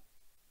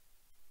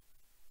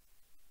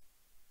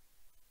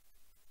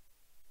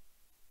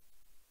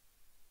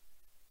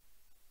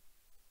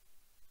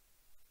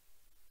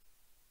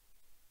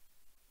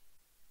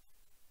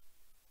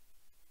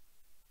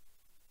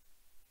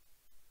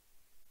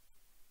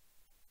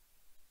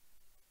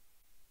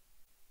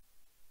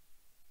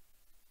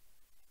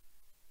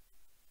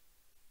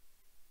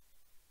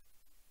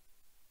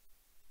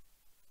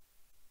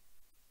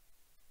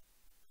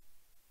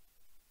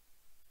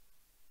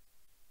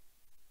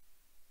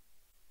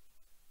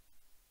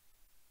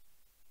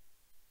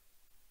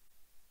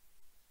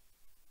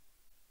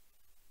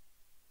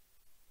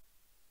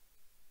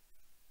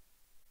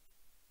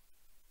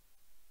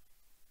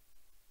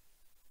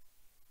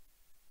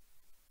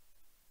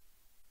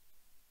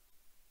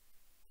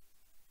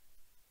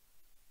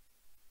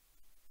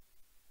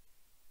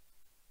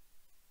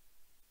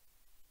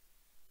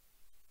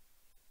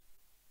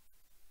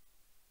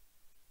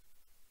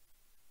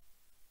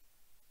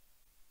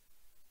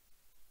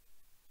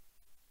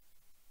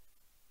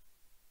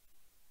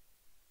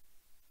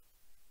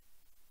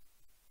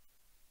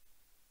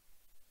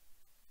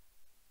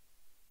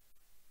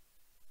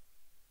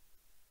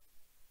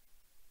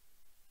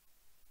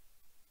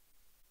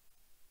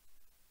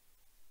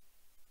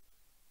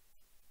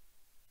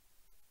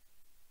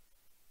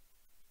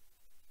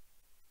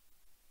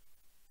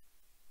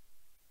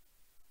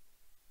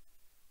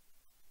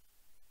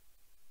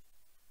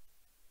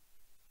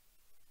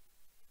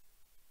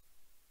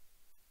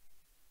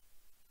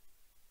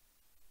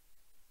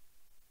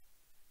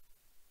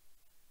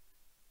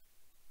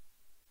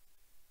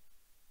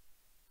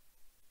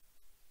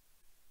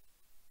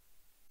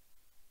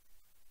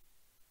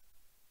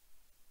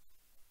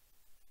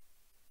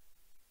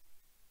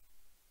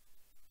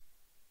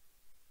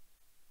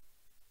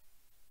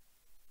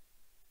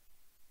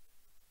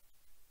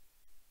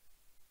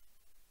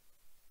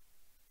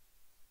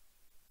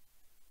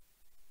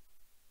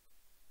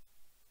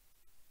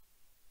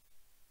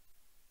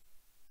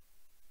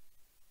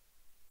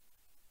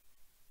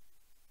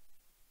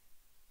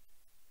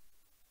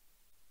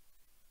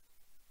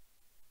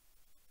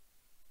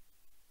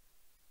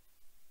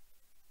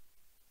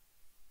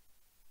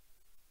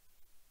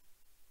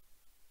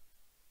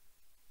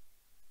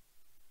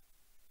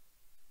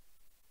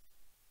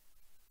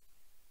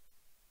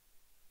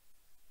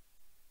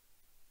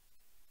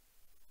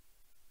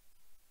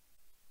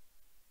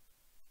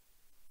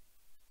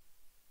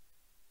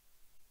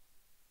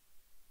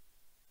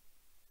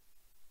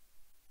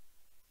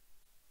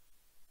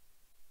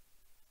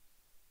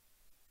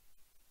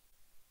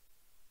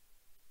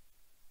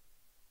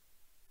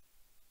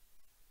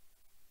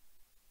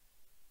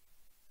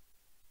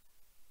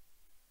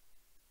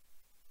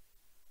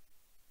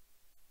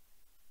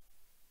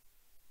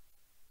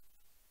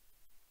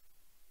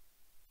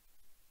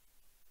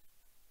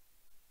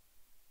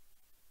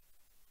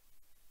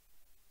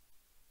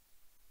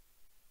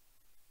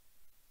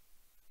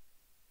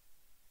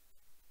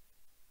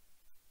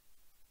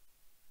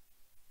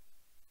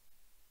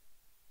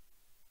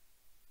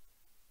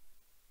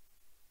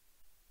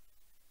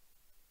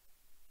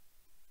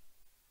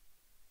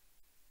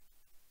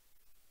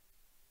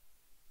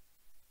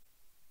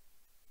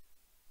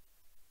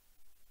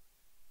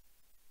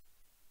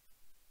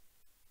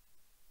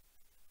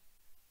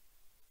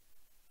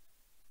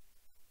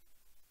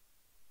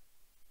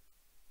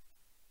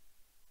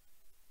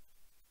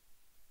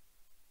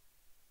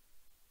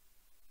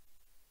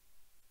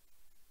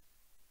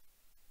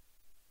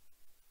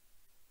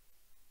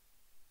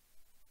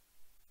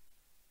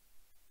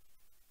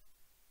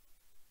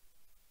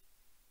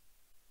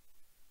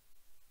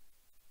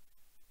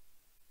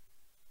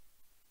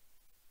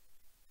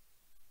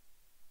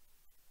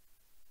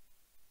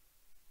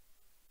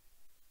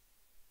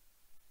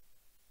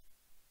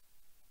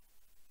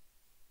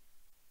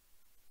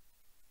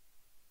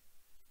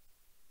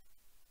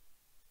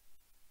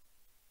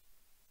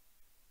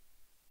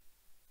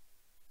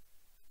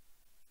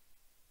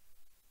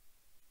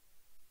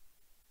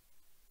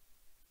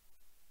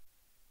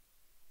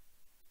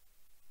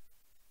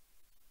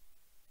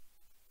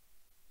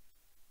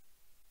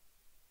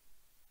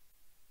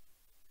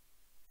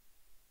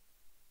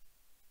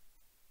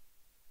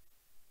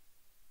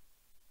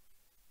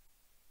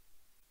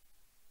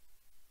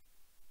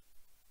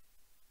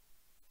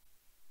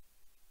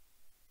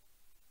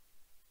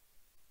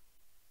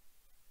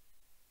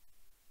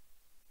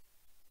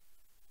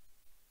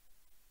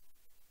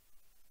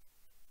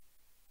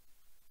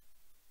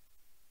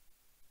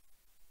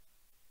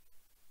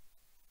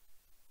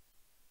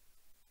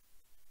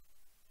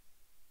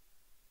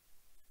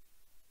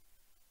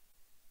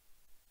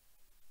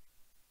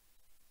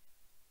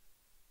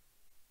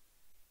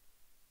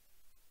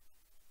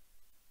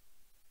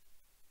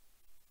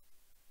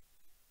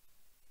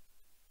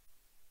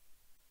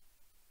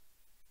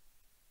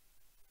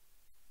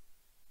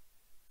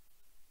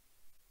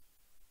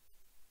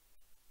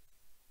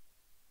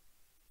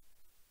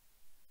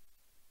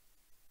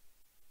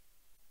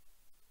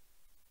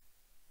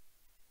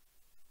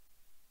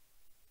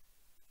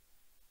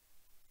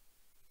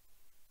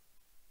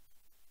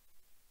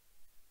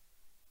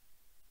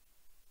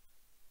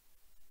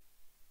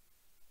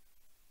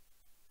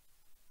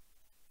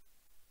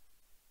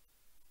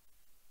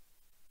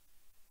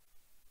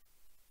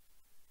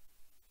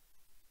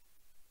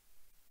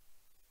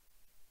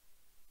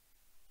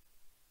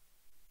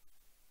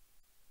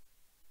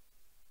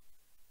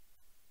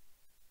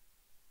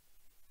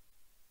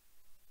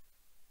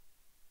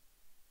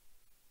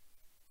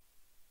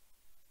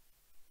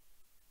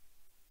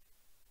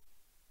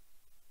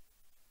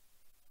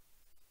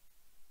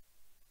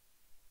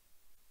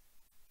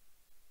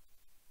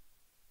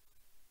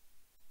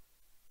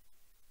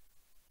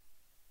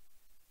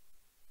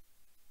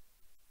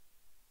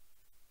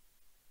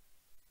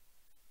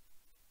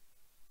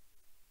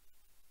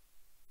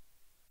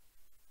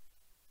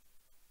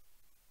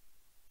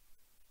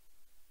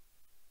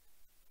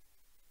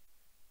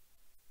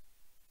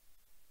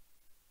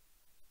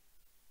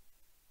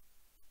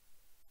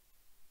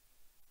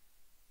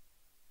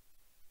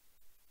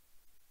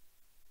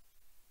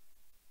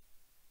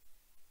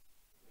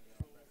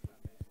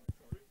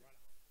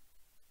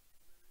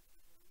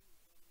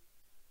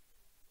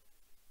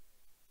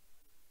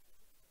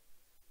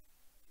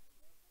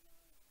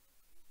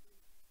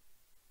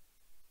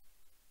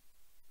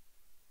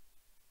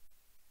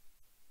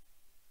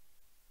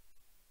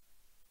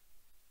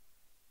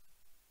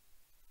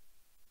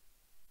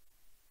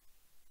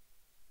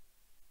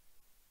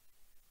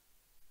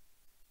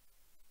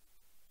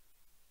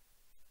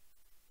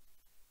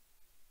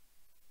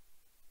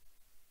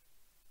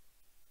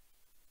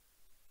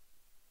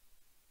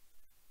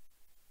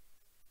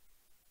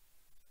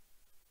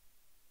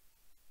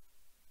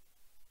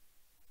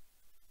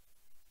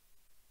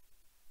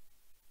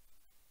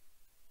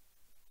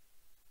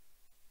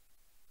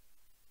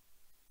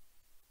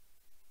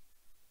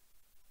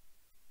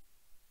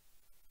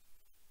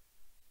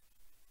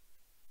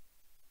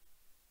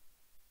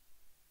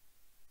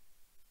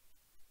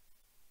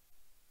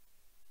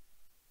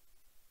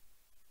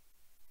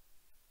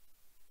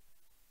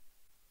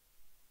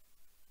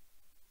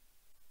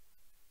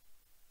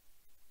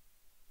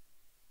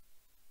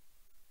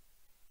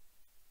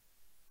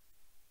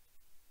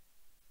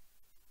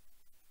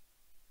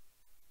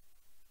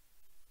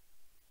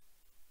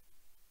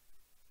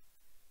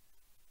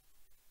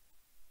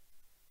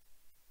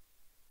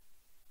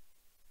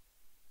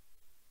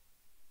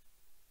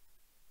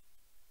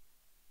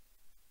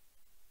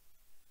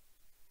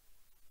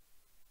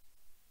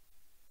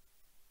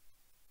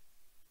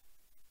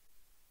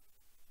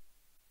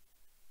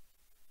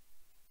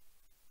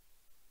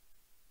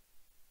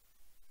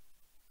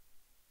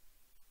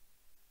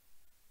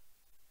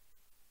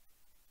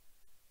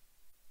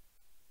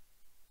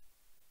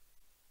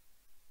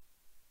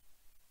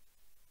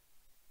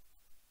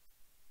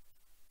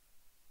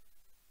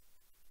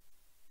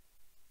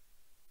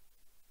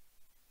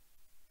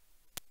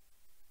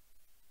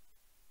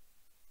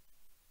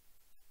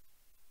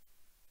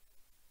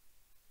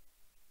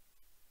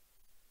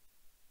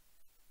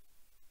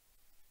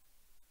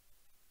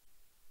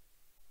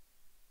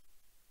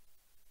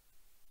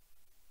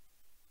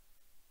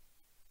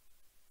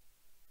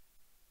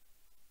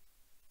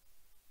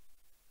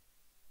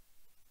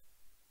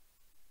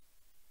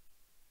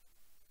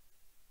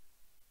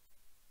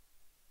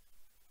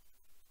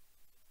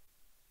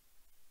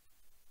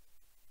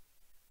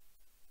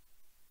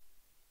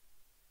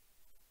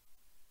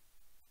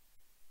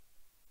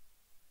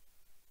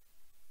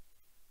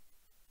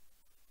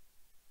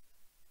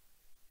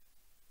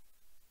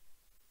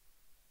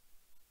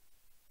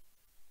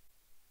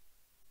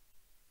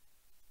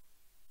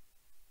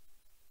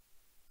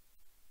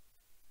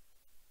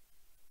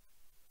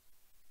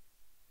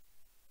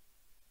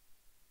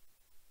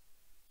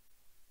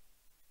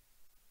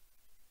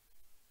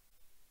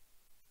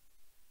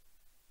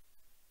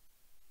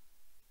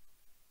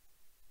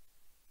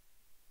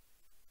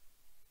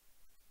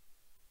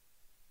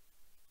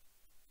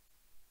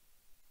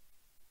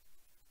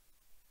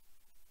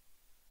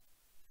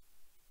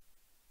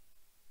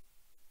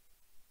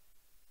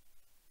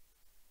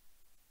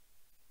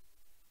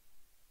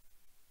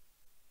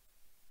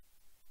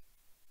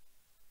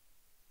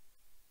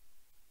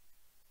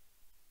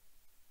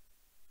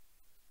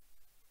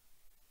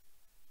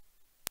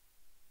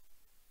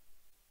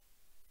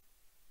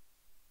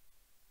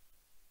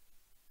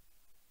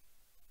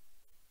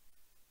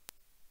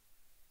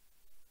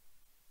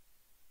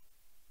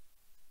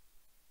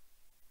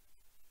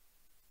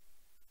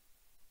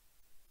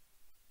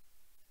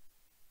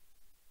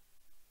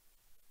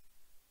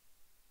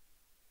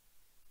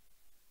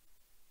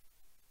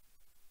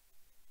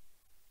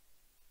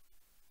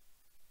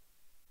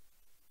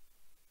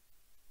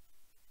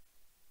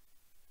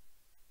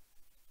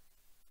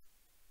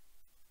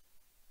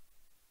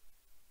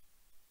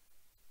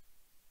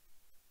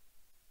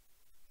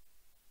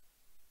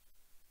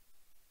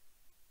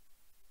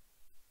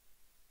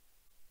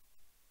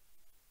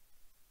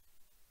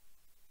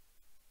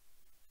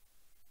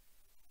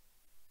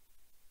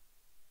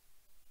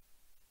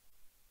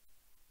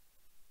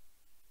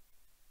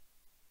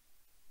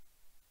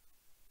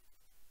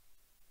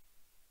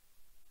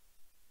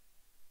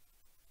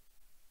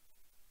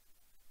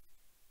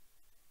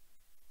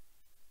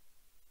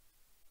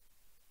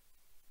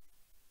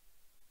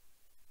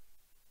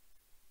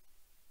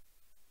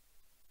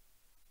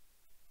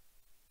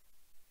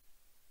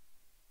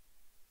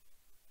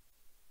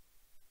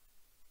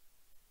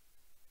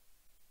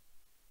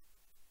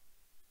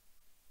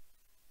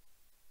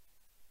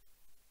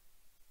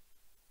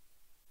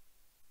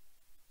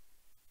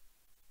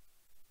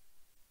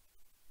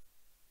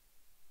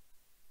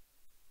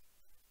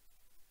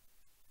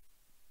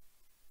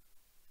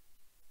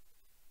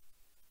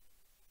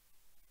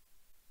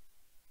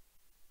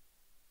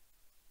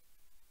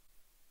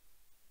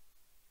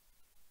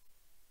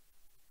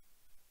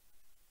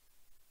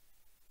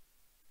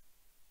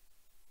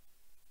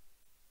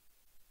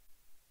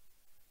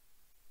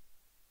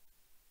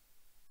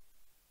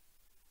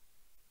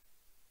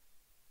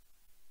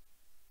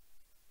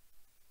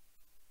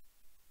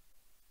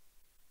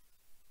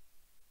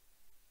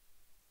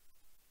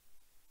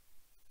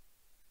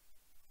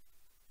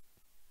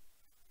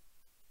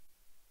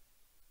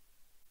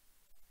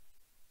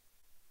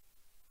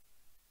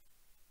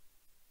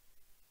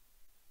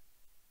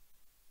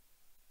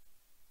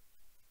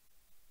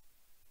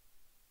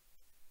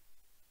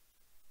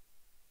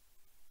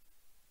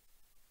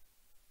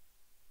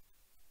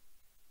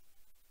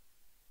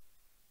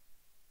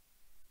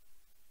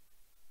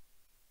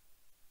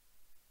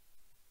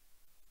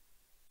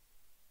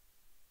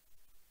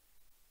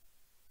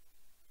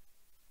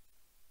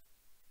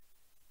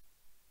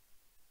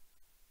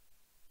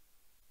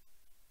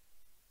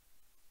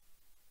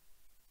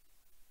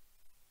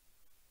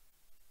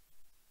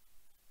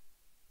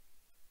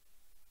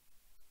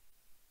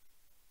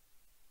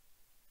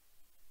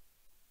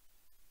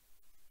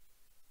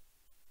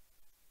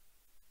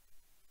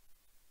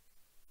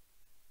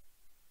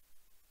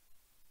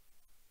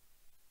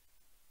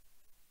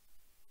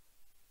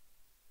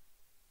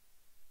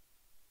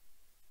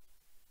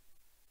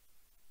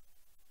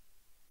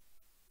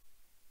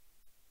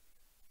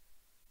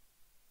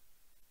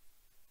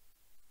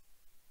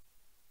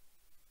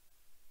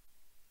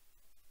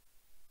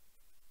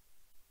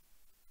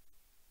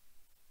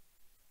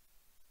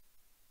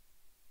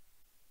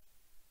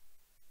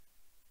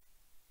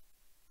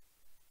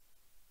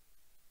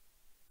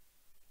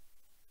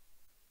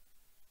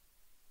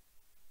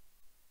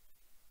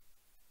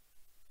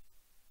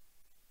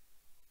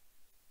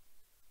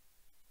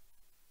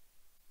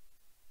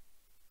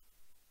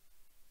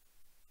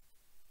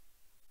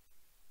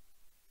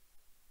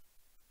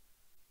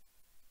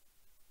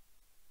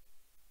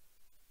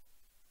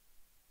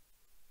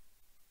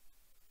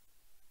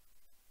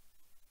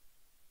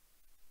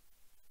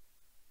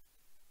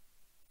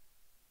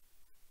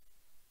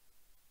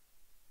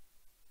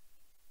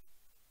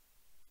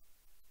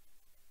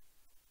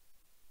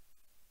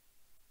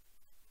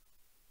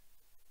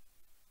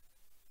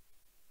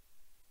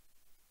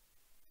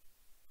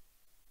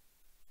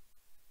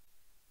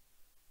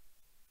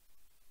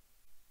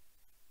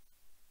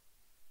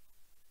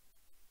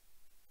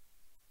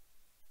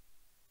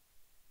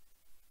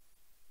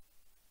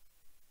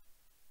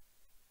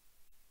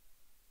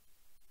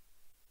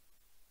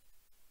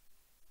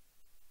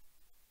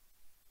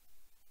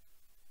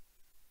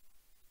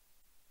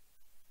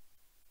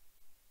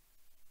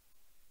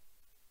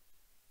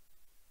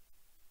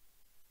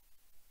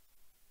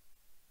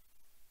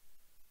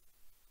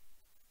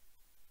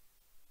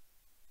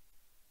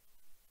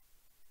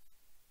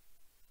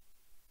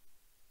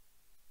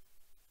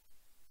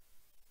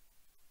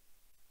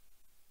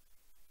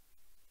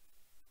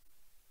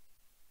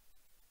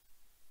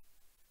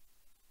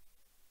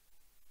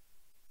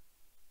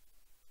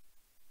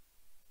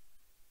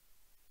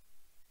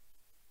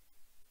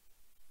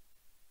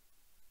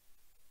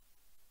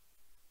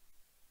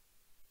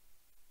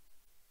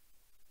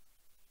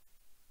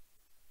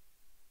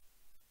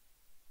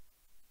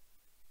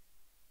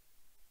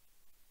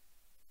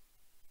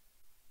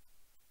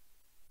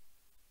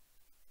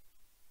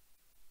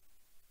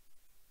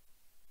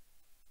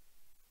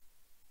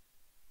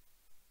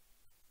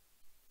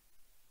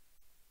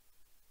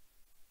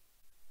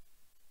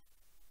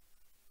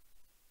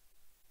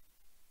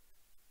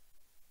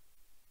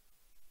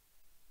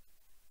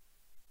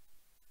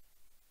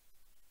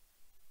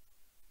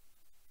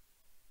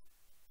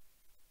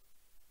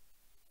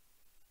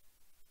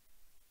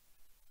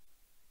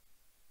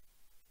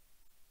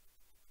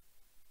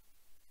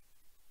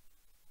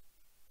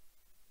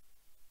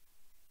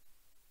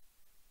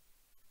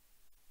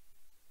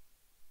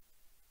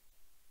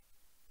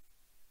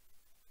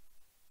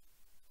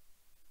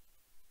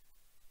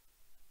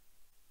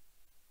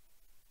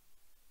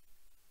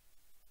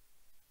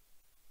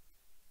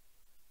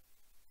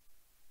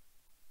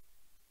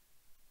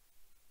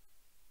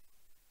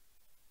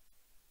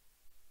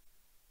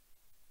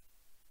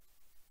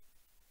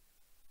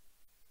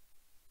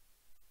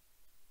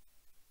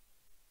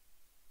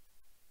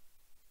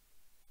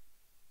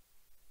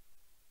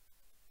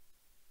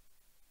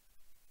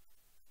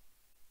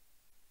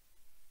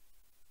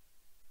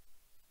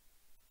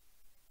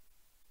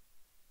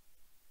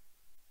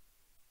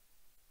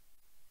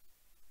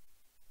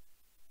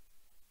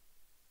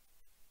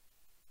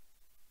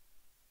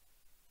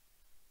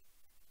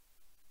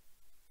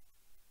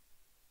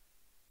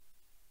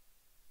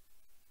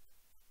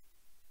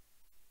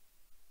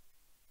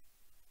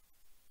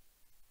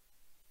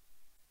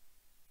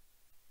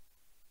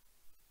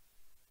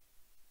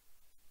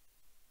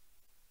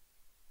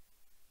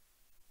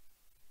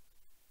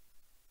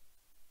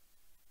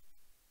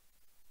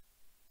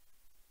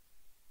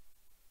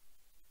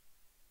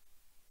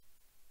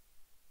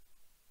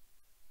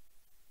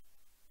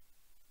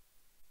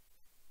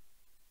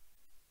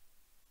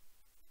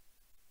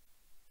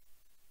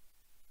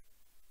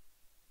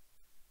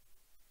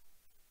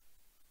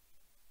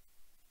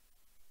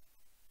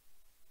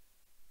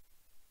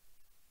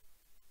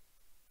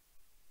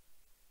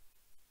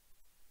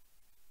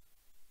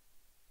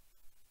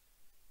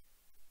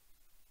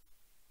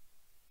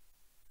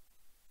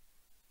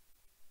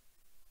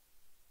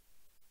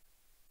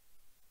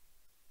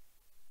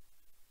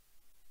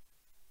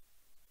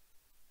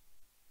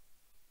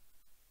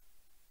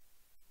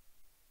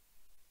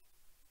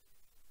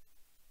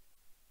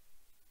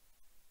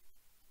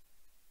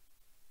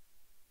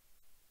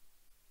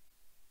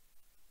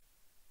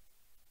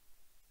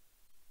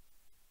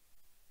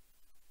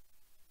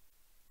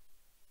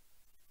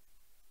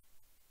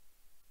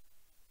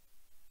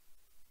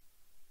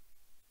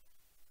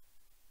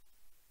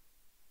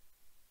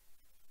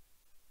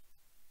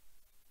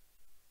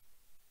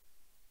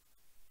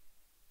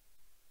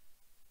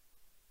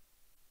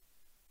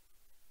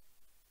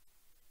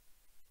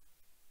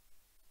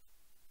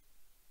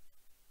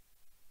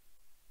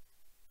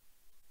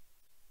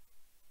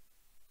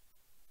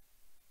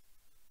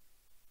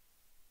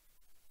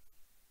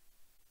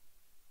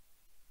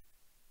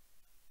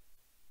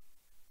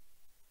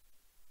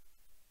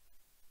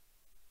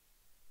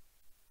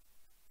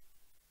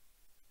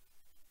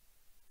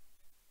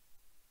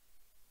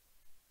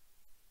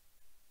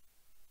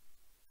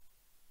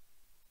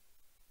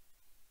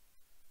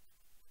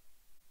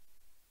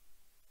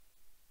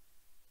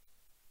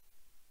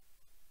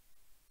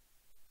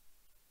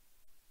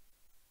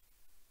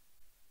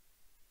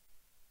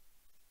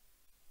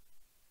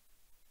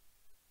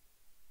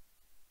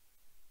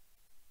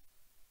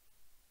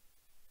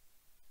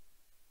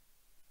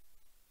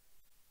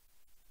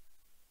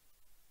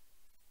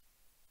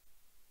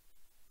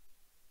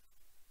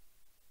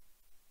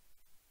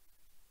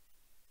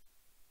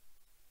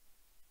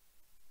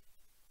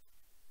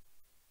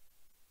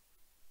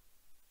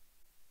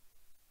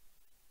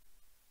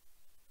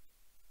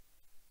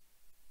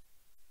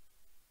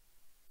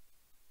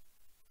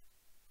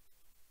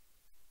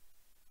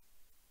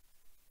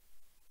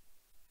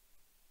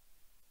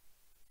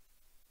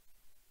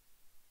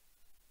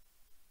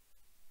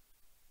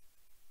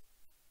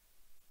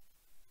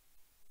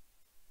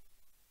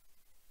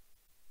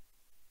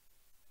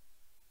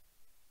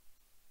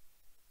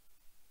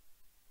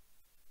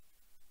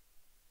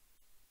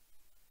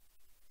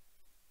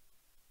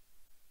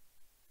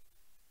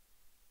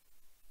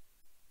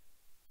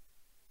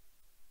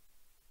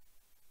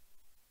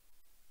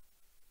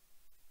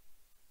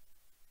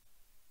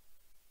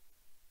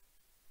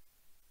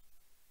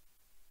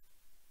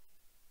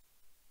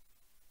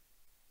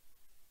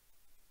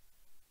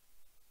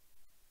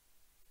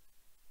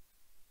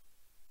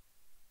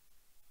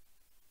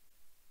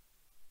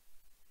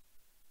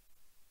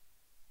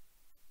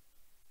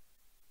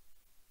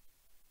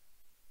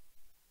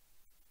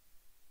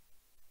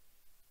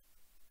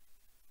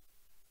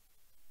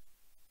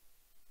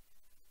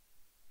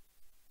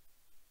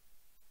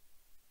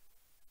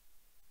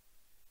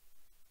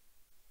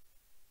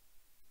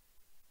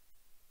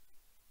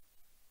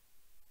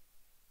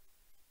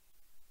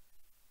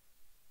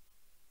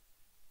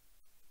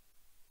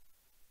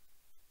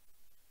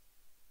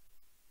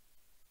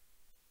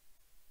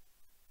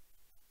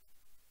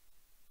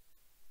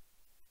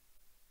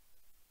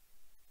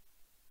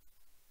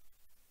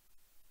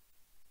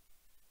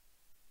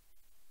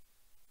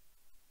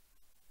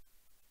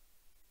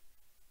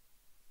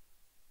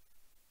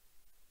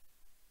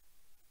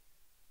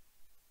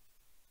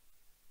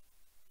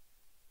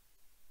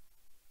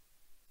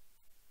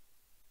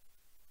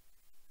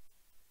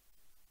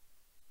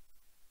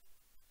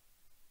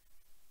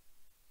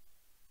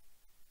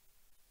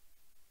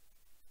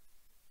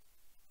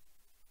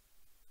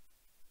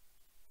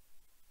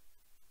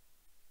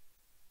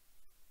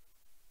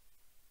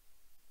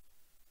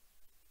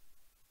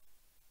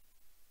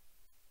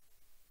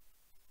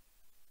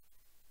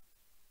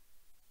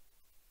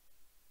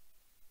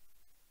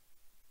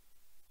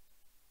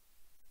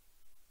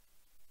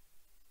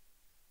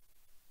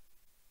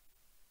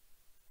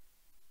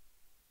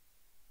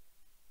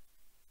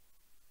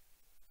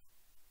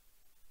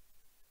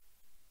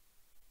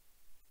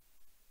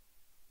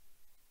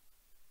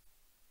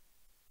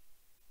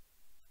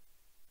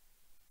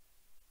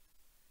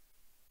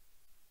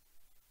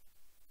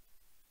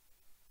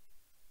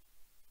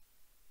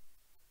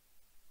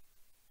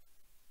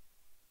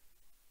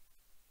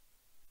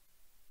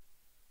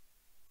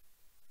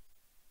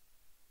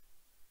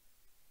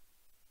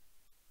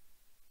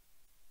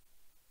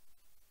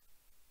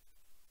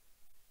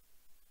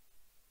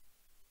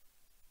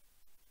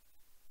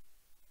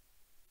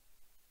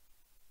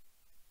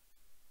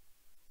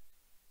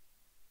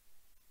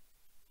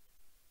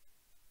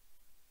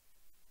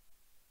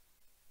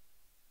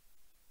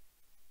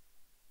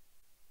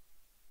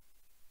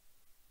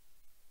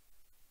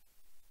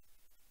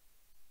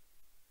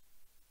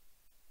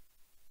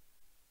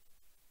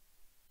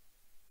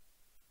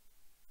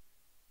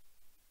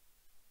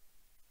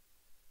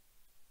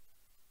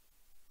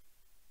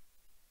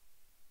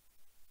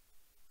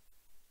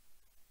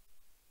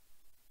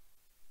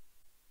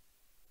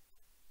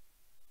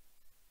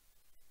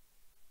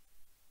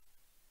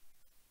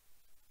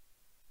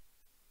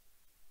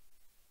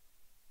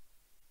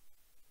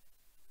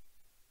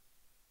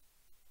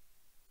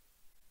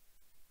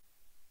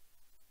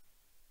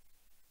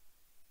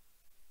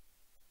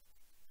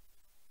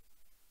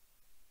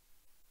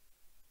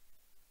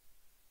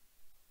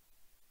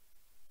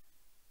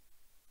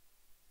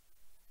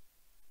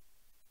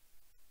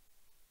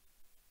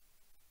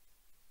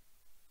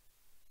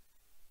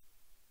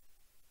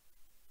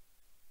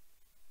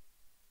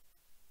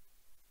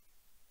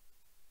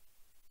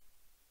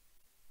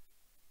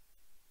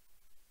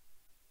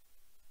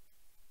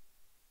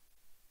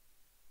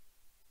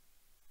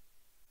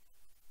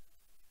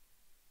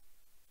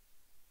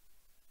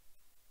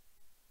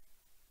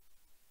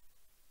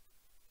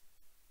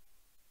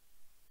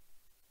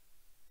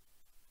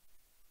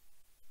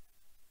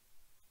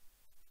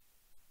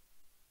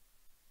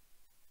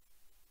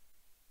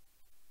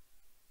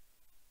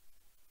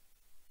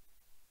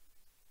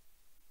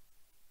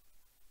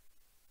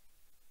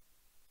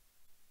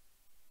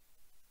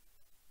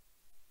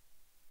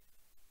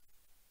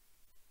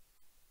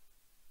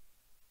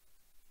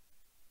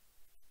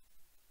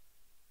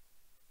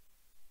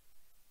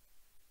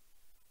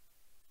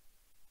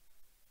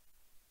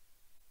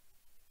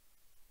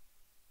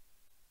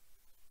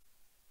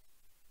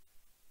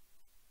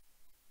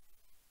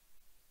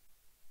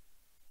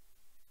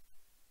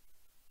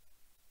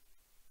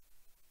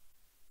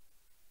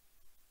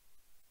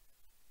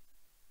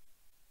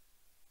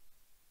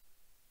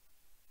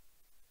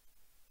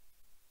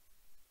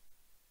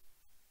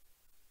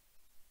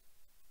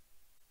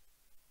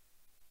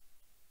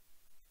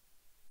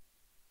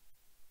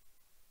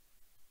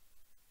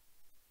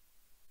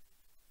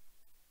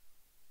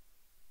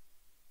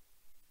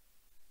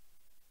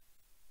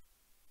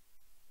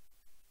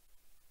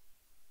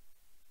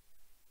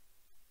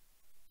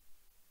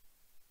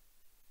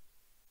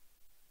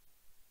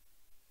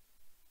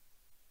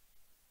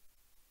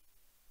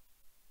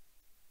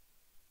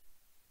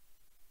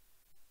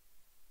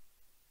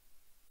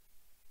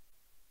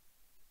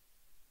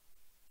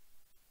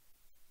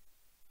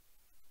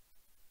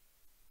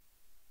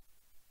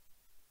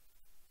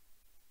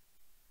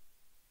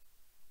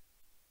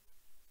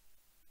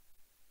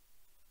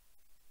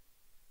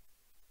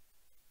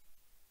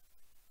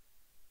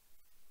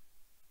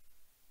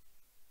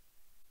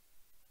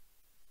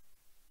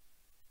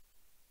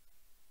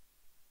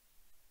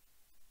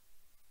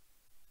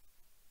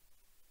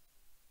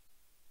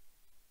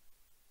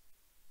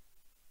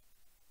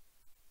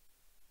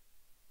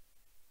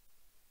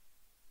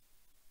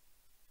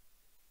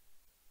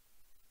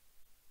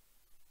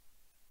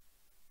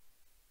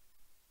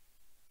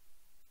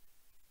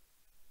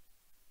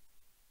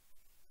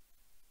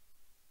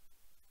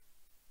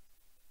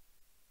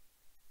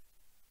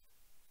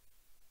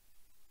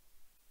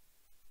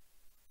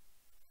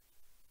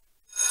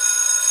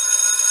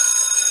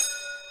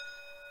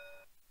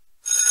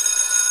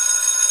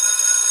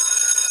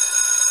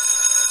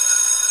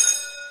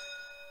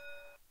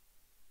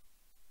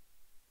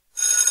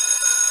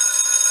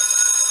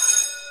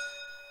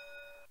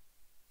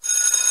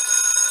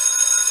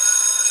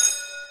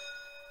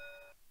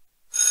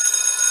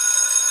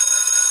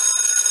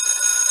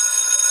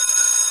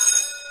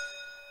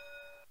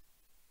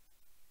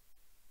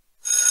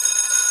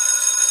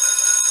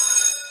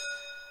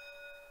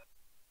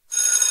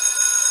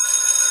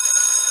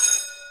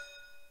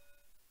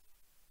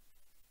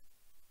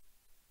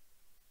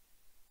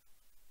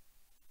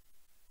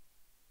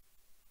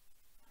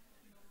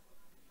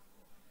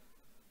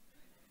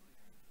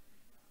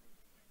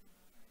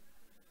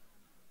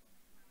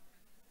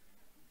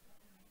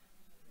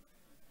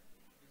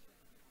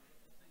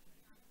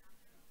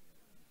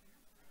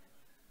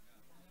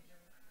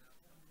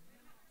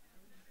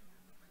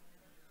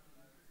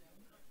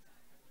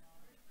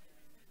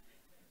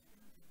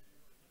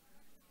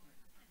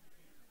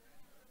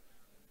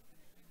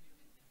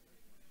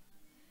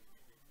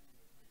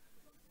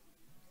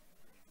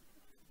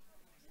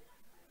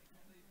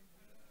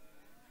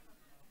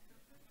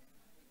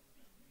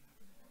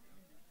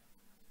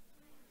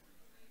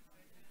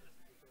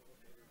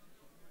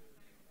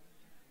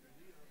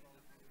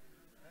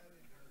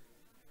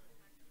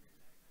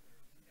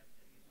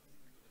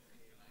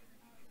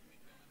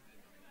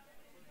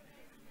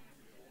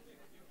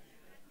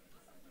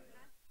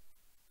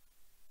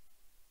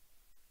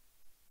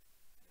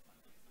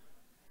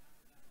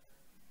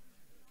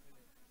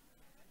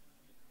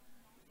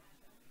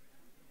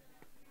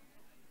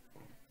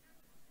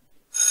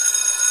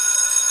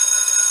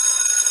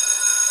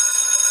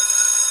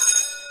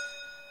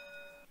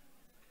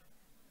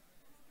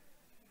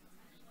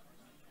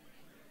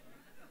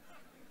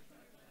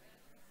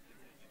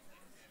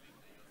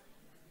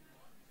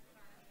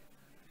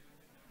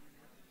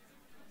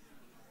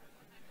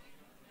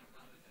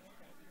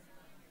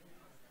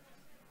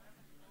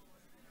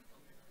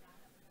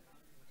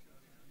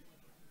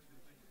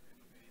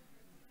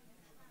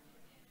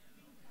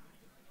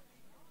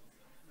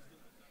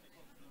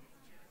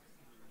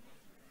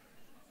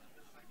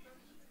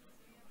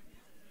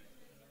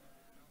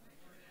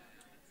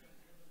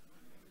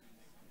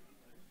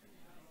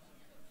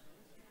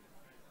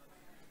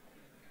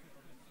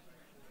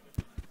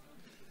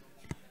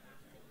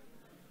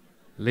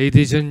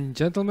 Ladies and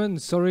gentlemen,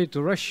 sorry to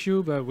rush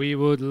you, but we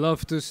would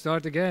love to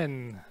start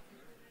again.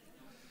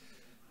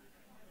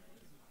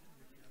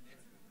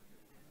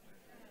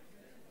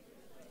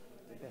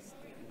 The best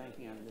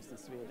banking analyst in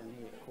Sweden,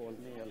 he called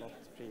me a lot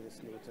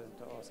previously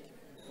to ask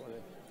for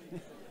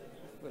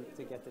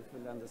to get the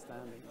full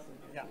understanding. So.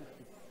 Yeah,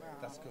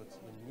 that's good.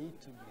 You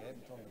need to be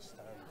able to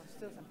understand.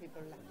 Still some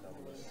people left.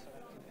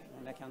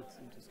 And I can't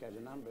describe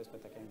the numbers,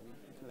 but I can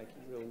like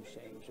room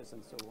changes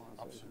and so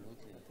on.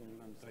 Absolutely.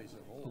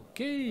 So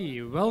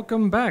Okay,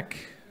 welcome back.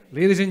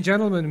 Ladies and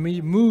gentlemen, we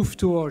move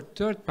to our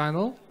third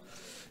panel.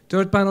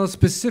 Third panel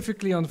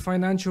specifically on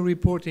financial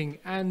reporting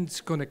and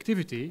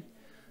connectivity.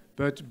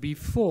 But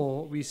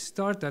before we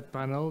start that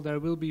panel, there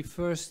will be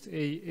first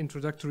an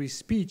introductory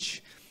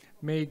speech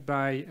made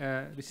by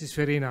Mrs.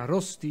 Verena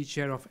Ros, the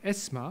chair of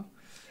ESMA.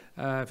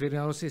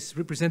 Verena Ros is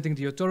representing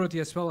the authority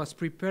as well as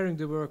preparing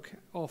the work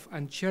of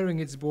and chairing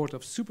its board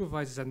of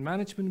supervisors and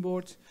management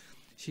board.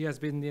 She has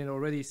been there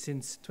already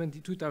since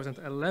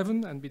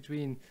 2011, and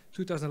between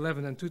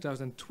 2011 and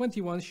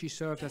 2021, she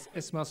served as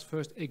ESMA's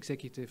first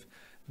executive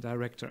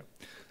director.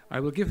 I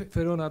will give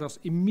Verena Ros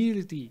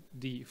immediately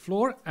the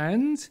floor,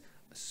 and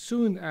as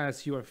soon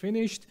as you are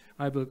finished,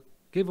 I will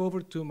give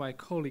over to my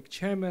colleague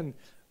chairman,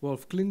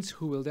 Wolf Klintz,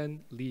 who will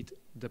then lead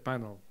the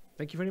panel.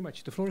 Thank you very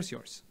much. The floor is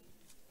yours.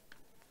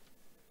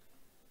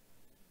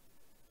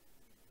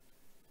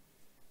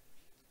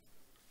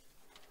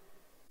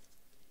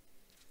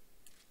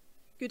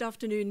 Good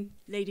afternoon,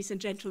 ladies and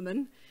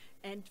gentlemen.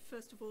 And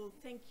first of all,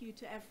 thank you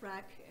to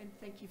EFRAG and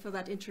thank you for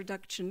that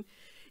introduction.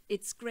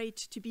 It's great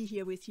to be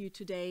here with you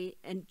today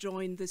and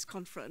join this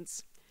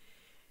conference.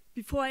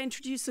 Before I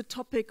introduce the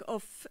topic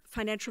of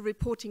financial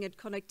reporting and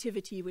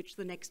connectivity, which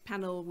the next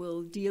panel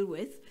will deal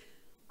with,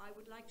 I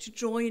would like to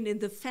join in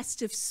the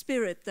festive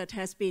spirit that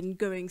has been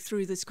going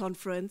through this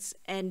conference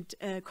and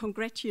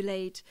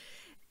congratulate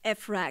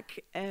EFRAG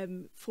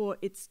for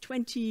its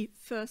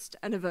 21st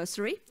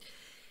anniversary.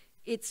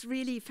 It's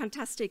really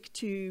fantastic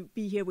to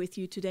be here with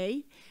you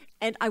today.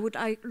 And I would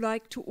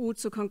like to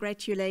also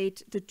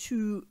congratulate the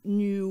two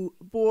new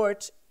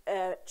board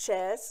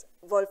chairs,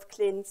 Wolf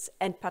Klintz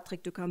and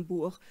Patrick de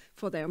Cambourg,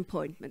 for their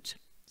appointment.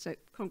 So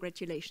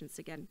congratulations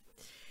again.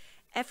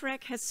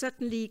 EFRAG has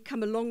certainly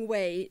come a long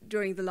way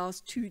during the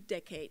last 2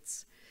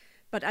 decades,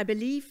 but I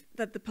believe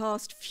that the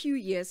past few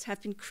years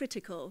have been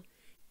critical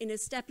in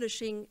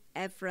establishing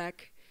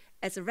EFRAG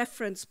as a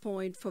reference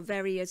point for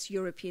various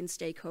European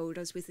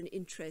stakeholders with an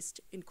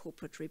interest in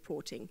corporate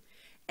reporting,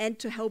 and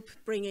to help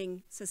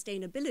bringing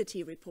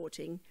sustainability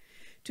reporting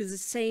to the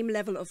same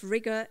level of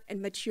rigor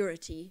and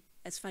maturity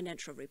as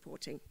financial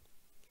reporting.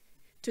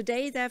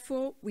 Today,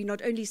 therefore, we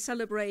not only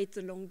celebrate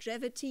the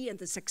longevity and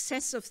the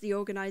success of the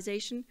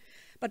organization,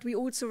 but we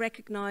also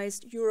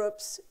recognize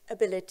Europe's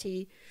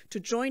ability to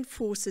join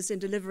forces in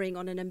delivering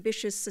on an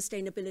ambitious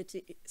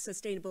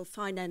sustainable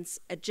finance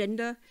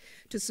agenda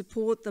to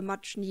support the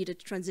much needed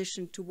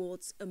transition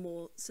towards a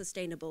more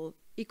sustainable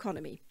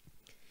economy.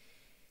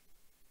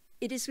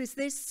 It is with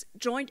this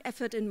joint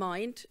effort in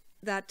mind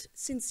that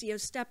since the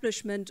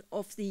establishment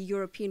of the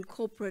European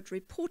Corporate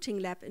Reporting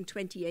Lab in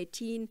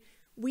 2018,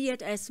 we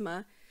at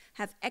ESMA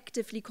have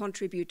actively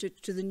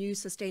contributed to the new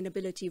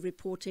sustainability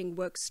reporting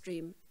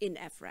workstream in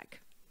EFRAG.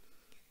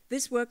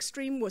 This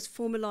workstream was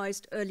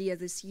formalized earlier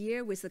this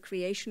year with the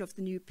creation of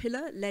the new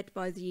pillar led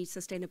by the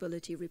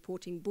Sustainability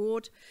Reporting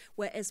Board,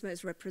 where ESMA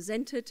is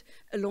represented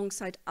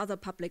alongside other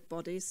public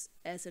bodies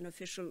as an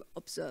official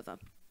observer.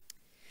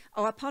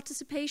 Our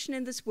participation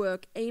in this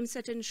work aims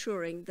at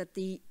ensuring that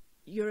the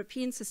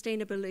European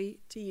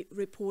sustainability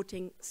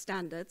reporting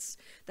standards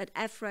that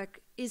EFRAG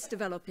is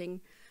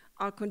developing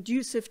are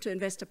conducive to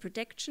investor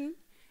protection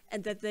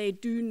and that they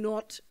do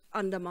not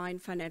undermine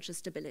financial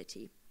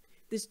stability.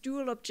 This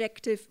dual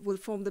objective will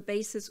form the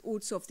basis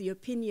also of the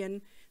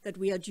opinion that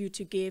we are due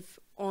to give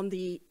on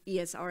the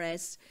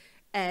ESRS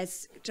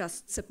as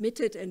just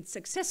submitted and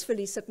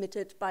successfully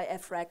submitted by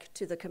EFRAG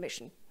to the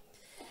Commission.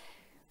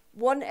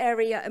 One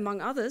area,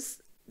 among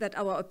others, that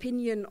our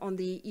opinion on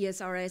the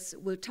ESRS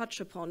will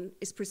touch upon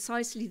is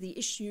precisely the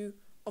issue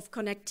of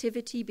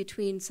connectivity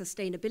between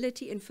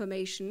sustainability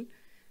information,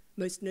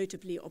 most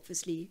notably,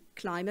 obviously,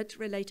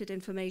 climate-related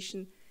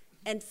information,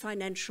 and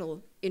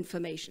financial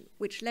information,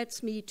 which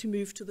leads me to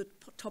move to the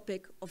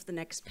topic of the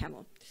next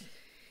panel.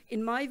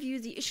 In my view,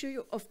 the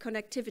issue of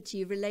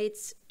connectivity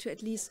relates to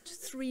at least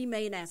 3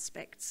 main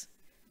aspects.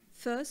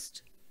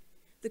 First,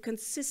 the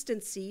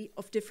consistency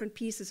of different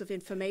pieces of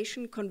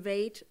information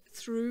conveyed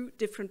through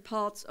different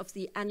parts of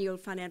the annual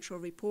financial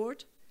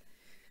report,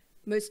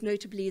 most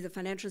notably the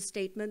financial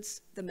statements,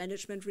 the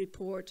management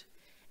report,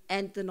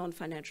 and the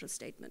non-financial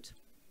statement.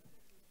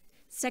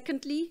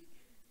 Secondly,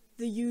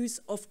 the use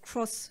of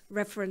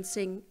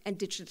cross-referencing and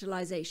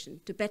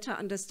digitalization to better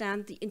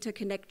understand the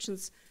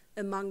interconnections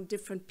among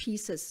different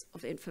pieces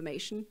of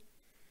information.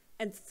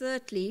 And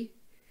thirdly,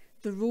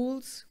 the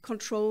rules,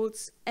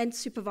 controls, and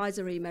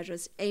supervisory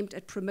measures aimed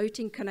at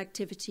promoting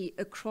connectivity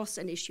across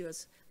an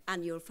issuer's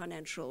annual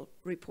financial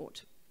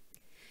report.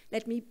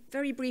 Let me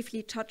very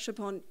briefly touch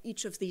upon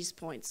each of these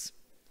points.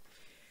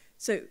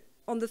 So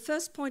on the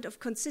first point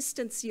of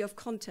consistency of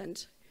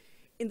content,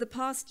 in the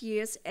past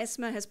years,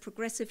 ESMA has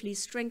progressively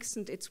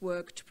strengthened its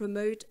work to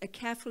promote a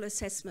careful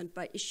assessment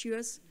by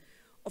issuers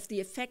of the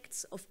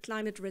effects of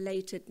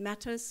climate-related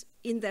matters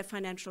in their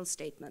financial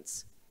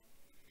statements.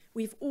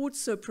 We've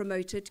also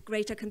promoted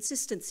greater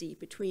consistency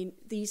between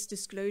these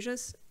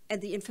disclosures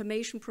and the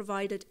information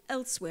provided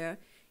elsewhere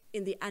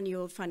in the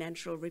annual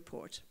financial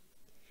report.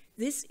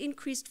 This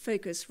increased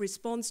focus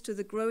responds to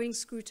the growing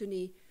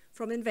scrutiny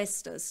from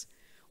investors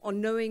on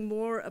knowing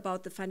more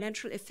about the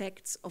financial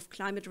effects of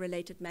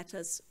climate-related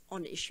matters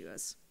on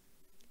issuers.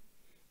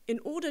 In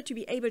order to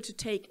be able to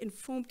take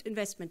informed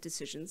investment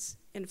decisions,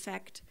 in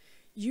fact,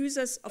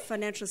 users of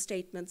financial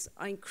statements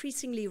are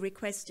increasingly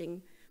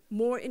requesting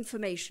more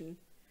information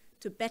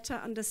to better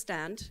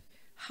understand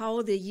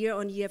how the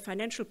year-on-year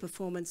financial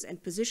performance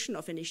and position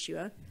of an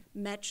issuer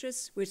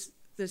matches with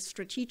the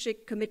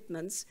strategic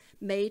commitments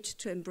made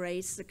to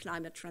embrace the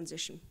climate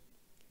transition.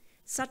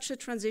 Such a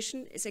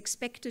transition is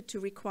expected to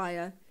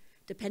require,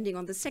 depending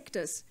on the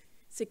sectors,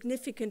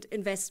 significant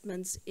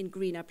investments in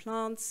greener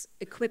plants,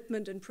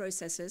 equipment and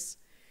processes,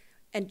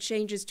 and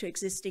changes to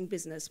existing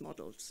business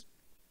models.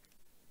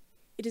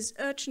 It is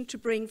urgent to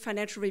bring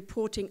financial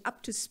reporting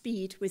up to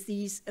speed with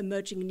these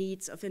emerging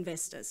needs of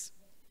investors.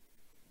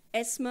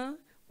 ESMA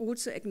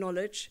also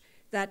acknowledged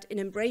that in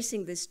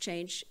embracing this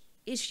change,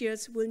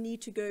 issuers will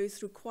need to go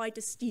through quite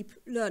a steep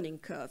learning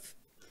curve,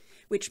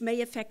 which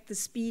may affect the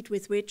speed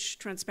with which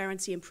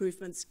transparency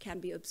improvements can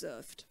be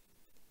observed.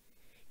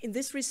 In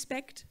this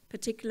respect,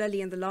 particularly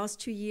in the last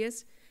 2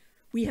 years,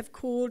 we have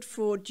called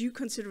for due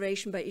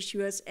consideration by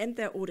issuers and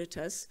their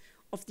auditors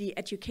of the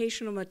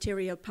educational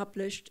material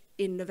published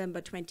in November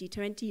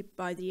 2020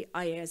 by the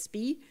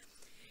IASB,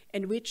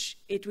 in which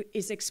it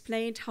is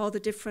explained how the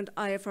different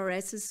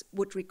IFRSs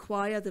would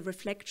require the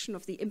reflection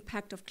of the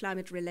impact of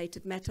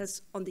climate-related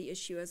matters on the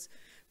issuer's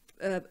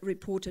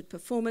reported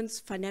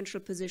performance, financial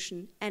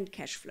position, and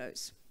cash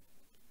flows.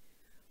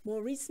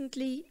 More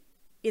recently,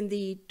 in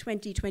the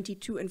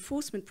 2022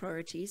 enforcement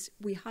priorities,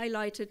 we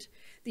highlighted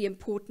the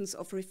importance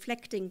of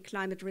reflecting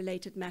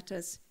climate-related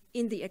matters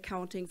in the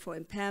accounting for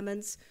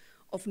impairments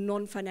of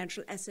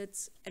non-financial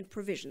assets and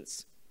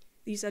provisions.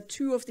 These are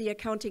two of the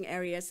accounting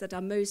areas that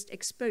are most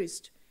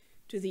exposed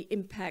to the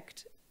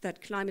impact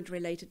that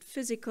climate-related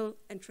physical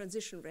and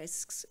transition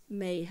risks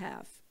may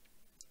have.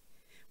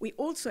 We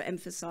also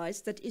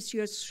emphasize that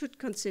issuers should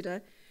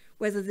consider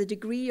whether the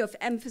degree of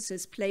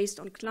emphasis placed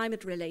on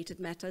climate-related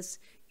matters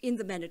in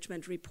the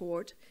management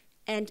report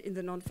and in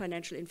the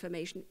non-financial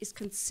information is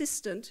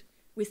consistent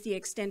with the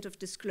extent of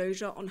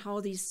disclosure on how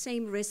these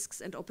same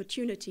risks and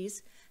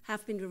opportunities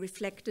have been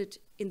reflected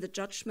in the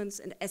judgments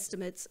and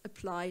estimates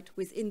applied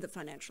within the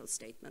financial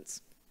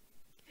statements.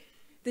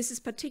 This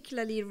is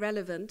particularly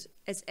relevant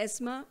as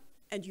ESMA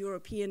and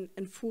European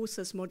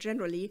enforcers more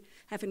generally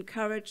have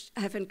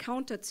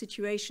encountered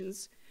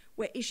situations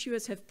where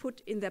issuers have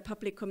put in their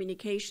public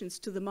communications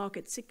to the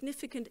market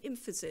significant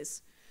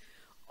emphasis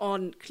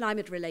on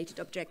climate-related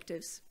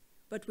objectives,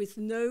 but with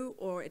no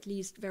or at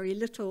least very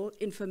little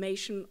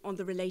information on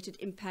the related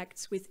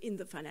impacts within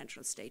the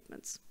financial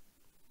statements.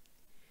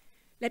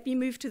 Let me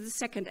move to the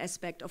second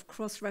aspect of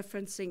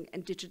cross-referencing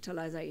and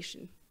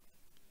digitalization.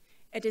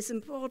 It is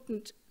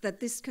important that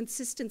this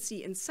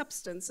consistency in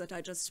substance that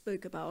I just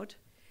spoke about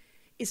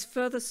is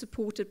further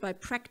supported by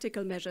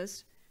practical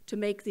measures to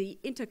make the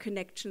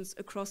interconnections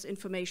across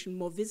information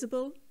more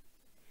visible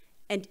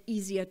and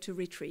easier to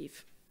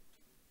retrieve.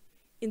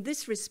 In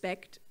this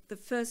respect, the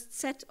first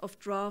set of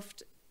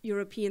draft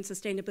European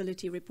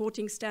sustainability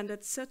reporting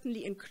standards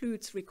certainly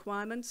includes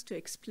requirements to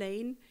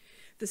explain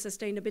the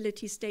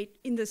sustainability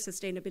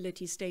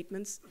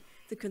statements,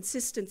 the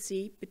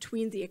consistency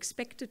between the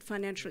expected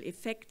financial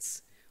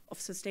effects of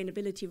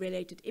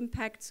sustainability-related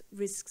impacts,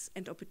 risks,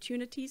 and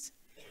opportunities,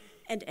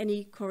 and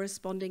any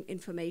corresponding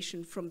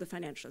information from the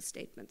financial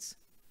statements.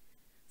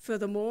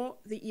 Furthermore,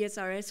 the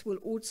ESRS will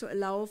also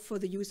allow for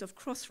the use of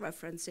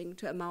cross-referencing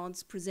to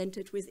amounts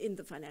presented within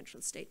the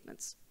financial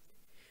statements.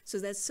 So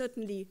there's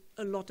certainly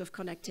a lot of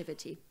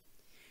connectivity.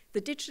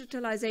 The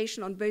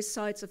digitalization on both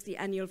sides of the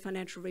annual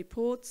financial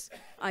reports,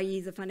 i.e.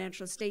 the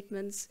financial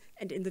statements,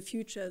 and in the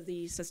future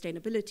the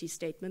sustainability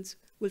statements,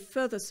 will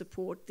further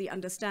support the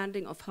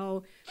understanding of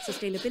how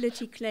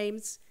sustainability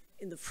claims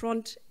in the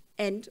front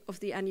end of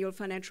the annual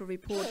financial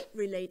report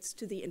relates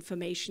to the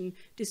information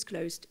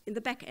disclosed in the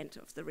back end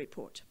of the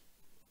report.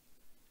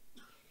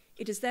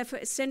 It is therefore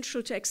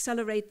essential to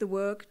accelerate the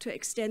work to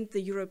extend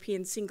the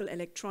European single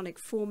electronic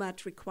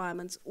format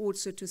requirements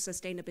also to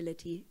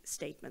sustainability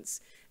statements.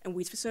 And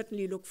we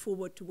certainly look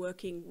forward to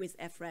working with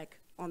EFRAG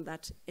on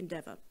that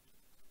endeavor.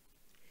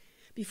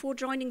 Before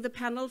joining the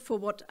panel for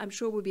what I'm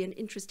sure will be an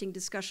interesting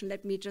discussion,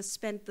 let me just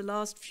spend the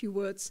last few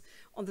words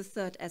on the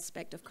third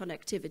aspect of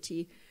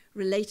connectivity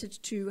related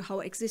to how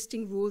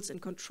existing rules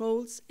and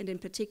controls, and in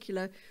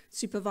particular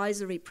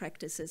supervisory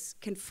practices,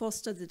 can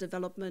foster the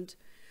development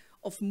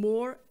of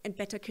more and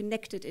better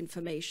connected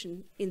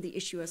information in the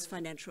issuer's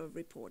financial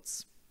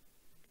reports.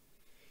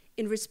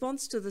 In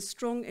response to the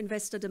strong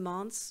investor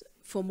demands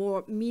for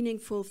more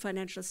meaningful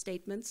financial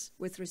statements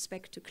with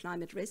respect to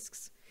climate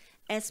risks,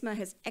 ESMA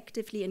has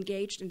actively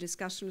engaged in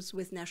discussions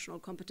with national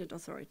competent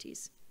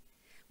authorities.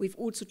 We've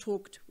also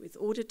talked with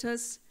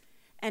auditors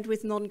and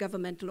with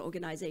non-governmental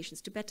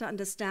organizations to better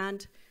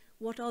understand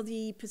what are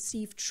the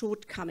perceived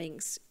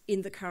shortcomings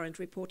in the current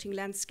reporting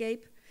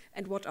landscape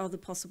and what are the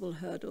possible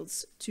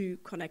hurdles to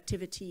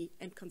connectivity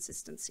and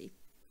consistency.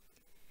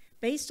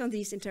 Based on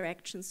these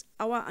interactions,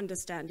 our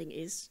understanding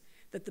is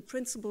that the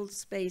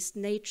principles-based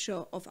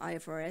nature of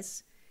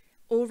IFRS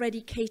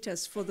already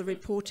caters for the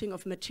reporting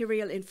of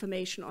material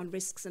information on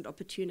risks and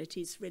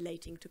opportunities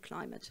relating to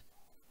climate.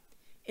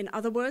 In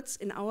other words,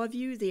 in our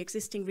view, the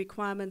existing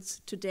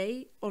requirements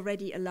today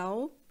already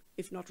allow,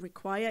 if not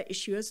require,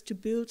 issuers to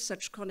build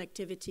such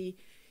connectivity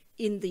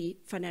in the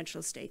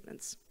financial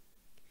statements.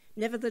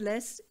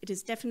 Nevertheless, it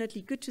is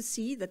definitely good to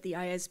see that the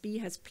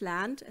IASB has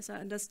planned, as I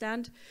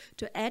understand,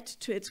 to add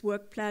to its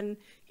work plan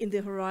in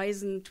the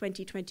Horizon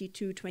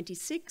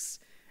 2022-26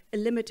 a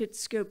limited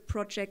scope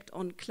project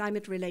on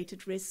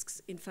climate-related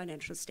risks in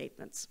financial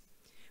statements,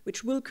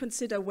 which will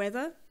consider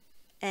whether,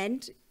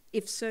 and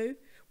if so,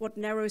 what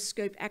narrow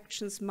scope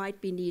actions might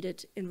be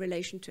needed in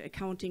relation to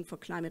accounting for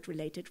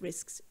climate-related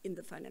risks in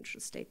the financial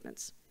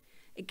statements.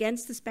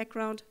 Against this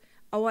background,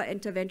 our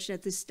intervention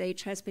at this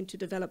stage has been to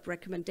develop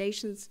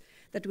recommendations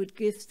that would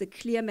give the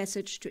clear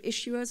message to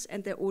issuers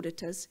and their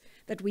auditors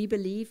that we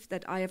believe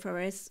that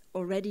IFRS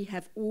already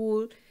have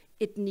all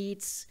it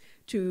needs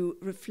to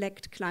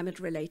reflect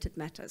climate-related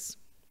matters.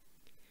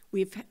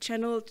 We've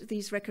channeled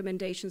these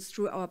recommendations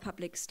through our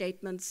public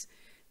statements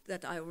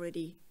that I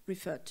already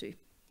referred to.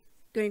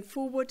 Going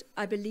forward,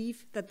 I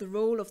believe that the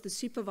role of the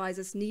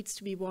supervisors needs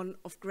to be one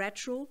of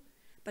gradual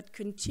but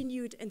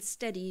continued and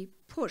steady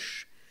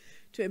push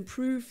to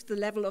improve the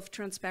level of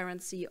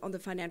transparency on the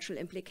financial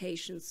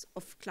implications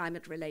of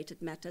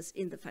climate-related matters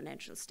in the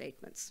financial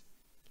statements.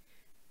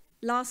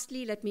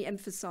 Lastly, let me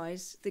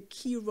emphasize the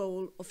key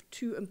role of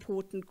two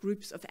important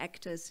groups of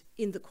actors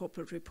in the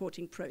corporate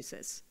reporting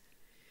process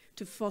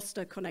to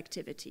foster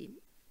connectivity.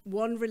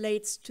 One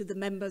relates to the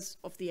members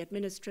of the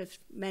administrative,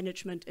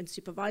 management, and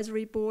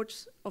supervisory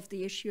boards of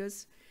the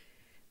issuers.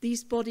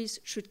 These bodies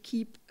should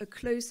keep a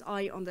close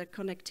eye on their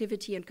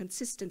connectivity and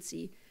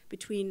consistency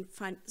between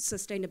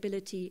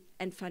sustainability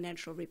and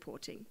financial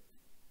reporting.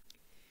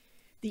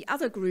 The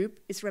other group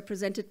is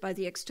represented by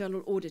the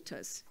external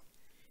auditors.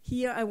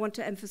 Here I want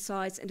to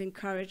emphasize and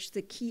encourage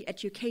the key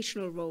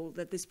educational role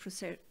that this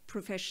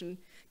profession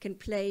can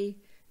play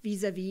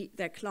vis-à-vis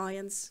their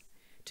clients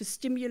to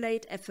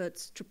stimulate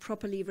efforts to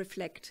properly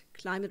reflect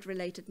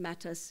climate-related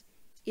matters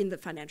in the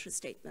financial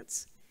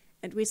statements.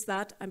 And with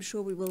that, I'm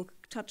sure we will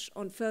touch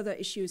on further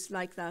issues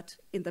like that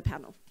in the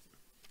panel.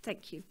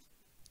 Thank you.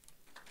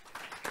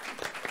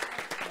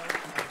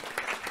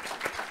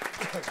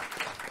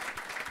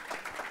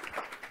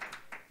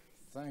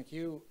 Thank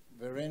you,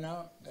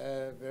 Verena,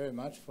 very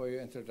much for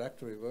your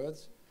introductory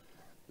words.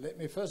 Let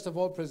me first of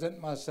all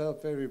present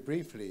myself very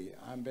briefly.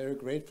 I'm very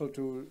grateful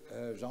to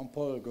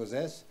Jean-Paul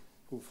Gauzès,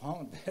 who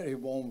found very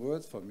warm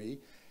words for me.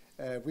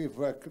 We've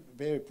worked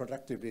very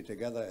productively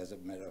together, as a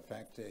matter of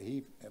fact.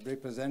 He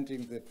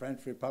representing the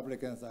French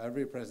Republicans, I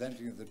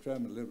representing the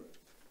German Liberals,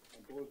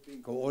 and both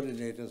being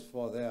coordinators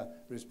for their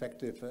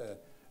respective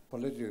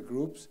political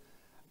groups.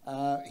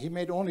 He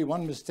made only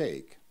one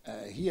mistake.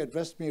 He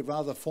addressed me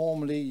rather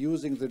formally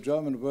using the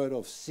German word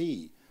of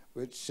 "sie,"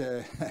 which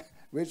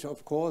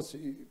of course,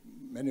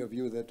 many of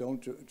you that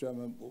don't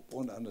German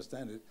won't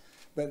understand it,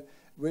 but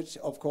which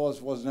of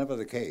course was never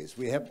the case.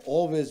 We have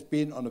always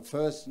been on a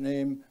first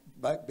name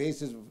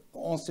basis of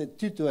on se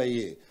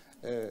tutoyer,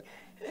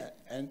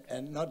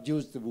 and not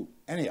use the vous.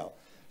 Anyhow,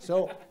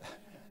 so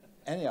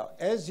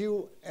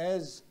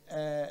as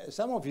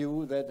some of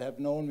you that have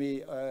known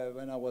me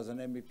when I was an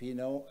MEP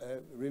know,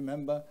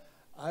 remember,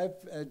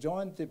 I've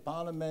joined the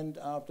Parliament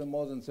after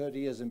more than 30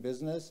 years in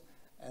business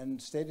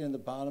and stayed in the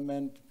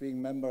Parliament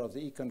being member of the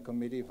Econ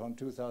Committee from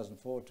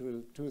 2004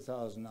 to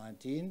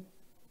 2019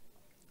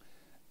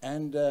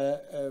 and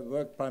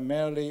worked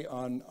primarily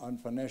on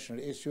financial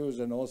issues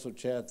and also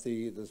chaired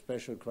the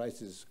Special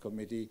Crisis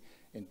Committee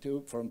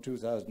from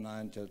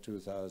 2009 till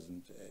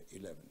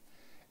 2011.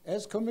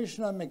 As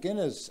Commissioner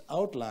McGuinness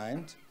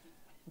outlined,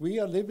 we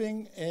are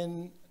living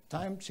in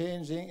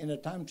a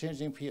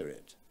time-changing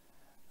period.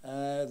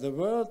 The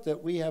world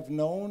that we have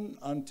known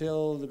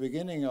until the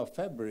beginning of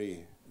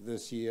February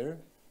this year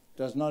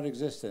does not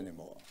exist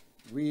anymore.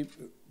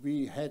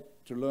 We had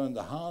to learn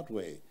the hard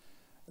way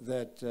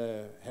that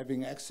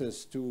having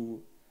access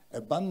to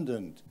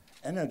abundant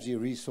energy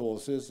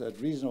resources at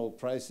reasonable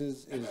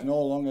prices is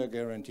no longer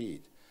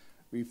guaranteed.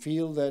 We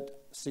feel that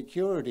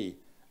security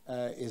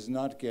is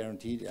not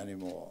guaranteed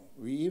anymore.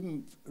 We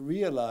even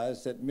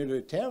realize that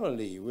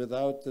militarily,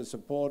 without the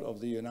support of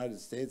the United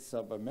States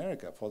of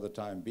America for the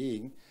time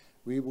being,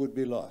 we would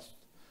be lost.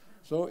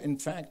 So in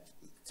fact,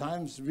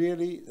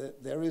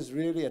 there is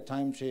really a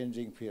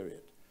time-changing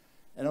period.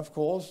 And of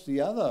course,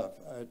 the other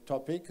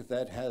topic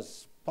that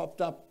has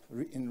popped up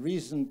in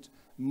recent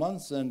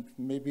months and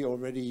maybe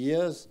already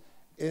years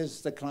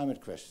is the climate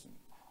question.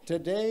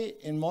 Today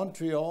in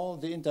Montreal,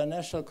 the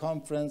International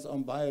Conference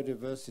on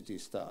Biodiversity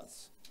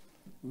starts.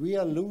 We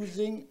are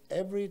losing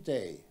every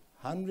day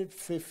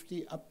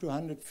 150, up to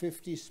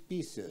 150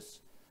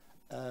 species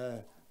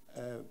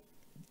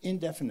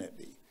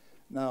indefinitely.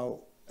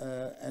 Now,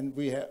 and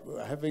we're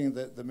having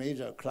the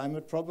major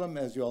climate problem,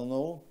 as you all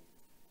know.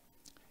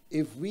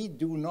 If we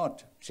do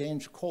not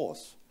change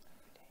course,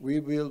 we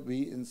will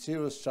be in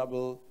serious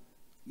trouble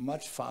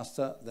much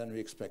faster than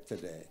we expect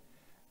today.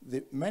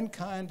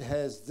 Mankind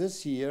has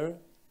this year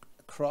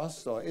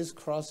crossed, or is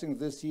crossing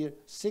this year,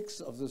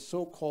 6 of the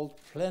so-called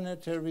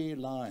planetary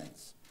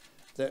lines.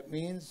 That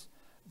means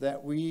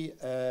that we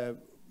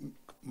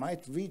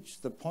might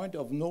reach the point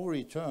of no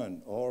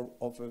return, or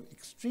of an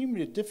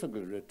extremely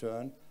difficult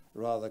return,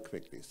 rather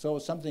quickly. So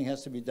something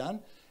has to be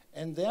done,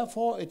 and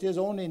therefore it is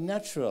only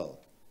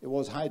natural, it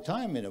was high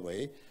time in a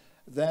way,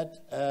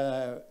 that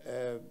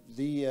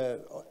the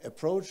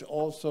approach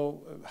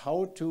also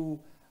how to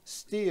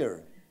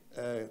steer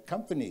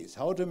companies,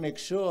 how to make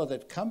sure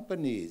that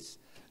companies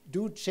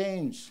do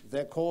change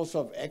their course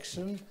of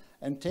action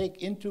and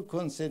take into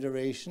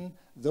consideration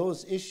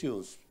those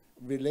issues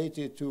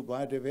related to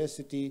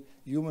biodiversity,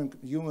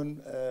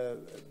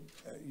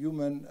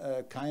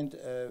 humankind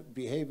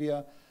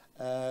behavior,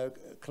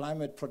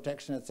 climate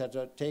protection,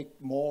 etc.,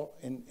 take more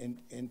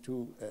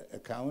into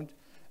account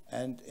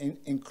and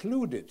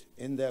include it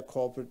in their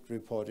corporate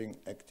reporting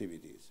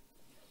activities.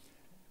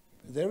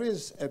 There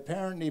is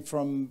apparently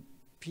from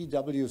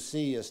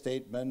PwC a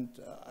statement,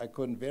 I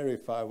couldn't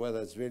verify whether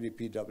it's really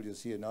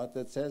PwC or not,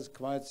 that says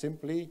quite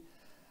simply,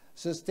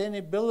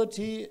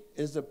 sustainability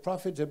is the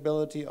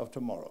profitability of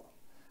tomorrow.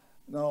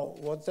 Now,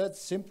 what that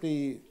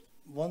simply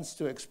wants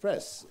to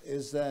express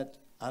is that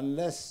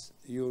unless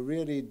you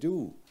really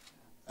do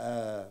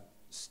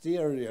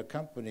steer your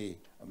company,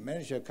 or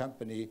manage your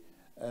company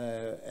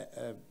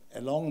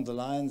along the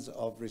lines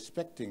of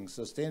respecting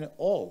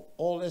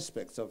all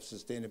aspects of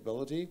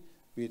sustainability,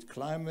 be it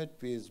climate,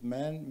 be it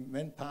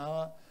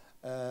manpower,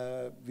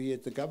 be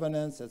it the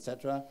governance,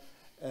 etc.,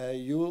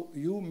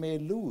 you may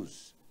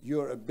lose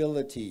your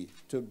ability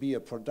to be a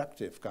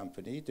productive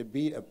company, to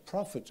be a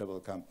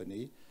profitable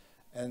company,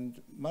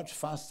 and much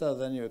faster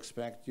than you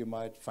expect, you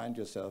might find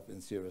yourself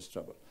in serious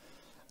trouble.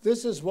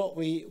 This is what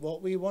we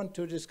want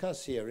to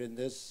discuss here in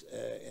this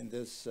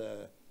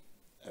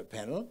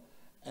panel,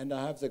 and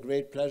I have the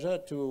great pleasure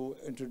to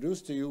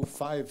introduce to you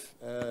 5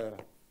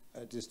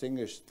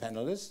 distinguished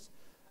panelists,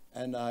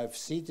 and I've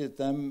seated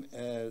them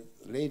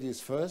ladies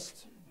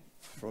first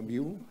from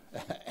you,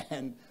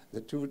 and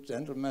the 2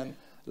 gentlemen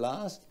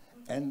last,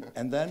 and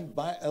then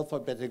by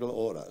alphabetical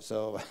order.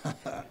 So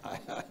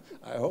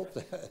I hope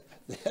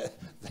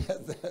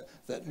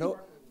that no.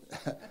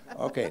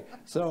 Okay,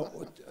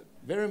 so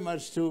very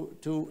much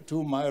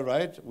to my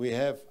right, we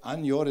have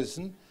Anne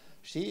Jorissen.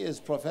 She is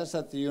professor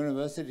at the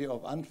University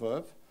of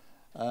Antwerp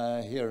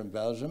here in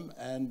Belgium,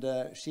 and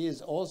she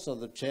is also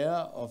the chair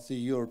of the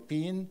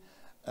European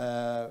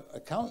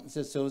Accountants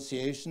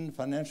Association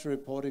Financial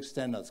Reporting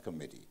Standards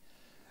Committee.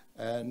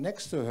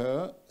 Next to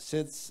her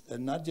sits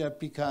Nadia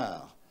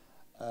Picard.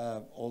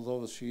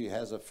 Although she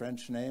has a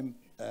French name,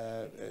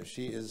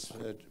 she is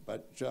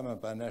German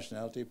by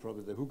nationality.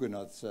 Probably the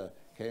Huguenots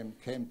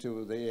came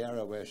to the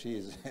era where she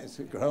is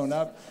grown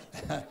up.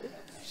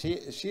 She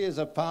is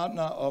a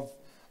partner of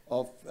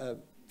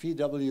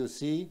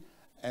PwC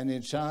and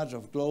in charge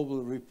of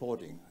global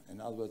reporting.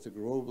 In other words, a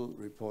global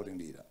reporting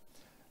leader.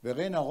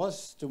 Verena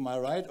Ross, to my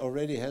right,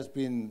 already has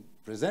been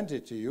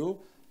presented to you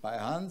by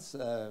Hans,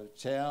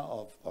 chair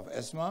of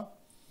ESMA.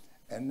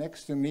 And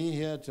next to me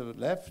here to the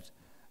left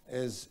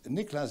is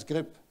Niklas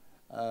Grip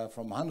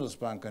from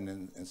Handelsbanken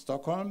in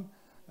Stockholm,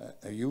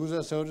 a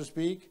user, so to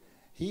speak.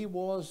 He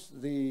was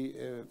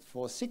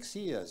for 6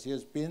 years, he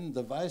has been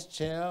the vice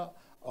chair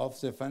of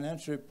the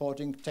Financial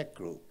Reporting Tech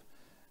Group.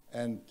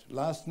 And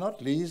last not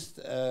least,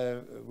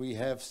 we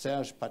have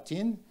Serge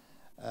Patin,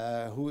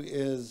 who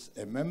is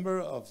a member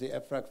of the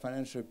EFRAG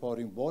Financial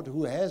Reporting Board,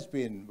 who has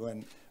been,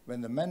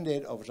 when the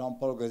mandate of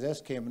Jean-Paul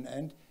Gauzès came to an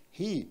end,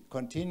 he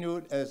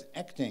continued as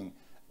acting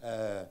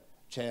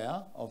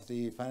chair of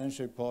the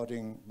Financial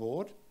Reporting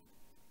Board,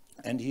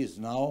 and he is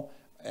now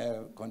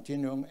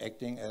continuing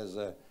acting as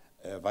a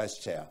vice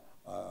chair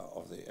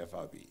of the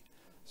FRB.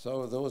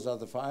 So those are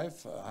the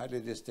 5 highly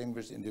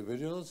distinguished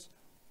individuals,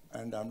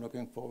 and I'm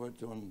looking forward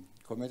to a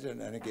committed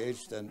and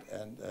engaged and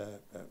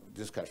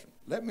discussion.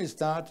 Let me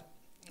start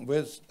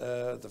with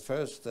the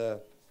first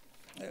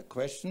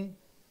question.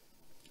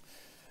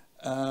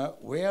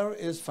 Where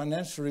is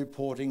financial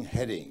reporting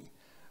heading,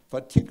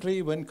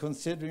 particularly when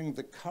considering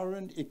the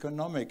current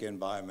economic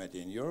environment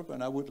in Europe?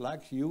 And I would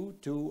like you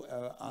to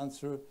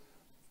answer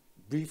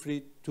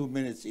briefly, 2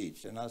 minutes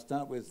each. And I'll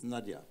start with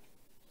Nadia.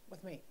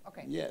 With me,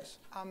 okay. Yes.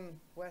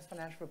 Where's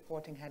financial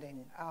reporting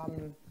heading?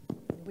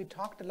 We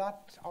talked a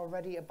lot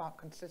already about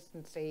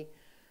consistency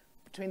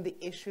between the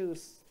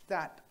issues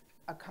that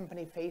a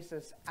company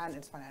faces and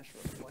its financial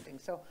reporting.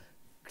 So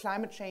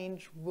climate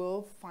change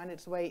will find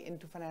its way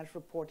into financial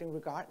reporting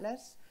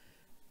regardless.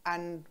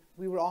 And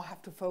we will all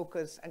have to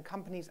focus, and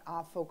companies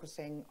are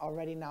focusing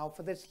already now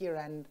for this year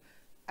end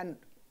and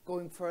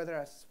going further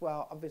as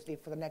well, obviously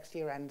for the next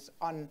year ends,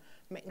 on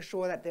making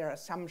sure that their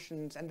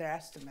assumptions and their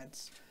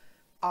estimates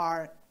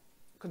are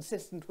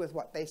consistent with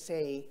what they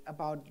say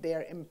about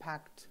their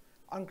impact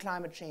on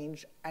climate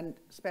change, and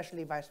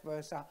especially vice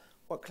versa,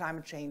 what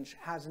climate change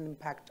has an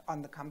impact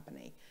on the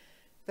company.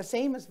 The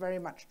same is very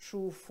much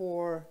true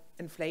for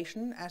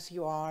inflation, as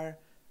you are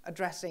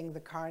addressing the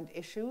current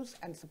issues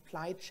and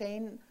supply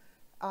chain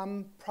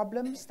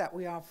problems that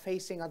we are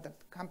facing, or that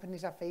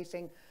companies are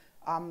facing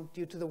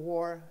due to the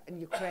war in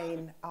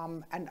Ukraine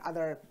and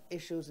other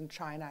issues in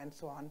China and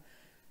so on.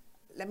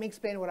 Let me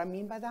explain what I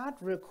mean by that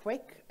real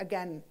quick.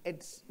 Again,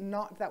 it's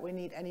not that we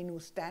need any new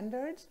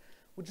standards.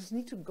 We just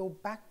need to go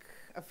back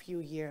a few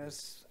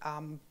years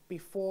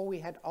before we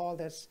had all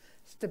this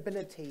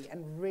stability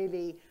and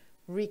really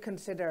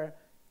reconsider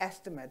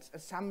estimates,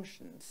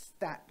 assumptions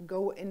that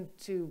go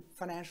into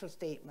financial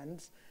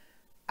statements,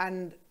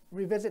 and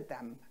revisit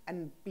them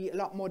and be a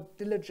lot more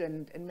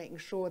diligent in making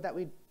sure that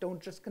we don't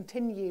just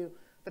continue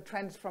the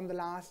trends from the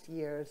last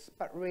years,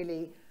 but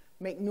really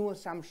make new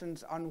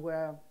assumptions on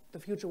where the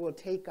future will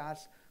take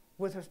us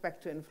with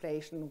respect to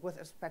inflation, with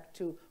respect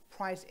to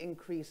price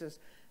increases.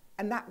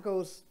 And that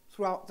goes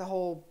throughout the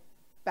whole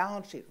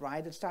balance sheet,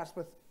 right? It starts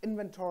with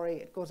inventory,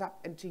 it goes up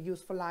into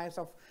useful lives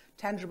of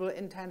tangible,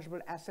 intangible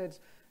assets.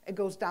 It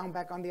goes down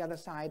back on the other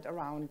side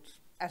around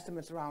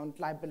estimates around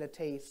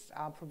liabilities,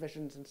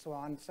 provisions, and so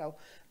on. So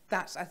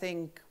that's, I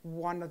think,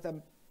 one of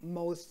the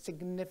most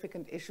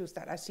significant issues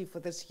that I see for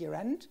this year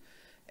end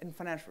in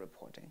financial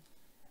reporting.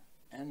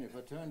 And if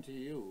I turn to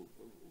you,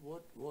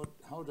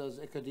 how does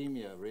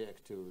academia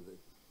react to the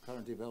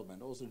current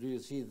development? Also, do you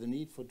see the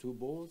need for two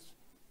boards?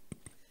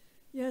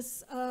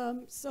 Yes,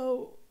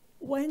 so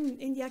when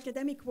in the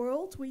academic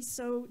world we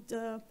saw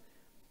the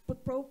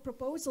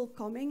proposal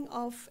coming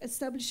of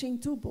establishing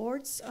two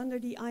boards under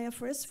the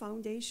IFRS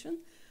Foundation,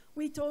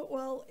 we thought,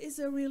 well, is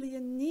there really a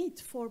need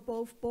for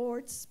both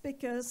boards?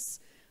 Because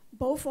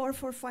both are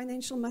for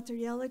financial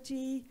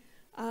materiality,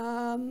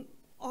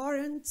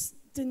 aren't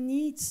the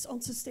needs on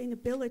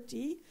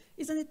sustainability,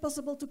 isn't it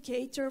possible to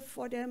cater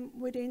for them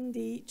within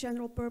the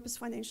general purpose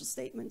financial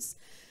statements?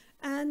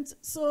 And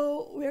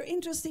so we're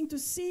interested to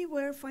see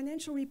where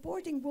financial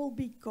reporting will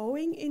be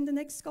going in the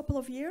next couple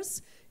of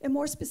years, and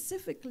more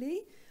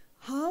specifically,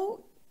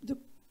 how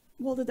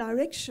the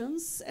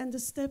directions and the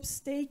steps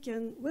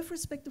taken with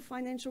respect to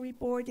financial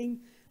reporting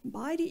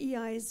by the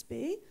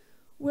EISB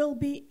will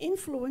be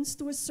influenced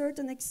to a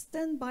certain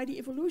extent by the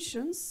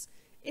evolutions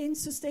in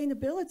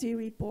sustainability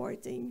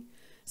reporting.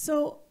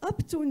 So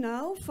up to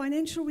now,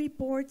 financial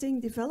reporting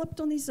developed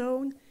on its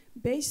own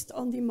based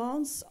on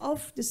demands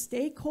of the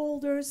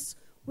stakeholders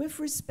with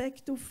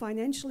respect to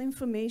financial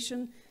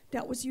information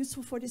that was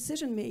useful for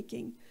decision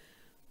making.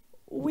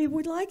 We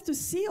would like to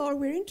see, or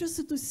we're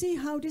interested to see,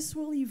 how this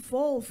will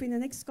evolve in the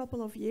next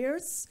couple of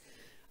years.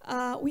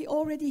 We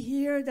already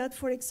hear that,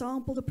 for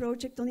example, the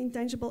project on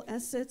intangible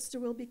assets,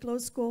 there will be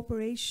close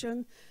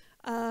cooperation,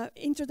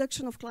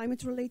 introduction of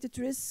climate-related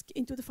risk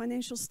into the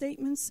financial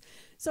statements.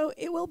 So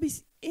it will be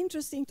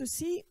interesting to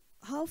see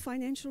how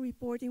financial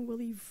reporting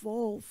will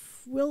evolve.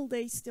 Will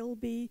they still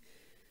be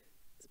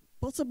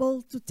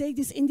possible to take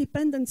these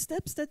independent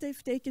steps that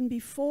they've taken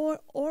before,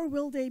 or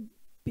will they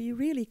be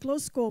really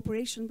close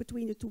cooperation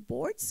between the two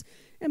boards?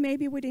 And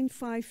maybe within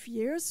 5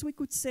 years we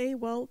could say,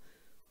 well,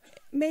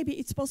 maybe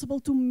it's possible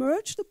to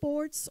merge the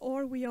boards,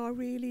 or we are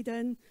really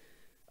then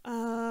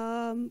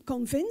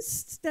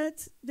convinced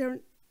that there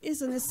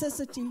is a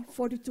necessity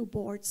for the two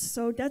boards.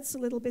 So that's a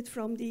little bit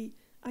from the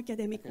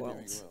academic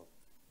world.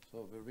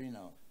 So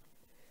Verena.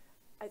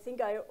 I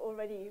think I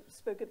already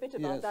spoke a bit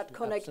about yes, that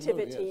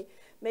connectivity. Yes.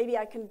 Maybe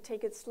I can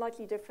take a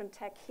slightly different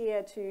tack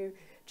here to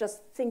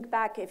just think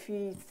back. If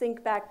you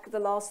think back the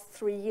last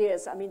 3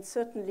 years, I mean,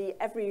 certainly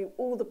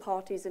all the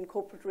parties in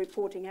corporate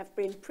reporting have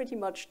been pretty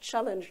much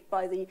challenged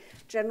by the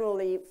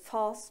generally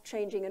fast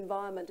changing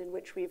environment in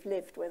which we've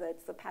lived, whether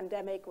it's the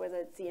pandemic, whether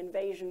it's the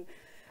invasion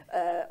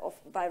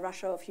by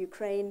Russia of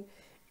Ukraine.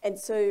 And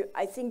so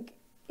I think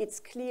it's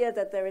clear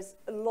that there is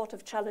a lot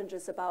of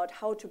challenges about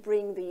how to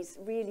bring these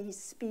really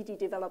speedy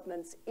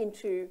developments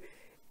into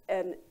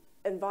an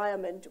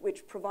environment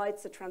which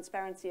provides the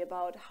transparency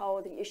about how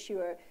the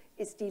issuer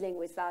is dealing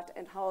with that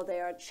and how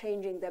they are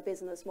changing their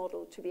business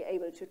model to be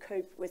able to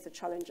cope with the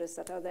challenges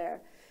that are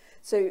there.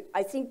 So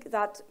I think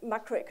that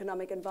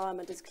macroeconomic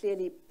environment is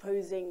clearly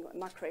posing,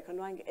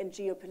 macroeconomic and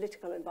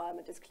geopolitical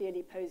environment is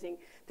clearly posing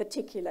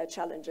particular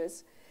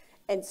challenges.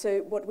 And so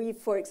what we've,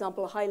 for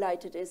example,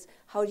 highlighted is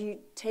how do you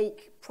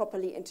take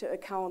properly into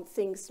account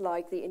things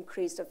like the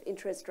increase of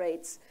interest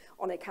rates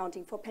on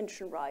accounting for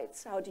pension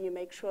rights? How do you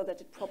make sure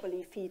that it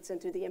properly feeds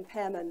into the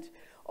impairment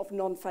of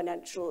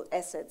non-financial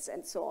assets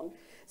and so on?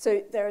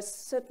 So there are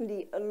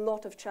certainly a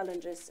lot of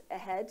challenges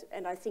ahead.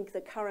 And I think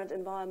the current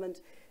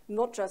environment,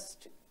 not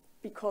just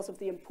because of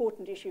the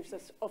important issues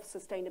of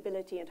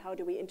sustainability and how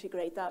do we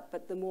integrate that,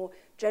 but the more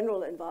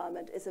general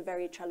environment is a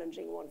very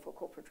challenging one for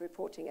corporate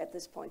reporting at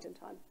this point in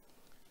time.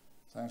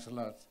 Thanks a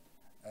lot.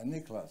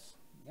 Nicholas.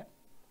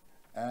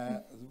 Yeah.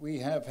 We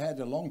have had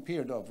a long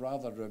period of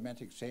rather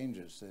dramatic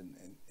changes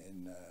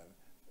in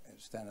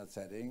standard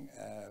setting.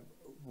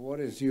 What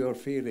is your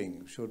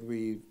feeling? Should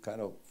we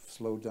kind of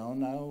slow down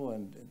now,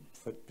 and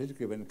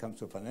particularly when it comes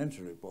to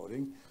financial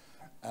reporting,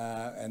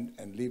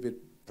 and leave it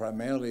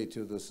primarily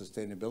to the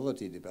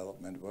sustainability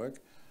development work,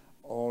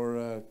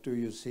 or do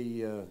you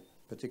see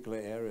particular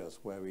areas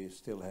where we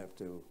still have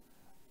to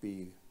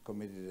be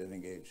committed and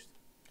engaged?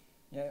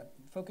 Yeah,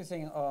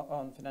 focusing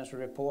on financial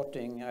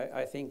reporting,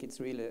 I think it's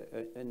really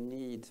a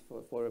need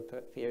for a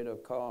period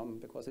of calm,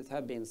 because it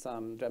have been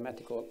some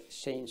dramatic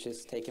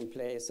changes taking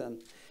place,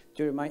 and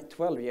during my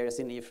 12 years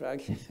in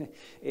EFRAG,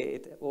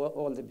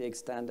 all the big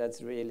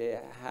standards really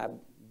have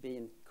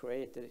been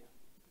created.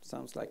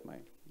 Sounds like my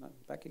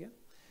back again.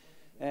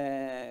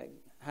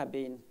 Have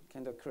been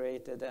kind of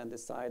created and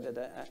decided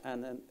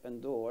and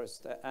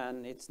endorsed,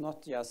 and it's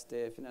not just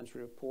the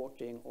financial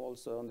reporting,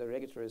 also on the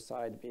regulatory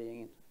side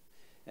being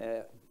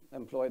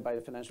employed by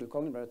the financial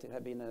conglomerate. There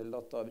have been a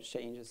lot of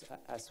changes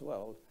as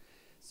well.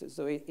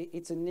 So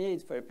it's a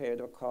need for a period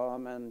of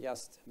calm and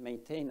just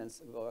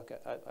maintenance work,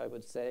 I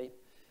would say.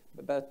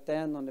 But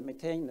then on the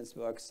maintenance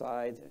work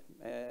side,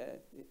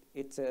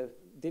 it's a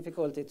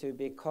difficulty to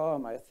be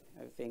calm, I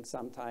think,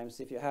 sometimes.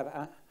 If you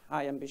have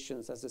high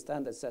ambitions as a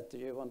standard setter,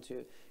 you want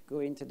to go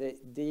into the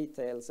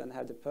details and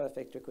have the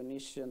perfect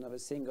recognition of a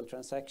single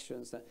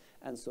transactions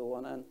and so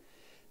on. And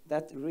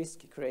that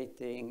risk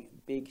creating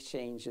big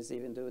changes,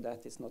 even though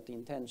that is not the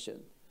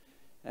intention.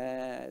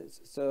 And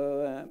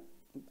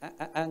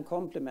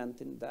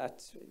complementing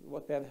that,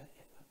 what we have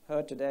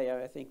heard today,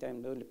 I think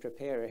I'm the only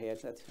preparer here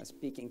that I'm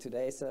speaking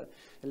today, so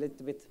a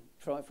little bit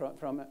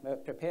from a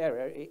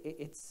preparer,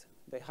 it's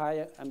the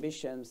higher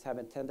ambitions have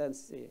a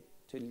tendency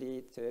to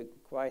lead to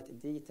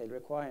quite detailed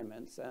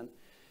requirements, and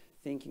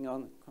thinking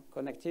on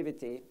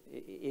connectivity,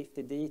 if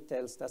the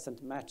details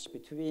doesn't match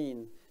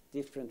between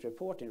different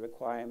reporting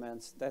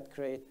requirements, that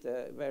create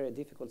very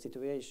difficult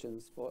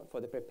situations for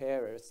the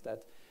preparers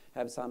that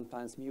have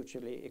sometimes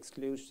mutually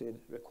exclusive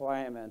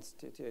requirements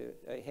to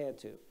adhere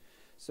to.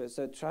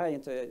 So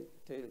trying to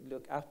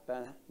look up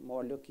and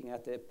more looking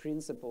at the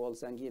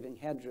principles and giving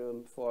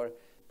headroom for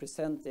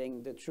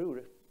presenting the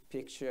true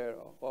picture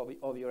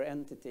of your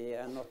entity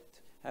and not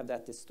have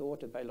that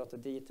distorted by a lot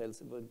of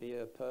details would be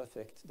a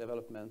perfect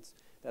development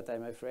that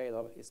I'm afraid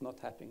of is not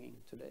happening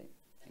today.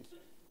 Thank you.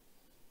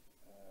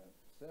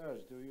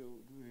 Serge, do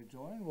you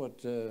join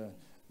what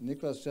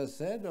Nicholas just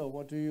said, or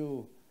what do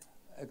you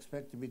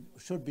expect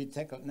should be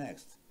tackled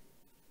next?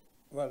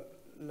 Well,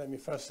 let me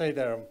first say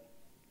there are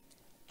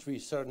 3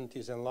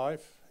 certainties in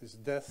life: is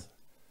death,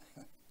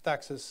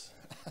 taxes,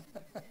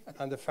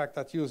 and the fact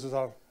that users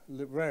are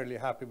rarely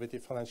happy with the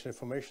financial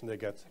information they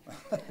get.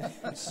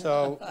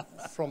 So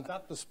from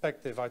that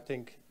perspective, I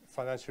think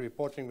financial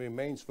reporting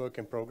remains work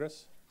in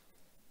progress,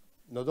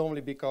 not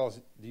only because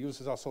the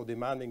users are so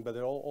demanding, but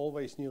there are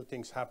always new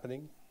things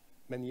happening.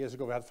 Many years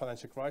ago, we had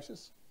financial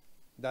crisis.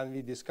 Then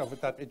we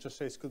discovered that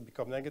interest rates could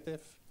become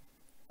negative.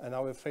 And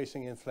now we're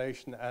facing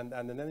inflation and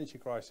an energy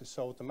crisis.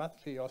 So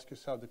automatically you ask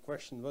yourself the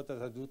question, what does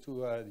that do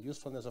to the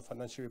usefulness of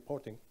financial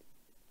reporting?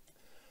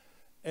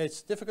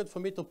 It's difficult for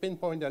me to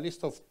pinpoint a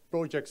list of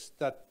projects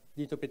that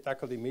need to be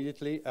tackled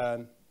immediately.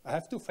 I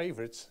have 2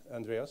 favorites,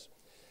 Andreas.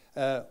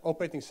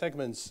 Operating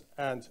segments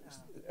and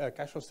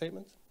cash flow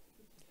statement.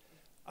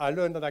 I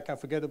learned that I can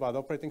forget about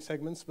operating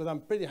segments, but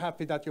I'm pretty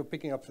happy that you're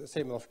picking up a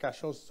statement of cash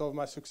flows. So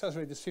my success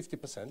rate is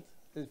 50%,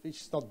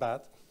 which is not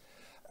bad.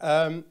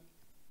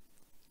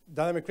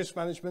 Dynamic risk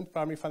management,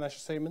 primary financial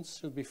statements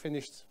should be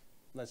finished,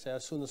 let's say,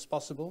 as soon as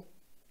possible.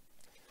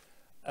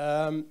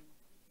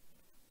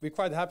 We're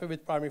quite happy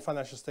with primary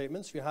financial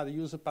statements. We had a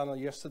user panel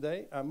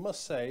yesterday. I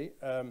must say,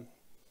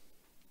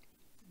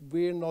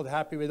 we're not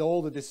happy with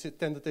all the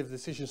tentative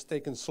decisions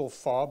taken so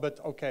far, but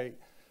okay,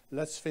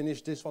 let's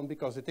finish this one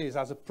because it is,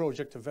 as a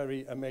project,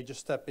 a major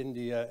step in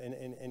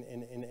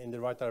the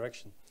right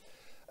direction.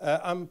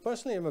 I'm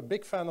personally a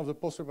big fan of the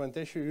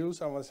post-implementation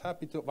reviews. I was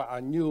happy to, well, I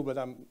knew, but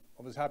I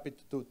was happy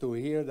to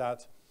hear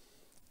that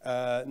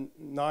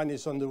 9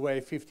 is on the way,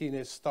 15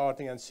 is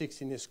starting, and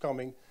 16 is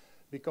coming,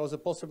 because the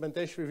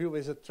post-implementation review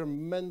is a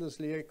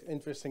tremendously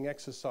interesting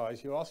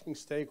exercise. You're asking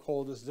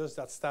stakeholders, does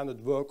that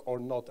standard work or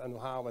not, and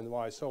how and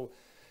why? So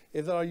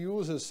if there are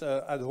users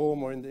at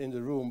home or in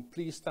the room,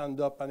 please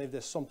stand up, and if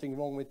there's something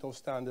wrong with those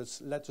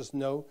standards, let us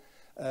know.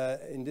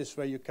 In this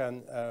way you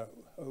can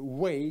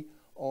weigh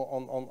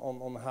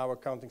on how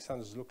accounting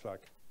standards look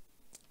like.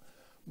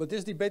 But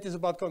this debate is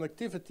about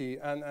connectivity,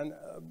 and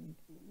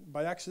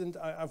by accident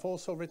I've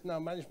also written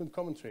a management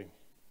commentary,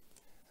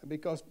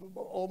 because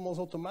almost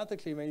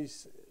automatically when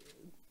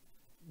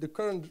the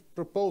current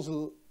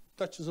proposal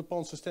touches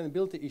upon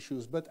sustainability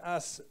issues, but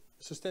as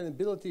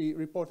sustainability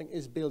reporting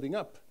is building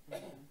up,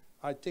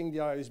 I think the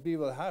IASB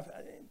will have,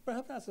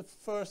 perhaps as a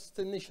first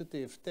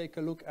initiative, take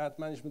a look at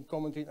management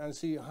commentary and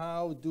see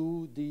how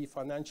do the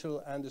financial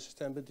and the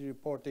sustainability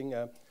reporting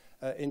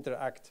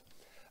interact.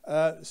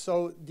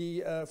 So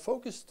the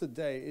focus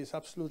today is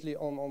absolutely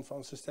on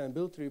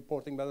sustainability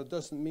reporting, but it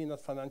doesn't mean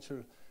that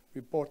financial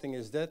reporting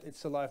is dead.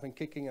 It's alive and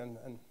kicking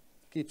and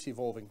keeps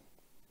evolving.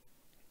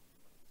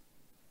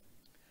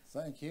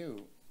 Thank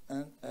you.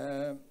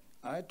 And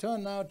I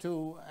turn now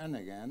to Anne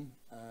again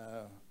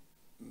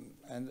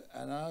and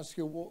ask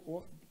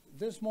you,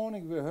 this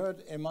morning we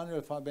heard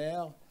Emmanuel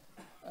Faber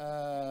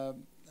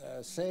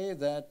say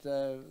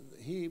that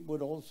he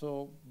would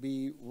also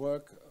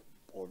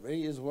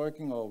already is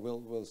working or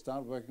will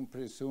start working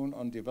pretty soon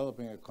on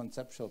developing a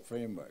conceptual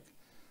framework,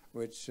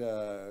 which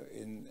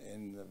in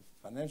the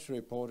financial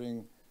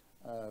reporting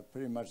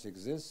pretty much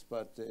exists,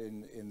 but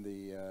in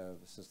the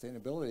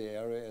sustainability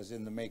area is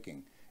in the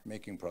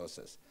making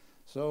process.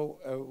 So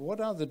what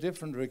are the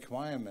different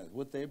requirements?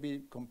 Would they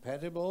be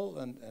compatible,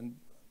 and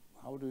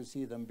how do you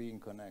see them being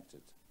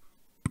connected?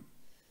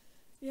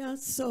 Yeah,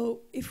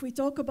 so if we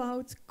talk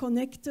about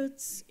connected,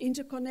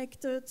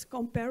 interconnected,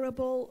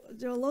 comparable,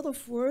 there are a lot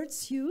of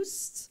words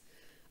used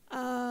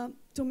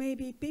to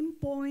maybe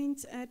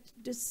pinpoint at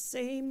the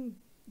same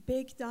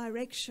big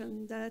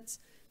direction that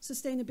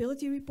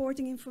sustainability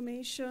reporting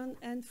information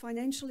and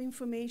financial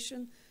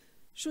information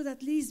should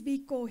at least be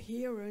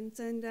coherent,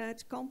 and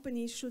that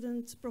companies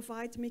shouldn't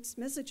provide mixed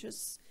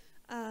messages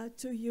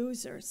to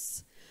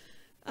users.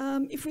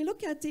 If we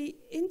look at the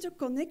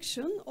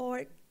interconnection,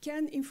 or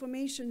can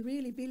information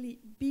really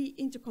be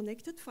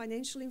interconnected,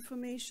 financial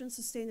information,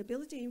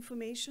 sustainability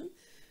information,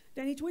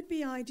 then it would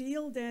be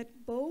ideal that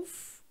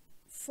both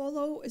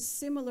follow a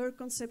similar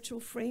conceptual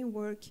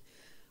framework.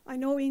 I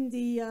know in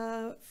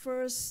the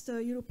first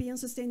European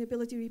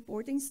Sustainability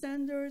Reporting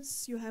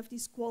Standards, you have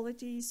these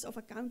qualities of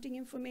accounting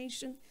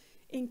information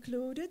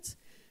included.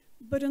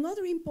 But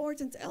another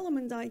important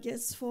element, I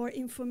guess, for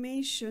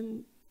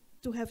information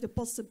to have the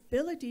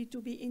possibility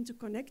to be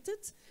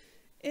interconnected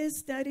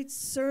is that it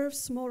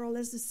serves more or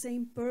less the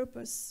same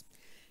purpose.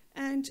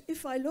 And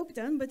if I look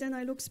then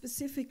I look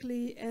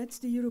specifically at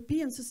the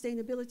European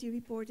Sustainability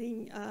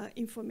Reporting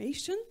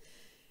information,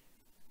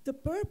 the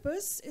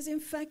purpose is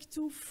in fact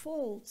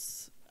twofold.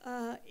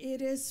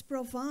 It is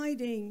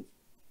providing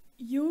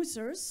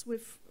users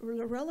with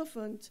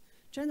relevant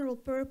general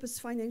purpose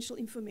financial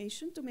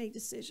information to make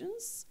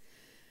decisions.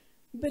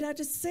 But at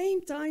the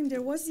same time,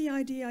 there was the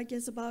idea, I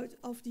guess,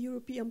 of the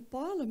European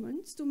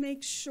Parliament to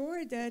make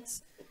sure that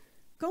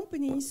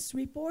companies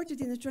reported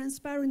in a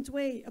transparent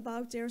way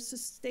about their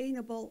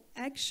sustainable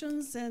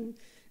actions and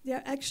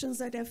their actions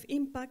that have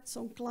impacts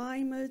on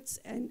climate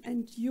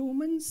and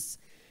humans.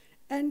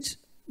 And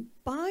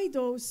by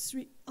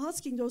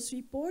asking those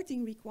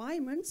reporting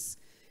requirements,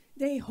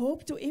 they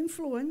hope to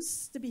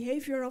influence the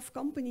behavior of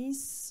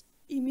companies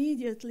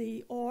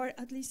immediately, or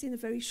at least in a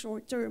very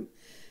short term.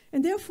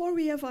 And therefore,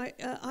 we have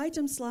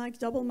items like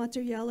double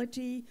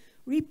materiality,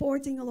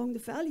 reporting along the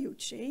value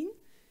chain,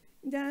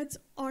 that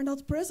are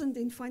not present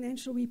in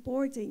financial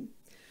reporting.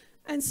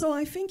 And so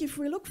I think if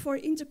we look for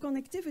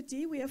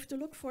interconnectivity, we have to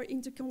look for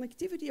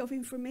interconnectivity of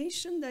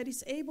information that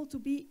is able to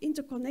be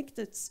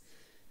interconnected.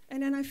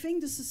 And then I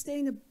think the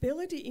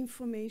sustainability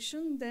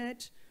information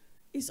that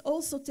is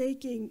also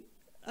taking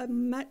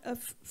a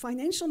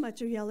financial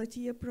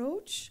materiality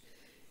approach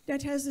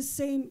that has the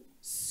same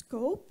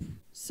scope,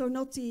 so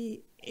not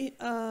the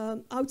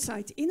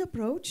outside-in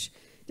approach,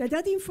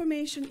 that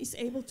information is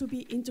able to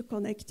be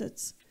interconnected.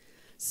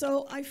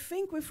 So I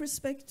think with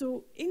respect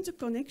to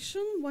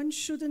interconnection, one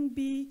shouldn't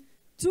be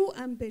too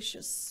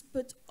ambitious,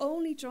 but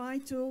only try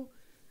to,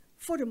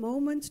 for the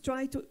moment,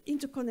 try to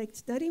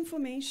interconnect that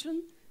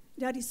information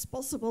that is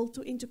possible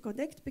to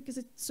interconnect because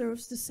it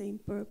serves the same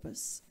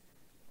purpose.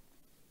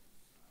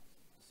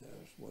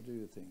 Serge, what do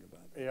you think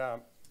about that? Yeah,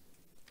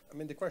 I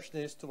mean, the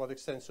question is to what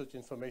extent should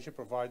information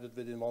provided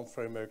within one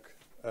framework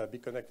be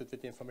connected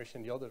with the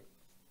information in the other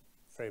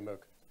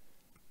framework?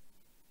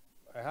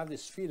 I have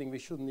this feeling we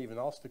shouldn't even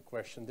ask the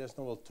question. There's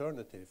no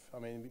alternative. I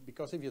mean,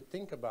 because if you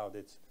think about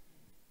it,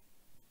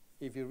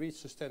 if you read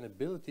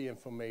sustainability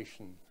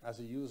information as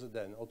a user,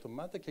 then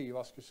automatically you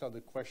ask yourself the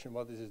question,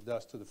 what it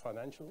does to the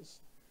financials?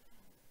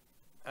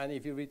 And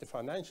if you read the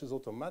financials,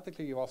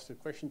 automatically you ask the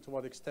question, to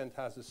what extent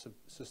has the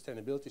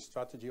sustainability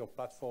strategy or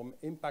platform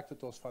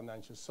impacted those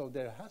financials? So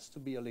there has to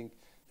be a link.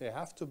 They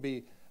have to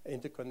be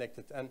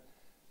interconnected. And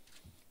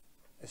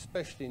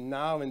especially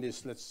now in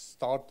this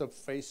startup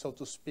phase, so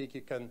to speak,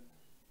 you can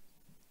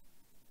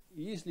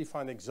easily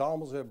find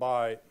examples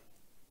whereby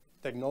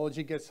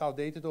technology gets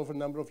outdated over a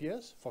number of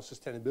years for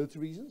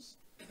sustainability reasons.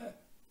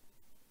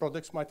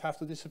 Products might have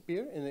to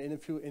disappear in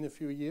a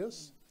few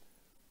years.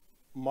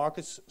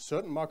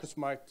 Certain markets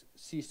might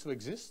cease to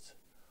exist.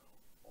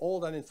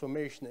 All that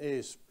information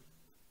is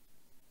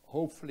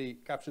hopefully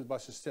captured by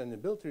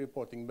sustainability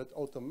reporting, but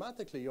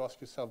automatically you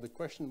ask yourself the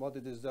question, what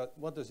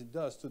does it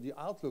do to the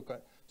outlook,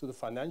 to the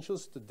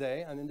financials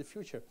today and in the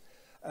future?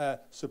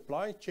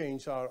 Supply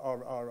chains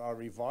are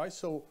revised,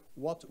 so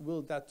what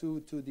will that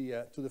do to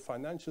the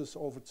financials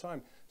over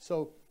time?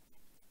 So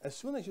as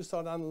soon as you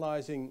start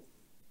analyzing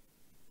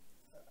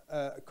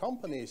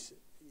companies,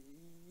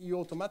 you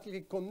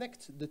automatically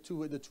connect the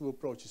two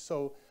approaches.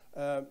 So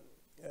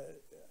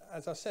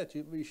as I said,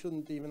 we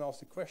shouldn't even ask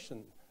the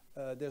question.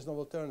 There's no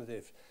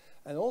alternative.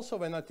 And also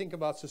when I think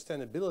about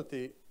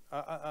sustainability,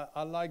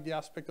 I like the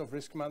aspect of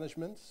risk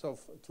management. So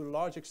to a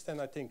large extent,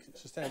 I think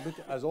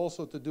sustainability has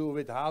also to do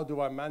with how do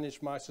I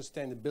manage my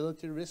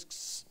sustainability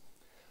risks.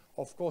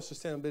 Of course,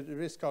 sustainability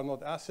risks are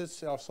not assets,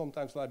 they are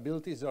sometimes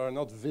liabilities. They are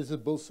not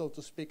visible, so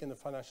to speak, in the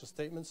financial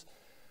statements.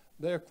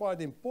 They are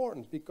quite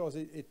important because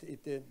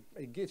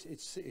it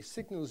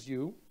signals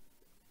you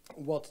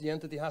what the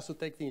entity has to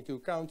take into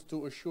account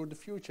to assure the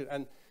future.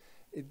 And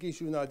it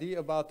gives you an idea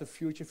about the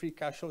future free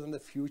cash flows and the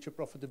future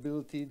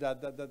profitability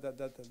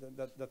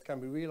that can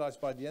be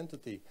realized by the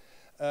entity.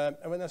 And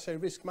when I say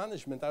risk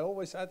management, I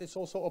always add it's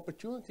also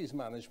opportunities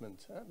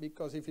management,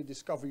 because if you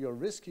discover your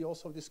risk, you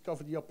also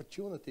discover the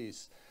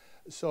opportunities.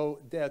 So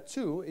there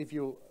too, if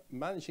you're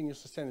managing your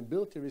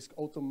sustainability risk,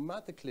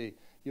 automatically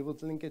you will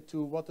link it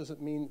to what does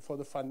it mean for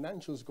the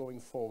financials going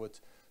forward.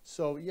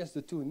 So yes,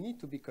 the two need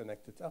to be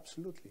connected,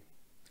 absolutely.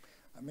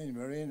 I mean,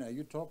 Marina,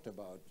 you talked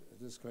about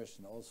this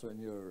question also in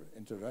your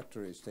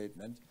introductory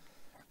statement.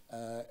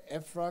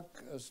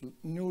 EFRAG's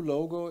new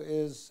logo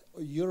is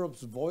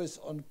Europe's voice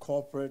on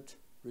corporate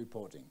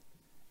reporting.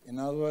 In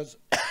other words,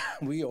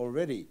 we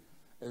already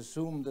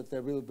assume that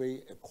there will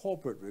be a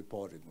corporate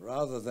reporting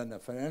rather than a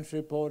financial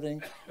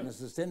reporting and a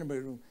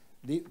sustainable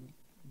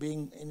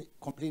being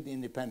completely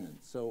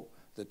independent. So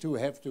the two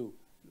have to,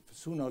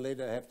 sooner or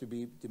later, have to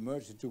be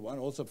merged into one,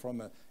 also from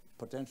a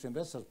potential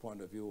investor's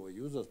point of view or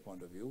user's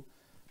point of view.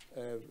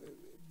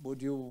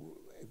 Would you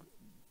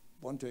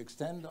want to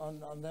extend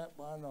on that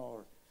one,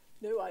 or?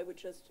 No, I would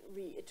just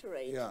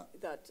reiterate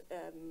that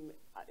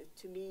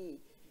to me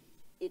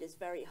it is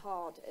very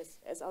hard,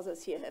 as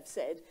others here have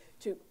said,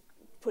 to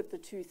put the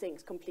two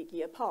things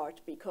completely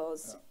apart,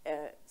 because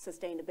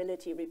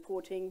sustainability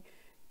reporting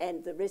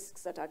and the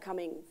risks that are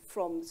coming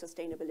from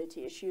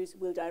sustainability issues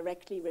will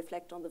directly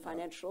reflect on the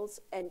financials,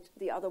 and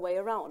the other way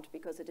around,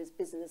 because it is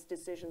business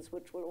decisions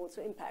which will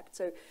also impact.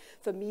 So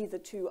for me, the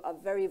two are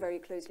very, very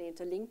closely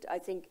interlinked. I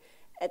think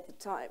at the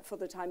time, for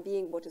the time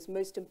being, what is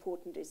most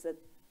important is that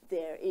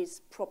there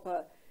is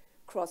proper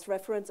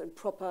cross-reference and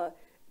proper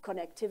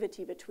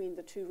connectivity between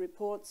the two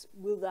reports.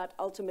 Will that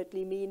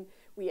ultimately mean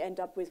we end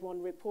up with one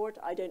report?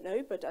 I don't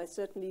know, but I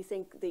certainly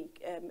think the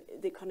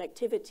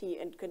connectivity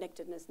and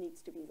connectedness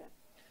needs to be there.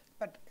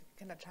 But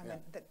can I chime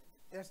in?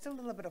 There's still a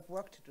little bit of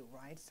work to do,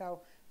 right?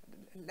 So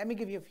let me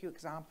give you a few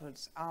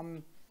examples.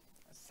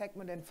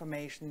 Segment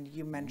information,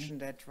 you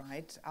mentioned it,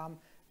 right?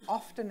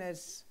 Often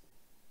is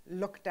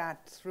looked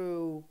at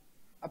through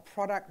a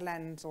product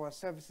lens or a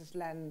services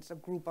lens, a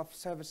group of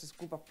services,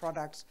 group of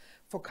products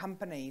for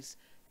companies.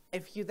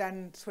 If you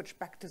then switch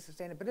back to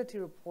sustainability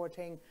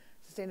reporting,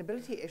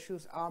 sustainability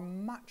issues are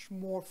much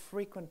more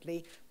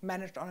frequently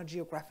managed on a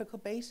geographical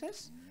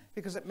basis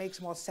because it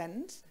makes more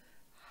sense.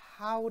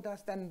 How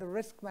does then the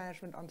risk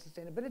management on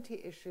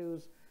sustainability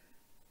issues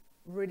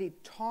really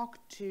talk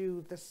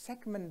to the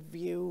segment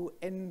view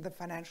in the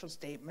financial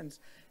statements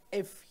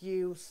if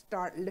you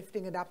start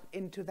lifting it up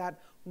into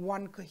that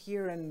one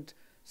coherent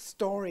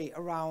story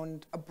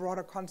around a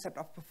broader concept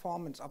of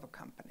performance of a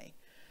company?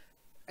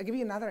 I'll give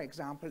you another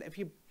example. If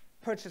you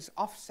purchase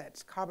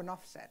offsets, carbon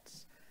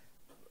offsets,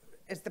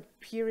 is the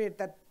period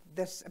that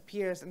this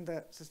appears in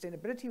the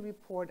sustainability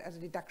report as a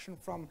deduction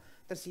from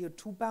the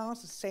CO2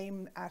 balance the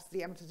same as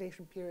the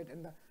amortization period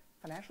in the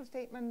financial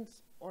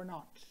statements or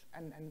not?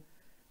 And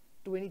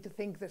do we need to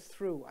think this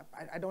through?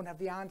 I don't have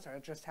the answer. I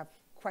just have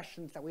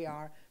questions that we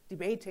are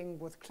debating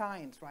with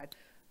clients, right?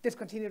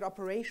 Discontinued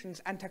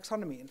operations and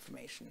taxonomy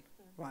information,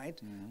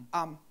 right?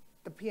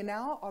 The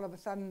P&L all of a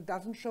sudden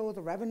doesn't show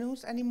the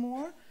revenues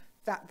anymore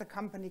that the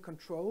company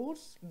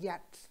controls,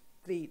 yet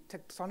the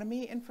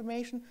taxonomy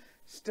information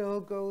still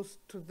goes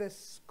to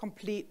this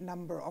complete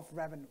number of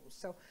revenues.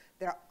 So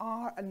there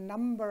are a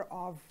number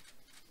of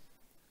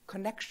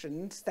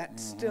connections that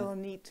still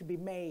need to be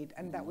made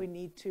and that we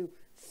need to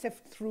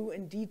sift through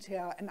in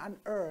detail and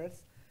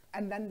unearth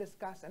and then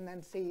discuss and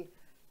then see,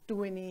 do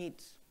we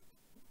need,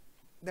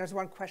 there's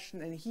one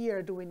question in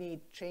here, do we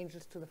need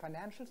changes to the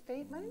financial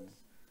statements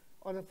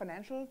or the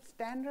financial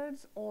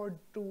standards, or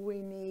do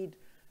we need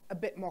a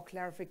bit more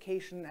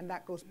clarification? And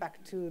that goes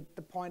back to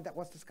the point that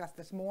was discussed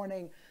this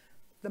morning,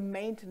 the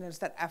maintenance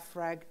that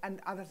EFRAG and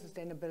other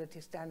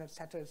sustainability standard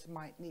setters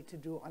might need to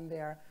do on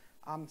their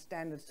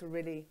standards to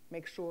really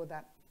make sure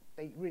that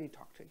they really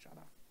talk to each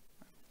other.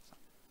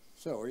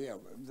 So yeah,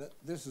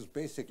 this is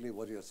basically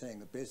what you're saying.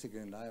 The basic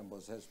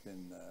reliance has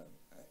been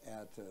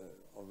aired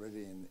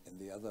already in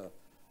the other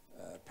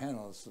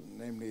panels,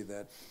 namely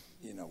that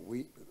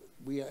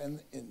we are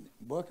in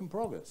work in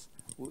progress.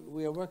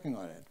 We are working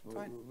on it.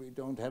 We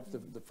don't have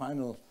the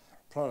final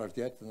product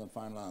yet and the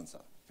final answer.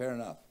 Fair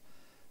enough.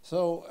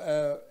 So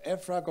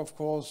EFRAG, of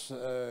course,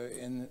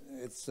 in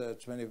its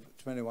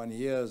 21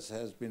 years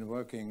has been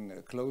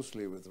working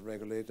closely with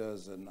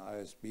regulators and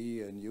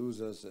IASB and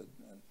users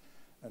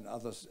and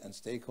others and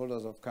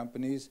stakeholders of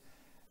companies.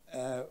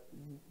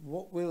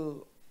 What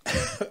will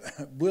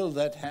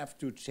that have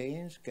to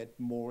change, get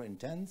more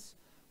intense,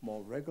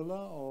 more regular,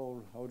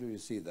 or how do you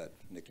see that,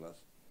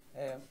 Nicholas?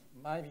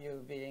 My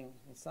view being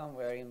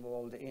somewhere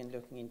involved in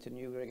looking into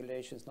new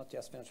regulations, not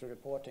just financial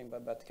reporting,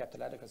 but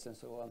capital adequacy and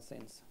so on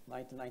since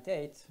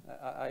 1998,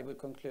 I would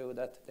conclude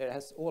that there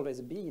has always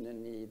been a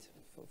need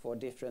for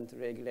different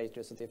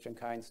regulators of different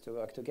kinds to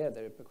work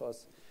together,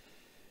 because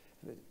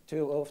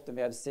too often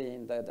we have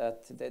seen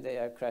that they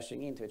are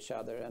crashing into each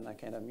other and are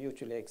kind of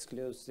mutually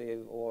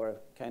exclusive, or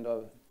kind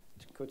of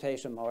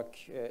quotation mark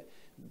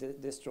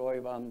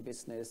destroy one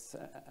business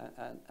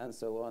and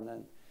so on.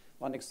 And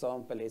one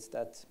example is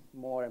that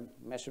more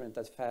measurement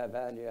at fair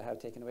value have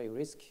taken away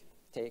risk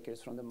takers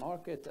from the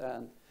market,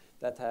 and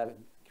that have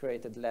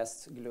created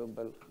less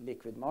global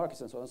liquid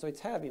markets and so on. So it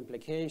have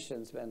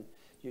implications when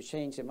you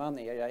change in one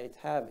area, it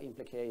have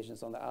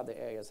implications on the other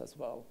areas as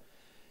well.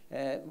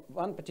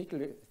 One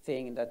particular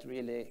thing that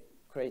really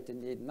creates a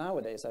need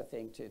nowadays, I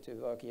think, to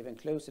work even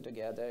closer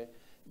together,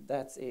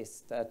 that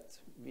is that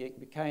we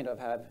kind of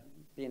have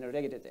been a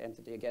regulated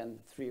entity, again,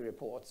 3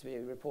 reports. We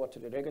report to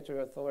the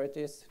regulatory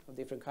authorities of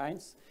different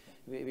kinds.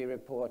 We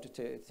report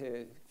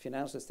to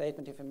financial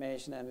statement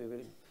information, and we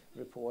will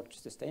report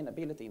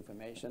sustainability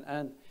information.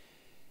 And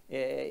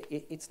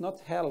it's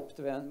not helped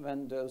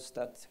when those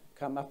that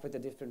come up with the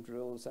different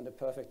rules and the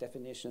perfect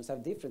definitions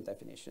have different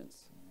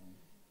definitions.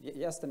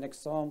 Just an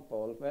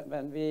example,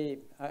 when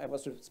I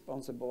was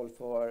responsible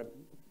for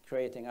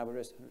creating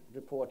our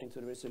reporting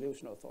to the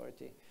Resolution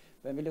Authority.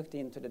 When we looked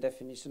into the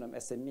definition of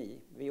SME,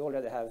 we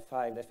already have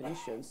 5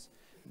 definitions,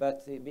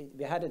 but we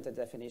hadn't a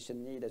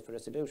definition needed for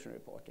resolution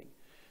reporting.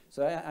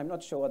 So I'm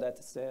not sure that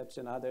SERPs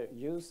and other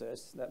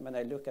users, that when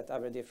I look at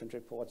our different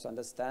reports,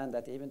 understand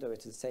that even though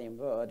it's the same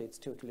word, it's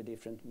totally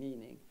different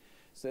meaning.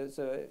 So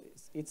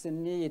it's a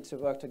need to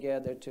work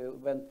together to,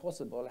 when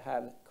possible,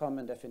 have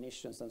common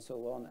definitions and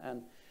so on,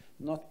 and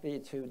not be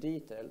too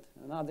detailed.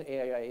 Another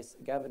area is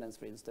governance,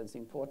 for instance.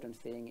 Important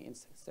thing in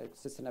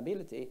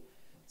sustainability.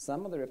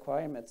 Some of the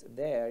requirements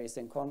there is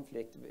in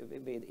conflict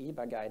with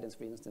EBA guidance,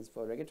 for instance,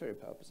 for regulatory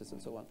purposes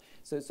and so on.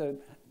 So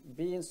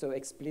being so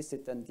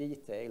explicit and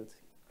detailed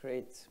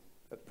creates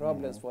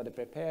problems for the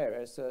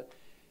preparers. So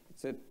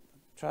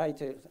try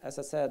to, as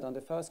I said on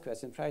the first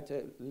question, try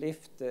to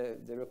lift the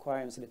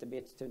requirements a little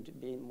bit to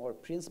be more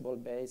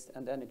principle-based,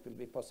 and then it will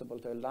be possible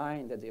to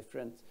align the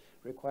different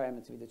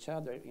requirements with each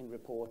other in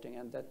reporting,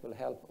 and that will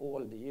help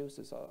all the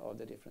users of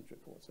the different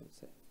reports, I would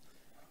say.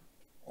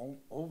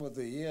 Over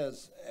the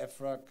years,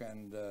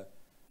 EFRAG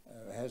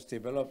has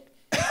developed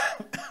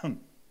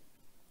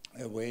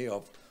a way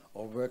of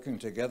working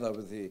together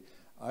with the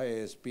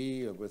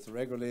IASB, with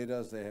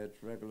regulators. They had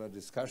regular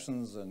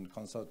discussions and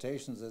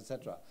consultations,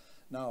 etc.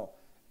 Now,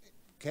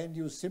 can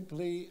you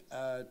simply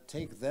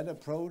take that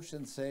approach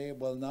and say,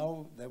 well,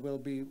 now there will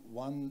be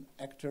one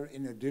actor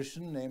in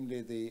addition,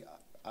 namely the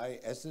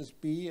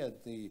IASB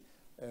at the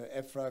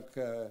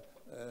EFRAG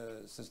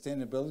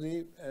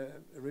Sustainability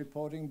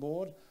Reporting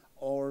Board?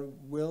 Or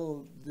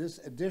will this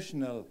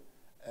additional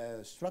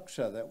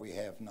structure that we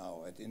have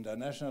now at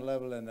international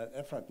level and at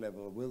EFRAG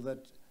level, will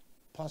that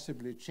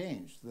possibly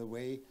change the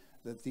way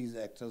that these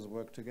actors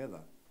work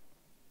together?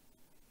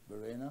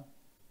 Verena?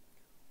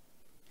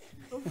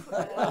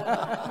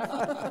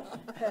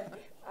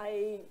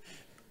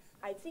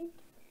 I think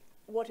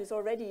what is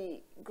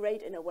already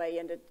great in a way,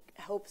 and it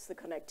helps the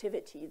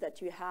connectivity,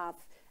 that you have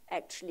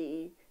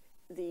actually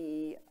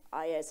the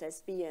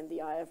IASB and the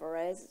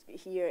IFRS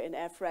here in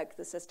EFRAG,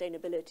 the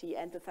sustainability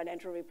and the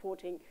financial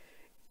reporting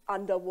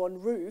under one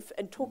roof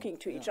and talking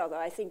to each other.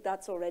 I think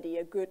that's already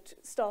a good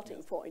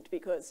starting point,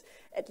 because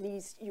at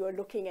least you are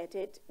looking at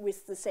it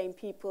with the same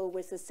people,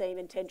 with the same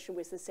intention,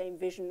 with the same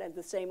vision and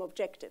the same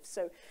objectives.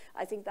 So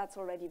I think that's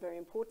already very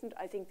important.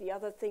 I think the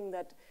other thing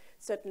that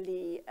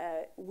certainly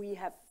we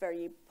have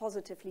very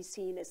positively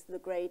seen is the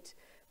great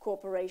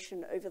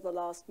cooperation over the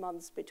last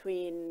months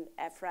between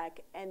EFRAG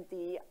and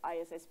the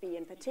IASB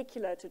in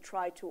particular, to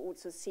try to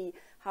also see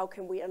how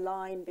can we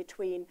align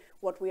between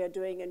what we are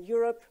doing in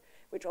Europe,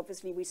 which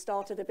obviously we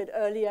started a bit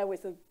earlier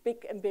with a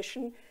big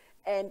ambition,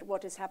 and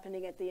what is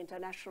happening at the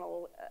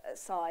international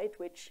side,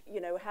 which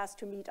has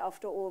to meet,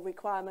 after all,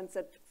 requirements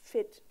that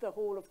fit the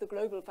whole of the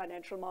global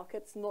financial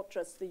markets, not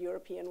just the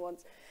European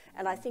ones.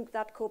 And I think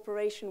that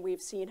cooperation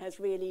we've seen has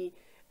really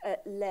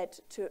led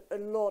to a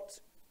lot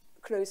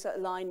closer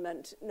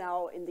alignment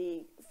now in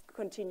the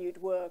continued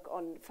work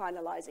on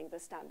finalizing the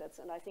standards,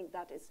 and I think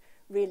that is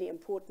really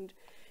important.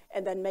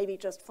 And then maybe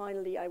just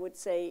finally, I would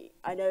say,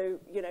 I know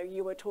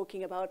you were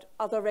talking about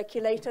other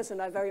regulators,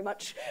 and I very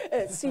much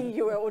see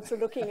you are also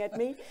looking at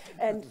me,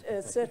 and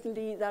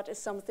certainly that is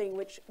something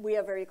which we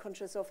are very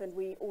conscious of, and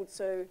we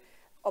also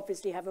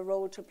obviously have a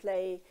role to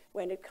play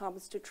when it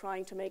comes to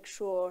trying to make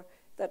sure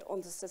that on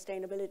the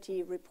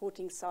sustainability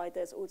reporting side,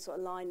 there's also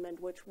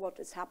alignment with what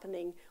is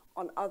happening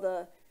on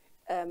other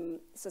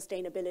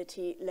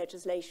sustainability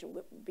legislation,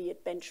 be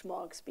it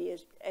benchmarks, be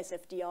it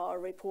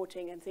SFDR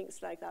reporting and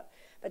things like that.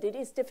 But it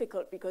is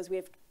difficult because we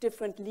have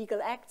different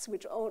legal acts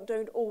which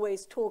don't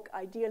always talk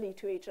ideally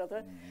to each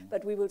other,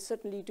 but we will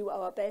certainly do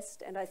our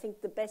best. And I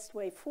think the best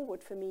way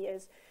forward for me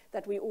is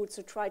that we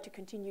also try to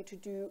continue to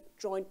do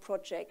joint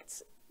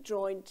projects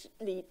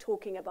jointly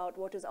talking about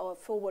what is our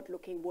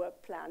forward-looking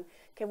work plan?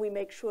 Can we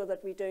make sure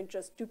that we don't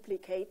just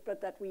duplicate,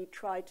 but that we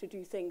try to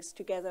do things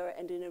together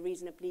and in a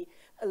reasonably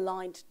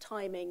aligned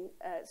timing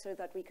so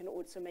that we can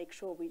also make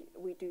sure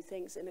we do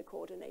things in a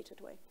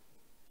coordinated way?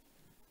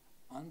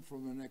 And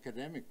from an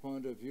academic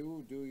point of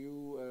view, do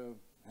you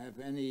have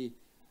any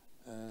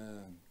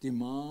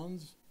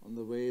demands on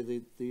the way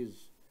that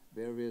these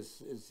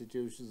various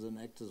institutions and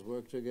actors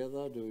work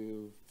together? Do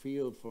you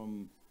feel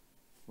from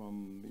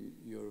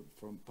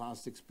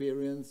past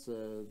experience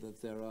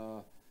that there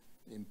are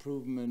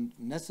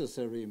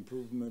necessary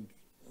improvement,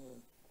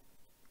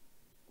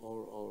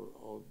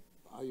 or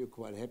are you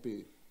quite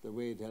happy the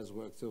way it has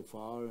worked so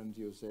far, and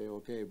you say,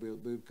 okay, we'll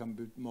become a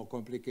bit more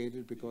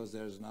complicated because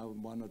there's now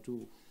one or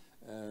two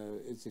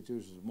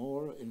institutions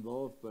more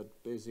involved,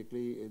 but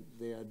basically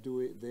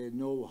they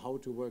know how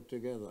to work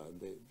together.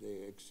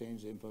 They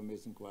exchange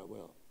information quite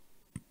well.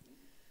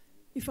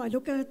 If I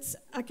look at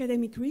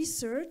academic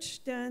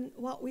research, then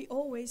what we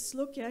always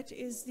look at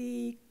is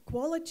the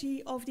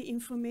quality of the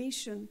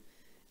information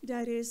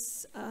that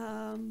is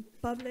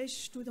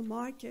published to the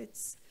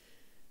markets.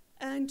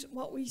 And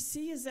what we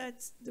see is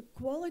that the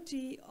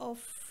quality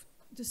of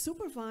the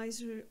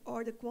supervisor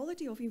or the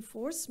quality of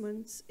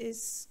enforcement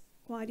is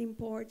quite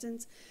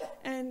important.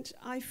 And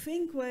I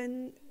think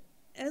when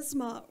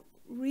ESMA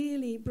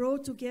really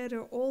brought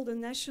together all the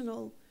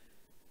national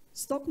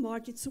stock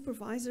market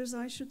supervisors,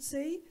 I should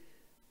say,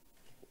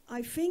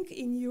 I think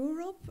in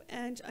Europe,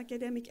 and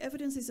academic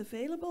evidence is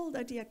available,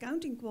 that the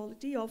accounting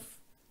quality of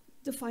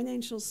the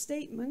financial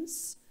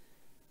statements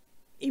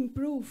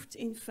improved,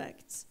 in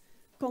fact,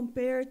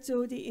 compared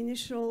to the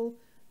initial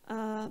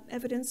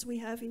evidence we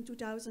have in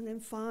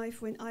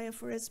 2005 when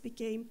IFRS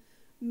became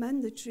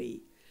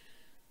mandatory.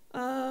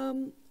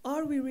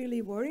 Are we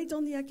really worried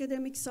on the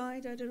academic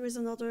side that there is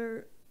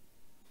another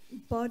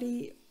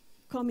body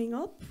coming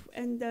up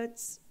and that,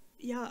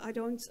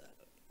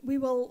 we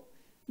will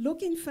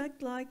look in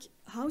fact like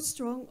how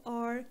strong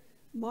are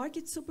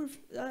market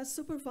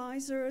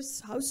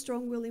supervisors, how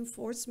strong will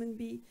enforcement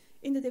be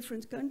in the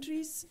different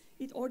countries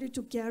in order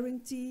to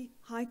guarantee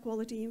high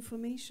quality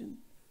information?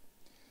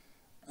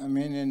 I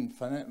mean,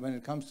 when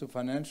it comes to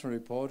financial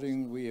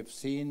reporting, we have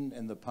seen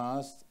in the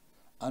past,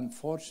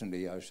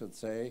 unfortunately I should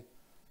say,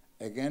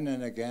 again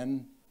and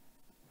again,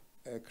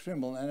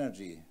 criminal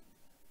energy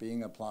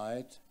being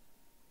applied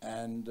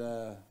and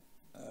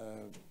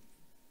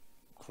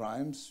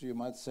crimes, you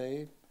might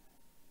say,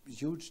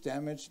 huge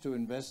damage to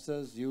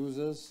investors,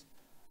 users,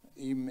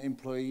 even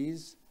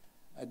employees,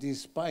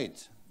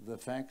 despite the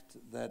fact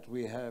that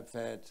we have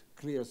had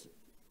clear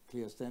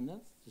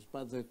standards,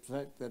 despite the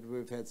fact that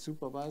we've had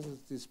supervisors,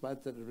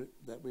 despite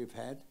that we've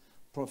had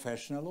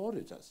professional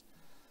auditors.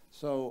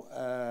 So,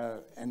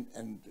 and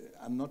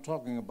I'm not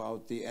talking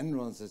about the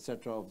Enrons,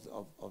 etc.,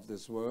 of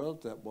this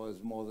world. That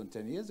was more than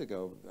 10 years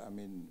ago. I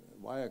mean,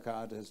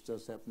 Wirecard has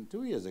just happened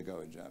 2 years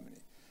ago in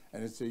Germany.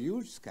 And it's a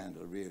huge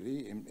scandal,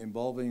 really,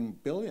 involving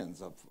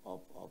billions of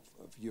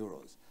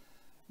euros.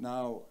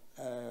 Now,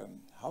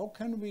 how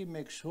can we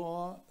make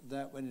sure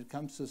that when it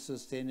comes to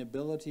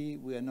sustainability,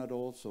 we are not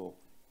also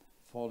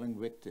falling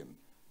victim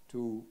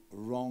to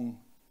wrong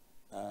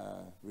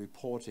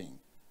reporting,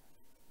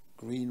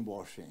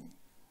 greenwashing,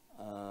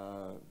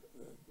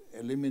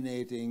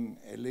 eliminating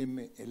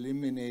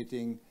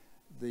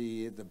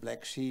the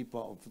black sheep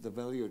of the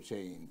value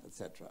chain,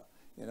 etc.?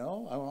 You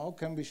know, how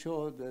can we be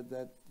sure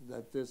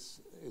that this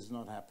is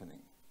not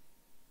happening?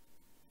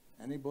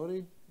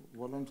 Anybody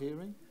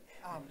volunteering?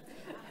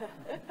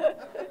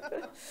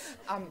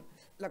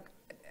 Look,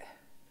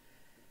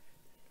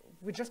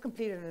 we just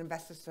completed an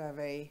investor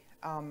survey,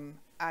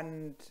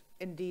 and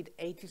indeed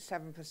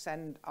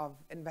 87% of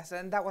investors,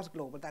 and that was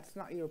global, that's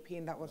not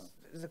European,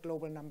 is a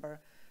global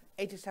number,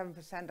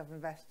 87% of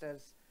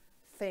investors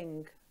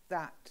think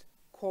that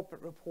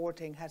corporate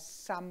reporting has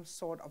some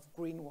sort of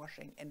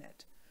greenwashing in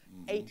it.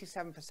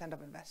 87%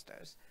 of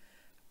investors.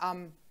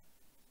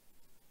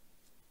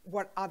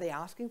 What are they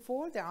asking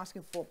for? They're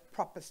asking for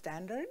proper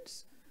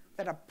standards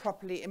that are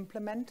properly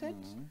implemented,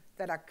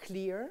 that are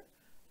clear,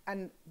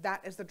 and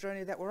that is the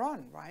journey that we're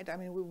on, right? I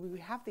mean, we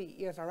have the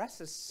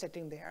ESRSs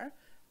sitting there,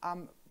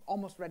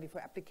 almost ready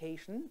for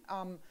application.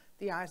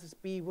 The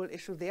IASB will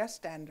issue their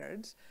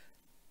standards.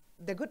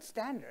 They're good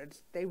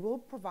standards. They will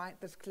provide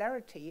this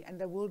clarity,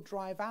 and they will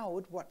drive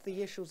out what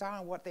the issues are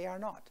and what they are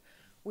not.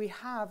 We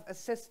have a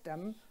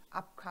system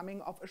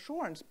upcoming of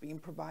assurance being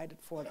provided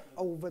for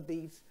over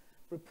these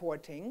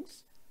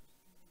reportings,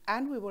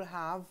 and we will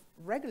have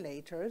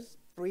regulators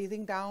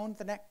breathing down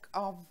the neck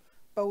of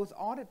both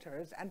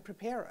auditors and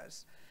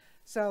preparers.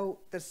 So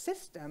the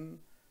system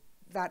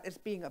that is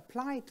being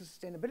applied to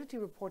sustainability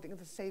reporting is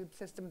the same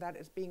system that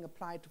is being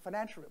applied to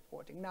financial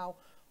reporting. Now,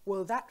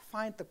 will that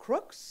find the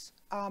crooks?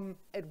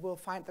 It will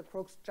find the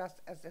crooks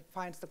just as it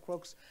finds the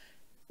crooks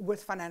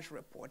with financial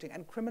reporting.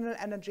 And criminal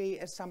energy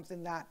is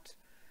something that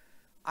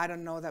I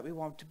don't know that we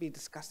want to be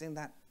discussing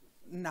that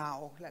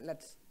now.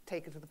 Let's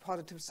take it to the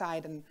positive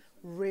side and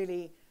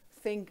really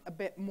think a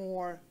bit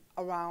more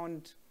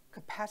around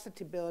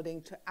capacity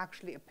building to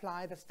actually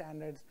apply the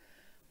standards,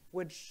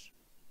 which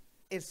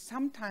is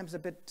sometimes a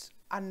bit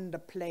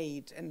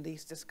underplayed in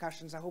these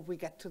discussions. I hope we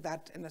get to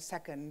that in a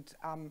second,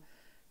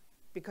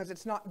 because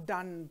it's not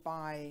done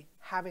by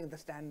having the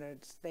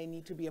standards. They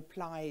need to be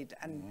applied,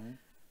 and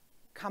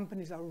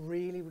companies are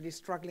really, really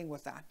struggling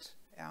with that,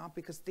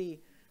 because the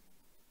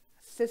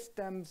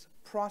systems,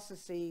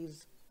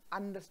 processes,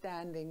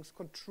 understandings,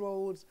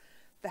 controls,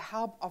 the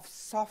help of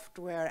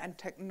software and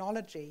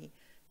technology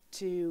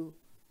to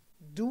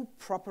do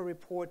proper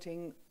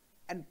reporting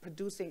and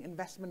producing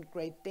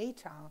investment-grade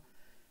data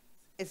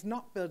is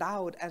not built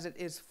out as it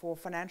is for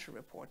financial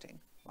reporting,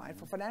 right?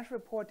 For financial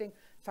reporting,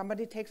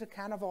 somebody takes a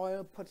can of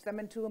oil, puts them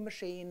into a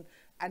machine,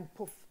 and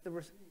poof,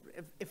 the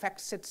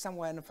effect sits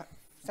somewhere in a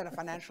set of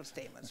financial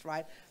statements,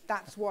 right?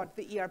 That's what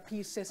the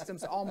ERP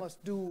systems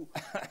almost do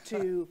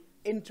to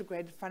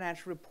integrated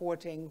financial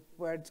reporting,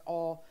 where it's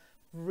all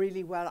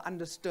really well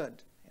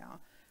understood.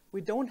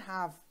 We don't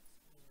have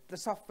the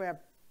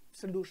software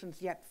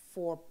solutions yet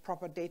for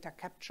proper data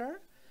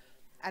capture,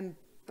 and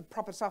the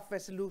proper software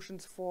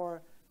solutions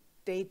for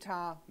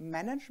data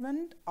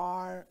management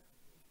are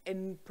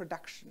in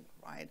production,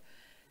 right?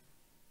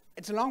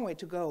 It's a long way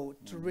to go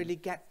to really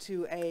get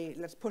to a,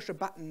 let's push a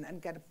button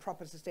and get a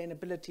proper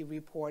sustainability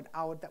report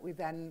out that we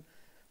then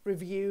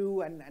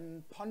review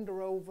and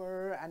ponder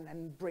over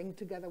and bring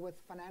together with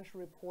financial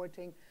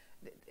reporting.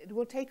 It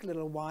will take a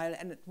little while,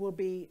 and it will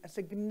be a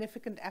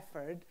significant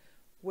effort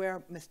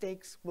where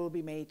mistakes will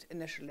be made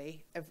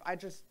initially. If I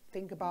just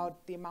think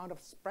about the amount of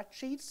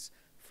spreadsheets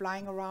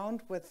flying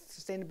around with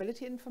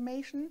sustainability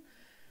information,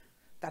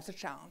 that's a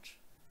challenge.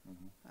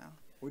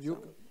 Would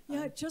you?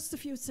 Yeah, just a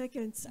few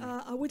seconds.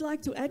 I would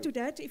like to add to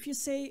that. If you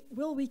say,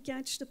 will we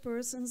catch the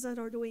persons that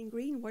are doing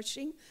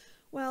greenwashing?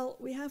 Well,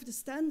 we have the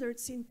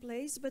standards in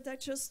place, but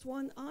that's just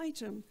one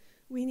item.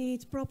 We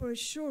need proper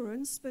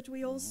assurance, but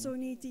we also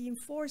need the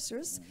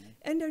enforcers,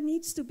 and there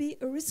needs to be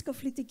a risk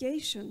of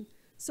litigation.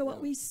 So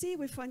what we see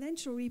with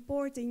financial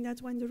reporting,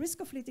 that when the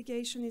risk of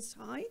litigation is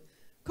high,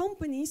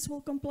 companies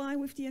will comply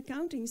with the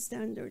accounting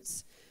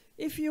standards.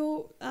 If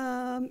you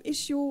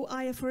issue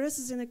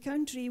IFRSs in a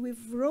country with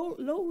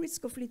low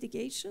risk of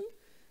litigation,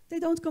 they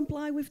don't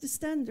comply with the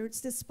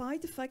standards,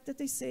 despite the fact that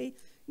they say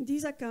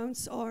these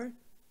accounts are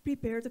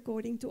prepared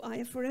according to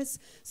IFRS.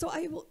 So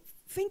I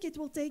think it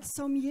will take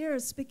some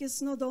years,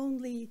 because not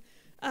only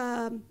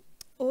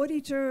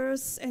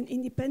auditors and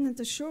independent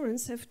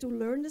assurance have to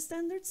learn the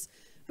standards,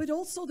 but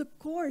also the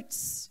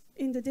courts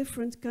in the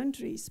different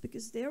countries,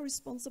 because they're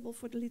responsible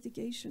for the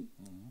litigation.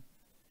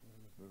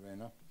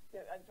 Verena?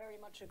 Yeah, I very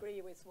much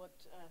agree with what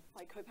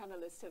my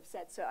co-panelists have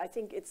said. So I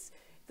think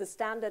the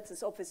standards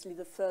is obviously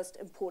the first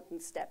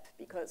important step,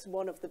 because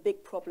one of the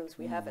big problems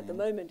we have at the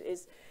moment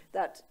is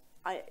that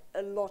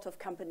a lot of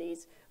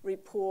companies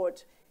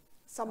report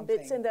some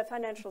bits in their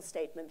financial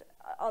statement,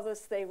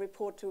 others they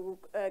report to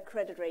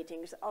credit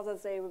ratings,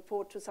 others they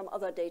report to some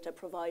other data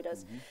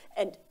providers.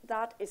 And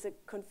that is a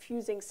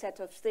confusing set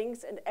of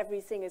things, and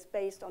everything is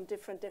based on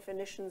different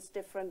definitions,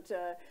 different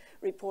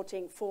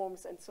reporting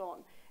forms, and so on.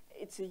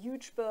 It's a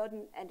huge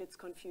burden, and it's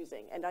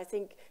confusing. And I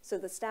think, so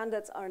the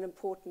standards are an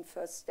important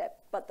first step,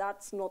 but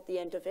that's not the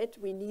end of it.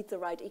 We need the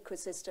right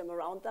ecosystem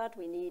around that.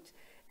 We need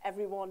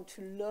everyone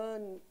to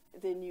learn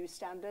the new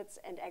standards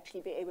and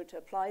actually be able to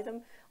apply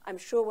them. I'm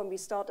sure when we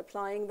start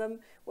applying them,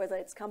 whether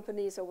it's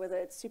companies or whether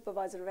it's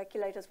supervisory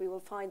regulators, we will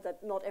find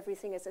that not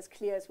everything is as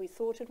clear as we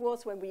thought it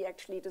was when we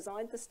actually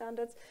designed the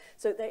standards.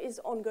 So there is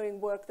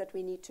ongoing work that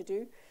we need to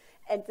do.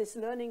 And this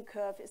learning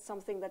curve is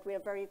something that we are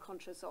very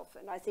conscious of.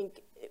 And I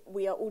think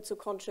we are also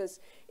conscious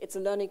it's a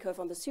learning curve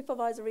on the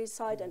supervisory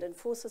side and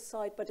enforcer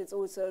side, but it's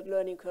also a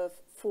learning curve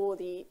for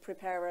the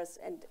preparers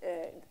and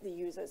the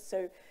users.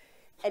 So,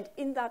 and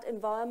in that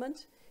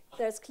environment,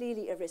 there's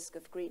clearly a risk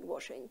of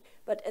greenwashing.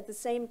 But at the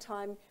same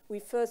time, we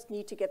first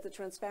need to get the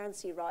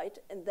transparency right,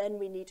 and then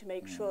we need to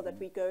make sure that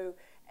we go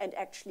and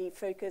actually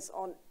focus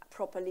on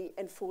properly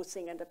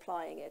enforcing and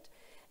applying it.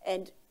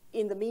 And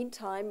in the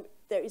meantime,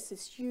 there is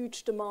this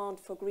huge demand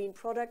for green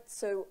products.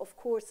 So of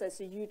course,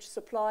 there's a huge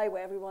supply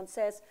where everyone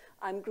says,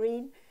 I'm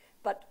green.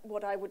 But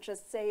what I would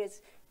just say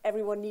is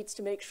everyone needs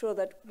to make sure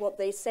that what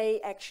they say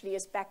actually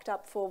is backed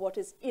up for what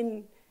is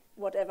in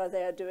whatever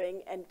they're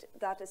doing. And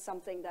that is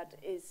something that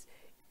is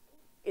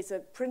a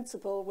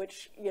principle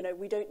which, you know,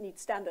 we don't need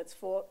standards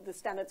for. The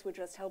standards would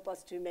just help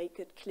us to make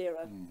it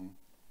clearer.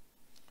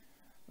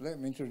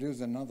 Let me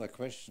introduce another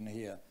question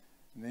here,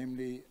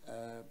 namely,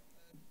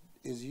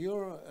 is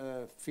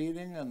your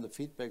feeling and the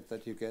feedback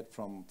that you get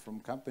from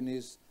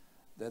companies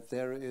that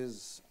there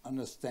is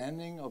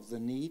understanding of the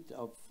need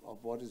of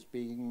what is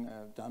being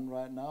done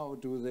right now? Or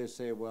do they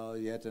say, well,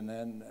 yet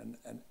an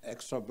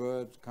extra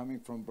bird coming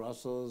from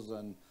Brussels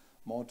and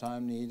more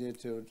time needed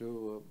to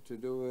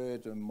do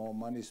it and more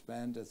money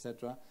spent,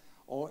 etc.?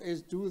 Or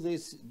do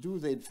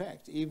they in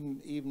fact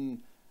even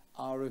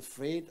are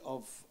afraid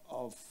of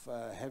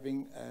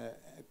having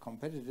a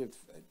competitive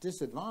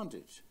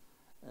disadvantage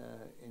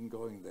in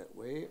going that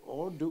way?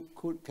 Or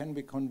can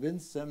we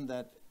convince them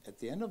that at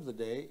the end of the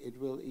day it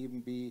will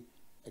even be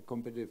a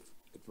competitive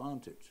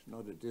advantage,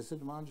 not a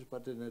disadvantage,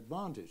 but an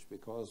advantage,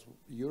 because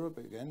Europe,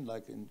 again,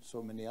 like in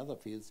so many other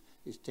fields,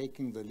 is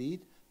taking the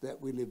lead that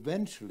will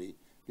eventually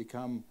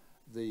become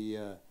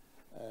the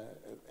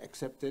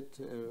accepted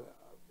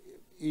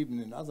even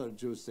in other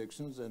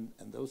jurisdictions, and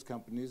those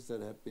companies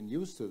that have been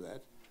used to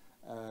that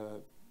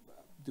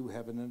do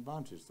have an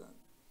advantage then.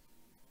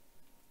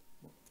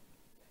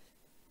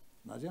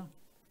 Nadia?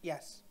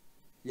 Yes.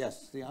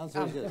 Yes, the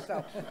answer is yes.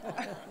 So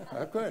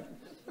Good.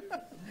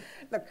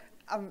 Look,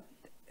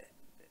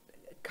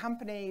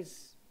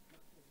 companies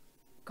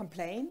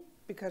complain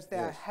because they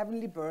are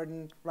heavily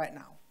burdened right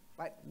now.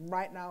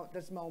 Right now, at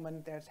this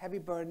moment, there's heavy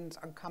burdens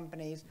on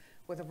companies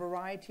with a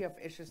variety of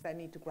issues they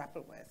need to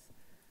grapple with.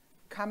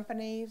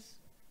 Companies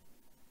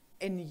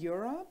in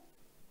Europe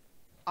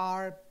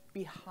are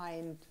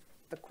behind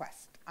the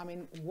quest. I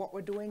mean, what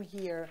we're doing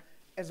here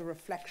is a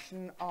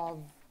reflection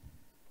of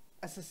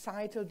a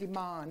societal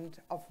demand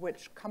of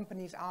which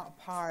companies are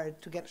a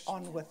part to get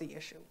on with the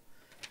issue.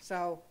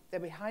 So they're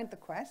behind the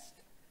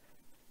quest.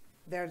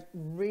 They're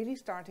really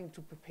starting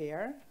to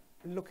prepare,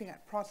 looking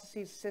at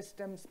processes,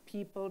 systems,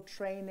 people,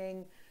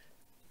 training,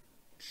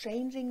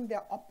 changing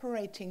their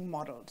operating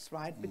models,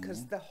 right? Mm-hmm.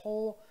 Because the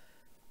whole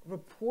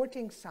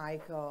reporting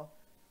cycle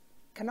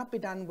cannot be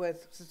done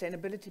with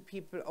sustainability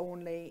people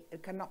only.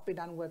 It cannot be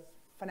done with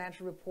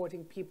financial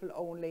reporting people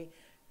only.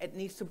 It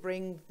needs to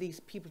bring these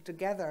people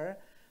together,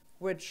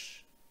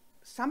 which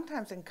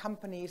sometimes in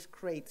companies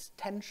creates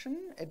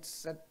tension.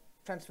 It's a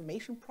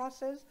transformation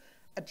process,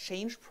 a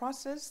change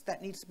process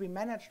that needs to be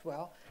managed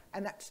well,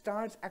 and that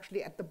starts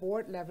actually at the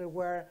board level,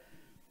 where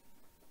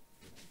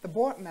the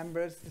board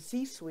members, the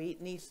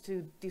C-suite, needs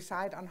to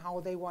decide on how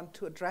they want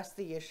to address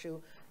the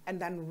issue and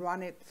then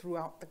run it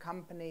throughout the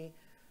company.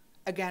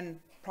 Again,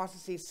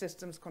 processes,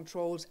 systems,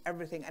 controls,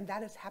 everything, and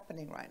that is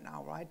happening right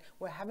now, right?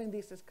 We're having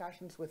these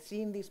discussions, we're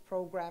seeing these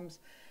programs,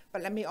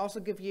 but let me also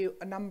give you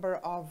a number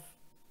of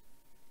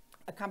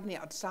a company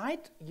outside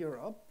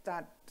Europe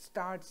that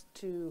starts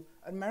to,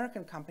 an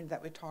American company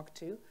that we talk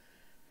to,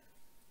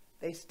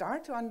 they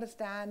start to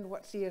understand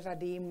what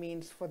CSRD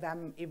means for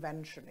them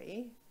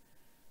eventually,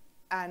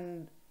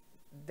 and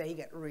they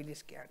get really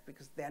scared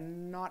because they're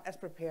not as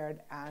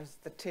prepared as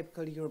the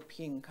typical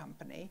European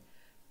company.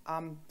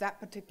 That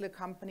particular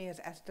company has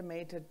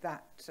estimated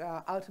that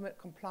ultimate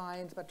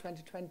compliance by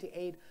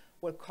 2028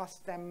 will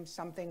cost them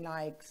something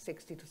like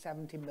 60 to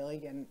 70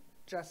 million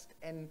just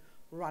in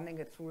running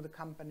it through the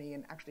company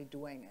and actually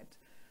doing it.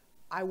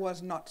 I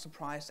was not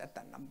surprised at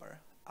that number.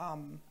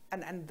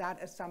 And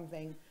that is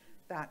something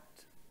that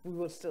we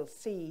will still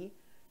see.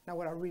 Now,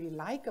 what I really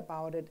like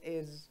about it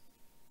is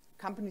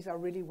companies are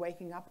really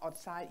waking up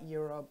outside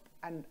Europe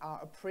and are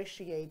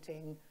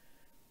appreciating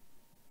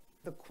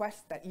the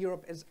quest that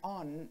Europe is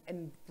on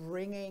in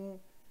bringing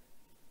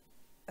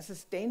a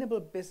sustainable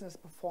business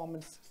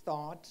performance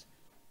thought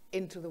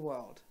into the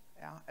world.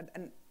 Yeah?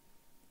 And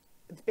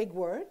it's big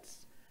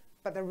words,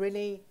 but they're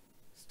really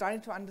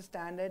starting to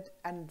understand it,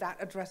 and that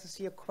addresses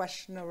your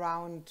question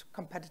around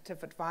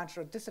competitive advantage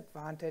or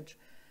disadvantage.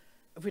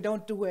 If we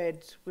don't do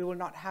it, we will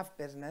not have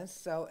business,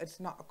 so it's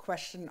not a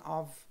question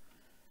of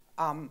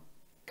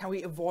can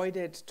we avoid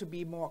it to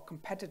be more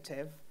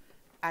competitive,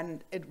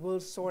 and it will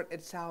sort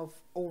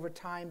itself over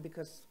time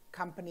because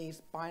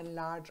companies, by and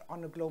large,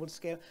 on a global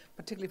scale,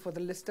 particularly for the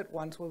listed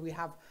ones where we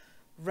have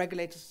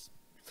regulators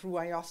through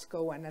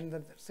IOSCO and then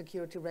the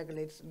security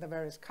regulators in the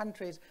various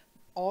countries,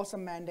 also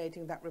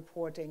mandating that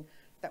reporting,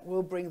 that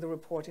will bring the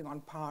reporting on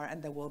par,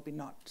 and there will be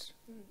not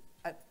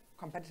a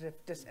competitive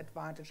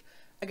disadvantage.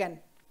 Again,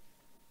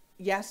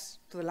 yes,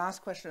 to the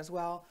last question as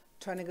well,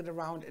 turning it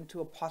around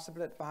into a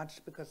possible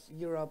advantage because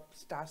Europe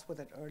starts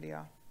with it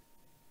earlier.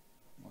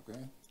 Okay.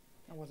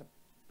 That was a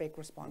big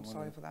response,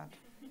 sorry for that.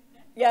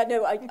 Yeah,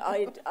 no,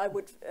 I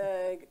would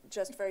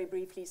just very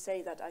briefly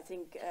say that I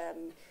think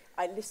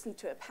I listened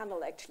to a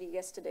panel actually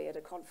yesterday at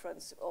a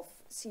conference of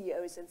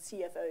CEOs and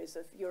CFOs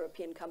of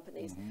European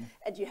companies,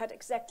 and you had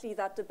exactly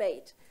that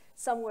debate.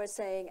 Some were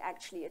saying,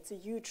 actually, it's a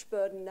huge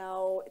burden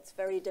now, it's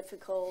very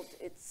difficult,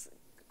 it's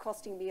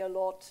costing me a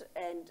lot,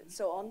 and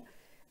so on.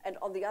 And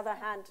on the other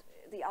hand,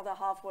 the other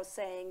half was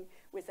saying,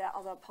 with their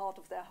other part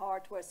of their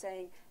heart, were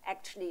saying,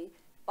 actually,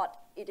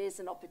 but it is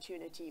an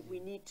opportunity. We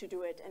need to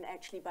do it, and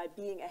actually by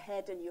being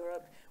ahead in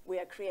Europe, we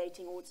are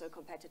creating also a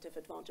competitive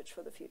advantage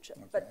for the future.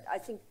 Okay. But I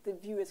think the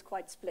view is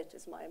quite split,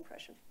 is my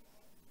impression.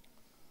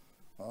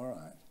 All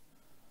right.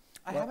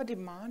 I have a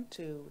demand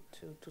to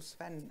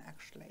Sven,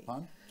 actually.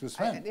 To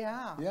Sven?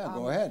 Yeah. Yeah,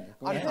 go ahead.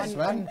 Go ahead.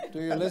 Sven,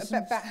 do you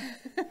listen?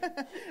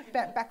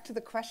 Back to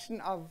the question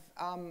of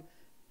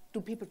do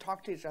people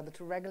talk to each other,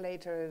 to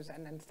regulators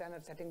and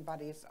standard setting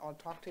bodies all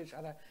talk to each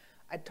other?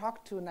 I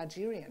talked to a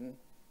Nigerian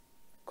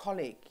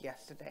colleague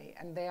yesterday,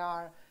 and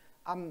they're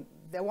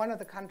one of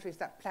the countries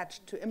that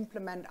pledged to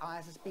implement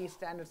IASB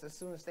standards as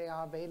soon as they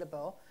are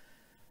available.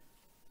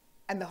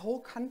 And the whole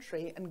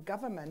country and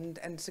government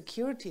and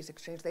securities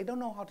exchange, they don't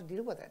know how to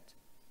deal with it.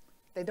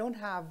 They don't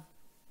have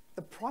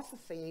the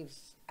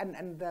processes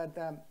and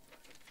the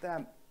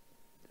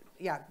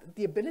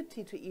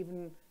ability to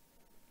even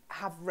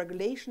have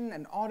regulation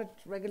and audit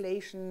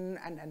regulation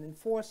and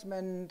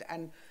enforcement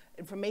and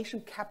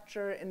information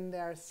capture in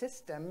their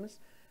systems.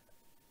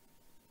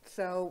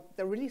 So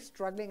they're really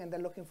struggling and they're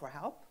looking for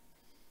help.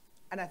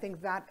 And I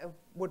think that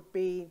would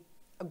be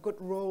a good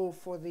role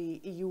for the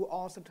EU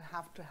also to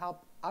have to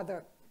help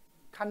other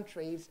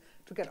countries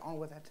to get on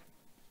with it.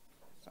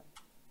 So.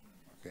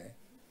 Okay.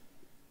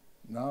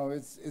 Now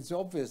it's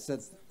obvious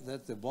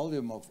that the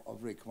volume of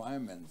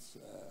requirements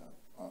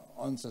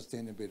on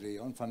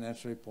sustainability, on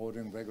financial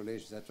reporting,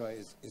 regulations, etc.,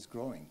 is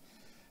growing.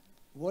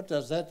 What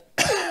does that,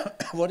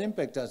 what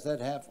impact does that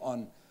have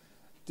on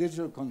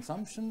digital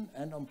consumption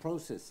and on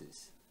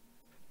processes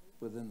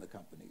within the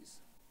companies?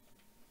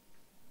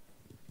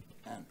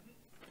 Anne.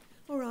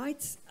 All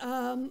right.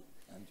 And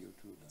you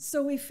too. Then.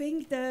 So we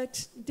think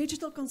that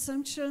digital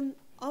consumption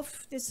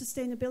of the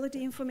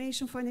sustainability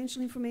information,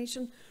 financial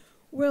information,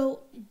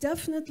 will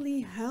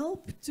definitely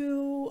help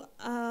to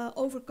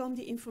overcome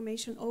the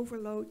information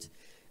overload.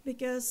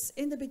 Because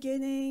in the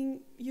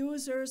beginning,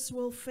 users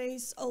will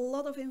face a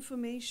lot of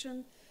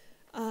information.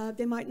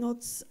 They might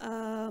not,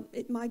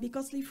 it might be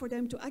costly for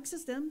them to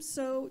access them.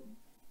 So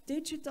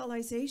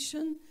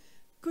digitalization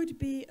could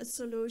be a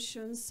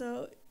solution.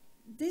 So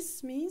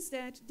this means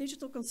that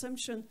digital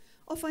consumption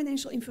of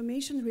financial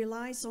information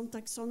relies on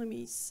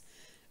taxonomies.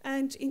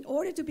 And in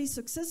order to be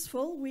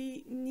successful,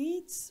 we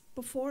need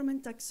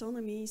performant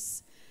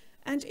taxonomies.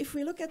 And if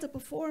we look at the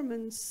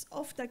performance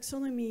of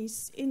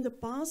taxonomies in the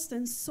past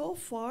and so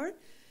far,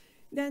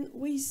 then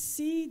we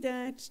see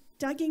that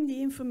tagging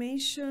the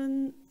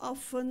information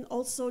often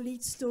also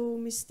leads to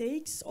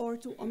mistakes or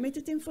to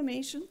omitted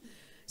information.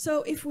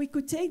 So if we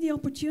could take the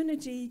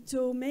opportunity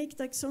to make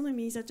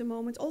taxonomies at the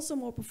moment also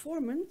more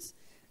performant,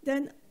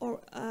 then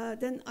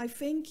I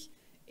think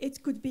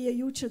it could be a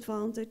huge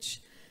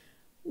advantage.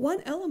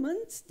 One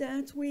element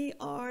that we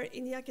are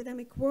in the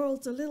academic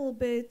world a little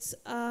bit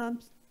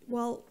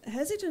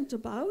hesitant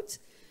about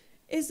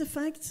is the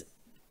fact,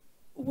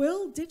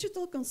 will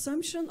digital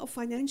consumption of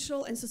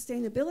financial and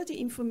sustainability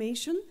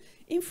information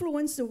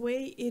influence the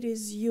way it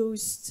is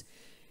used?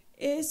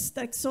 Is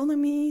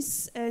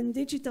taxonomies and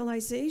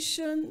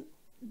digitalization,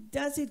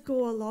 does it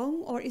go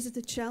along, or is it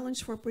a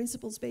challenge for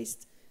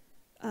principles-based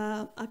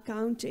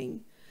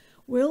accounting?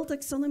 Will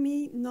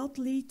taxonomy not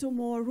lead to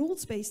more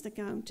rules-based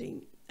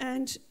accounting?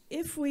 And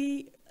if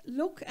we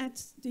look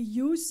at the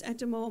use at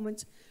the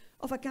moment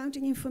of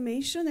accounting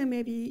information and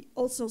maybe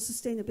also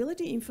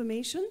sustainability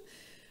information,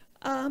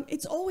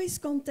 it's always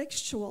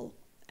contextual,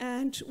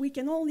 and we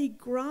can only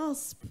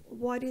grasp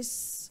what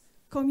is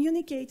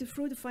communicated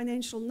through the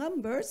financial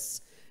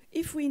numbers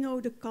if we know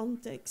the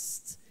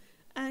context.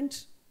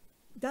 And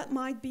that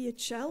might be a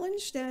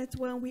challenge, that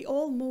when we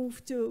all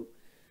move to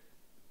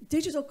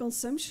digital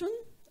consumption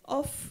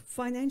of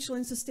financial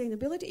and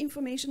sustainability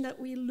information, that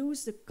we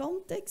lose the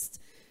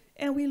context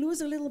and we lose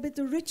a little bit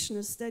the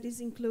richness that is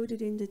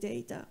included in the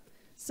data.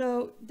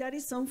 So that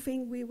is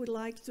something we would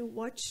like to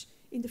watch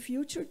in the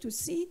future, to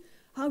see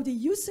how the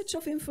usage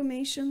of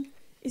information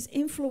is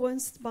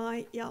influenced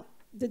by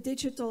the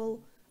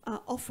digital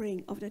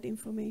offering of that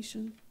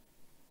information.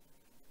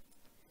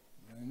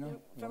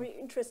 Very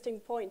interesting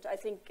point. I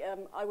think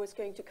I was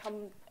going to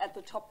come at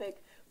the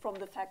topic from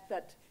the fact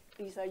that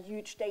these are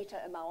huge data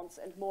amounts,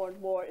 and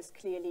more is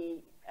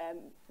clearly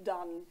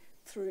done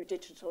through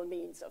digital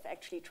means of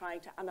actually trying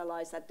to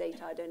analyze that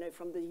data. I don't know,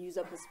 from the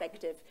user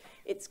perspective,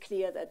 it's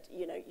clear that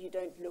you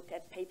don't look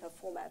at paper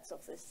formats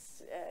of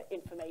this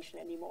information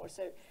anymore.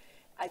 So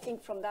I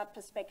think from that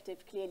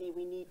perspective, clearly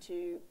we need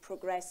to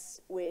progress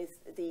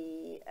with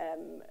the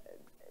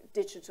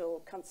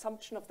digital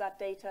consumption of that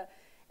data,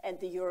 and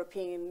the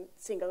European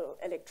single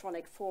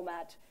electronic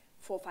format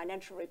for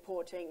financial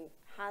reporting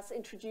has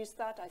introduced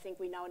that. I think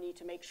we now need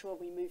to make sure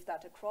we move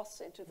that across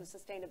into the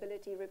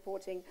sustainability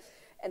reporting,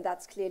 and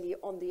that's clearly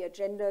on the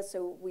agenda.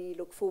 So we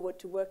look forward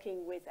to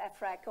working with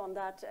EFRAG on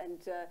that, and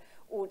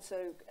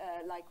also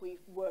like we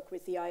work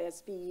with the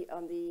IASB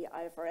on the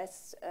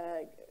IFRS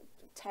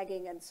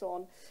tagging and so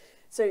on.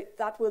 So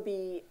that will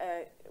be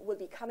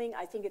coming.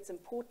 I think it's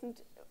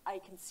important. I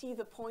can see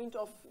the point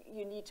of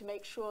you need to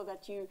make sure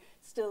that you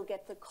still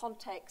get the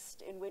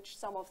context in which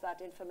some of that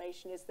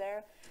information is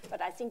there.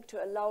 But I think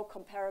to allow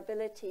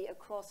comparability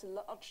across a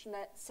large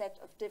set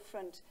of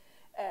different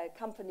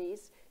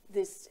companies,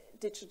 this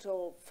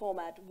digital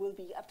format will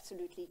be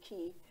absolutely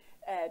key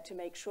to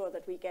make sure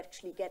that we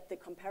actually get the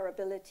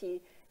comparability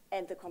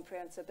and the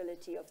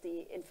comprehensibility of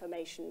the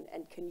information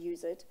and can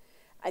use it.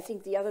 I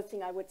think the other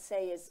thing I would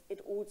say is it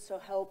also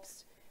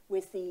helps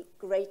with the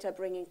greater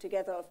bringing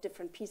together of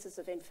different pieces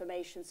of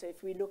information. So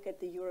if we look at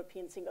the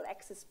European single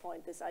access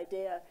point,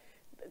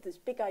 this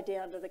big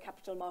idea under the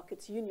Capital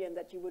Markets Union,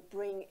 that you would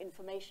bring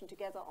information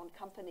together on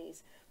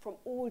companies from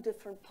all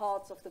different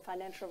parts of the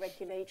financial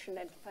regulation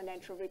and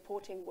financial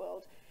reporting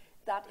world,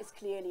 that is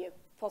clearly a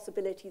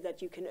possibility that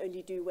you can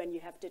only do when you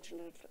have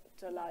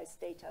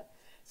digitalized data.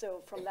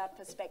 So from that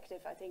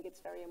perspective, I think it's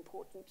very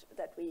important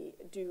that we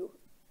do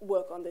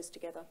work on this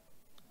together.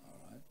 All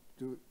right.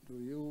 Do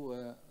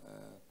you,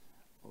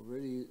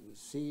 already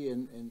see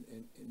in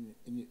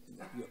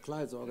your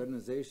clients'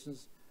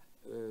 organizations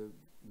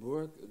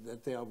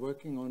that they are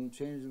working on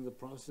changing the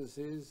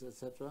processes,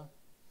 etc.?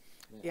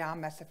 Yeah,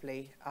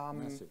 massively.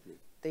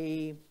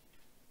 Massively.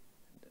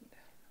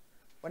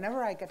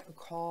 Whenever I get a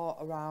call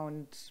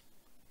around,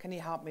 can you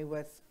help me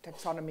with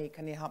taxonomy?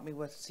 Can you help me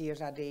with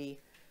CSRD?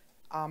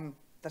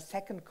 The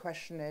second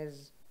question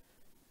is,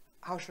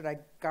 how should I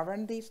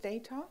govern these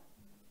data,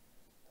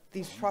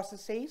 these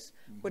processes?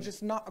 Which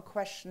is not a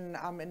question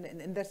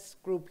in this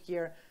group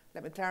here.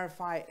 Let me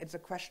clarify, it's a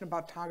question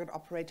about target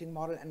operating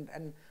model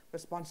and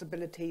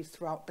responsibilities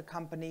throughout the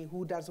company,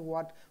 who does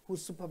what,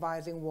 who's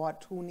supervising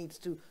what, who needs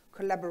to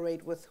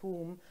collaborate with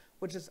whom,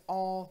 which is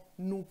all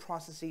new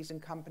processes in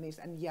companies.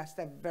 And yes,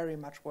 they're very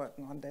much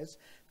working on this.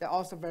 They're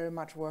also very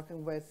much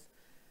working with,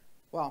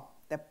 well,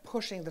 they're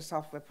pushing the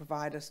software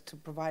providers to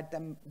provide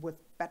them with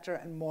better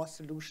and more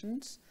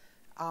solutions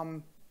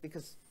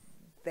because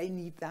they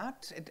need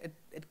that.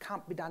 It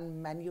can't be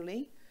done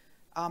manually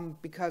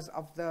because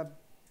of the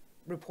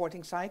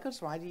reporting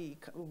cycles, right?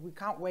 We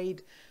can't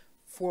wait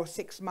for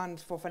 6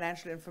 months for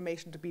financial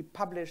information to be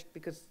published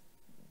because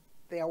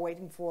they are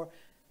waiting for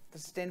the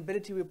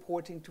sustainability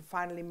reporting to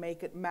finally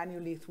make it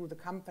manually through the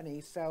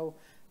company. So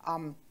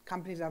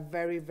companies are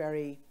very,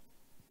 very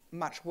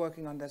much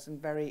working on this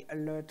and very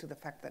alert to the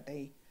fact that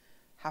they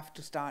have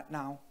to start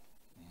now.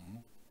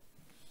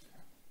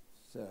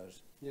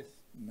 Serge, yes.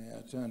 May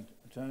I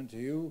turn to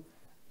you?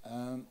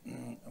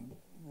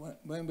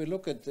 When we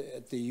look at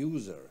the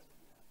user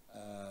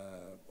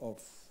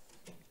of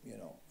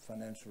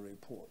financial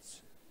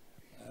reports,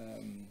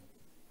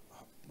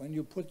 when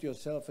you put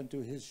yourself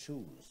into his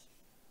shoes,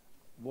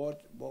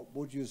 what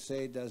would you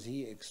say does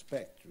he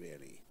expect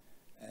really,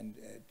 and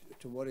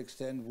to what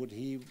extent would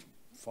he,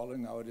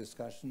 following our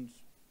discussions,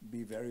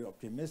 be very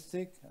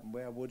optimistic, and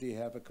where would he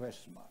have a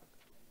question mark?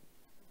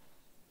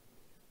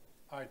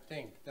 I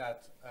think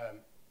that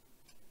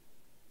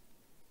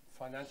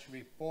financial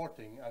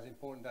reporting, as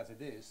important as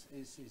it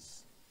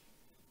is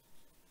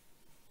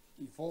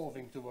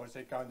evolving towards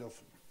a kind of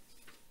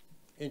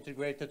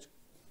integrated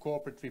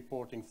corporate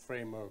reporting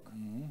framework.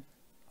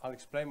 I'll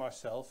explain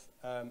myself.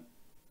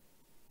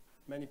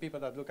 Many people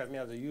that look at me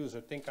as a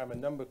user think I'm a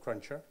number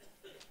cruncher,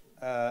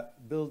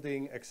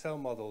 building Excel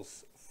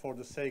models for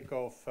the sake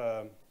of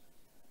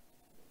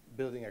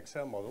building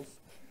Excel models.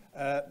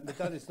 But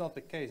that is not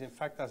the case. In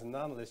fact, as an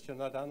analyst, you're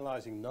not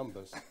analyzing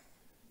numbers.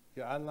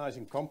 You're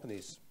analyzing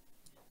companies.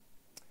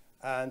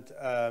 And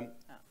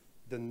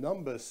the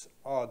numbers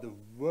are the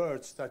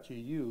words that you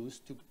use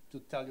to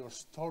tell your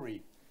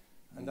story.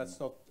 And that's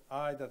not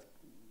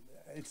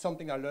it's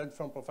something I learned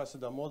from Professor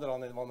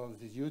Damodaran in one of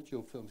his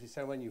YouTube films. He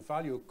said, when you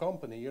value a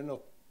company, you're not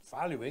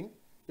valuing,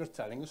 you're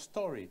telling a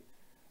story.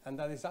 And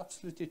that is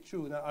absolutely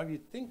true. Now, if you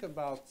think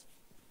about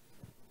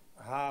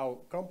how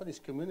companies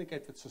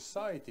communicate with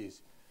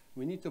societies,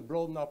 we need to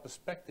broaden our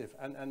perspective.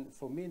 And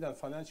for me, then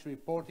financial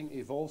reporting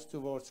evolves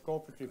towards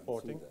corporate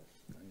reporting.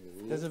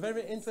 There's a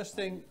very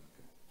interesting,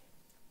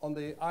 on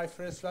the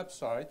IFRS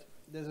website,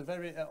 there's a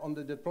very, on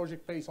the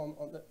project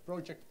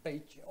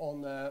page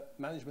on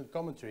management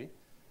commentary,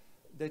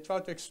 they try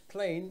to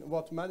explain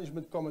what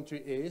management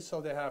commentary is.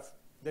 So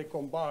they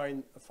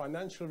combine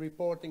financial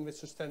reporting with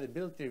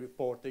sustainability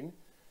reporting.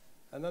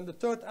 And then the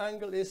third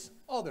angle is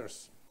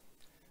others.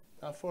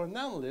 Now, for an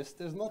analyst,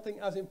 there's nothing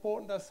as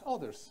important as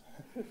others.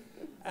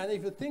 And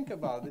if you think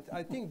about it,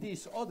 I think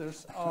these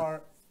others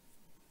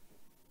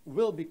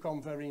will become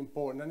very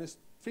important. And there's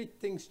three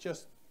things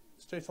just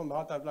straight from the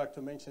heart I'd like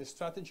to mention.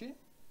 Strategy.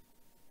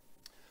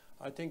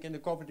 I think in the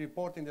corporate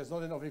reporting, there's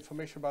not enough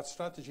information about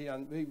strategy.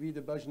 And we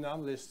the budget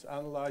analysts,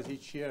 analyze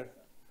each year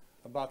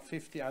about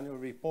 50 annual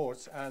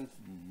reports. And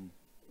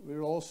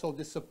we're also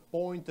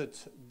disappointed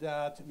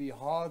that we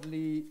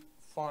hardly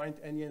find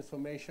any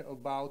information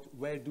about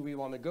where do we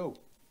want to go.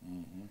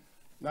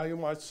 Now you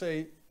might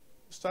say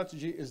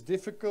strategy is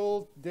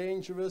difficult,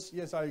 dangerous.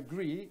 Yes, I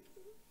agree,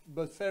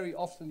 but very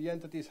often the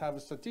entities have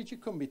a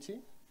strategic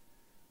committee,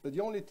 but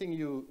the only thing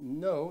you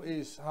know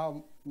is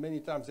how many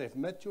times they've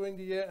met during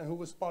the year and who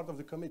was part of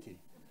the committee.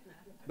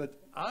 But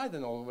I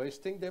don't always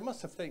think they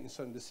must have taken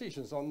some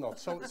decisions or not.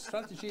 So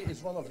strategy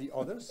is one of the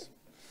others.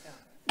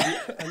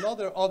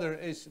 Another other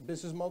is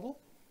business model,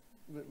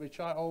 which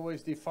I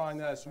always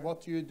define as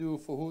what do you do,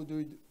 for who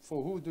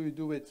do you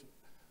do it,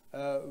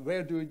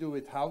 where do you do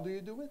it, how do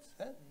you do it.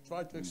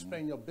 Try to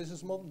explain your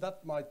business model.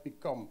 That might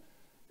become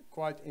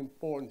quite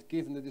important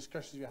given the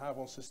discussions we have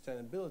on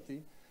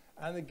sustainability.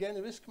 And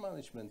again, risk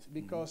management,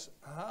 because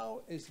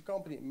how is the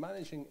company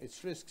managing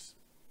its risks,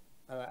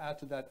 add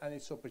to that, and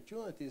its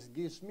opportunities,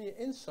 gives me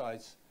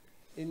insights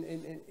in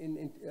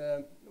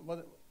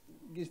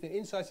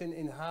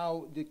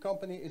how the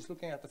company is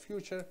looking at the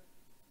future,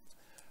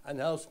 and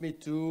helps me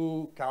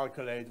to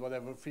calculate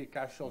whatever free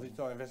cash flow,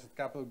 return on invested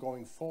capital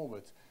going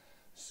forward.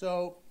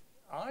 So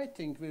I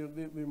think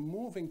we're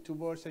moving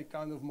towards a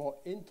kind of more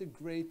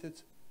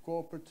integrated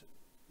corporate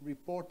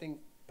reporting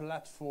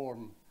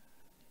platform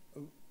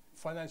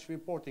financial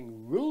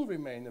reporting will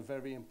remain a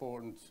very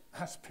important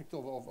aspect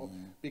of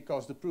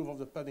because the proof of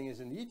the pudding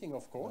is in the eating,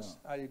 of course.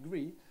 I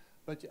agree.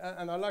 But,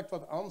 and I like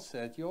what Anne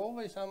said, you're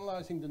always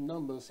analyzing the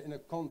numbers in a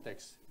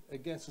context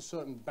against a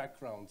certain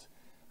background.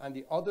 And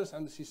the others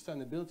and the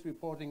sustainability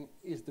reporting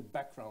is the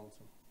background.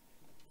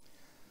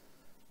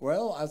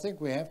 Well, I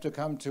think we have to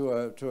come to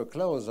a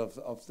close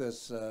of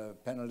this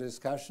panel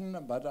discussion,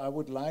 but I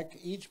would like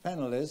each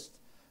panelist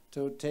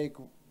to take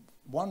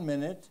 1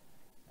 minute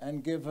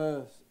and give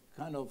a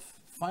kind of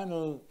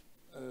final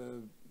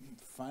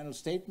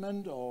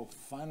statement or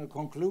final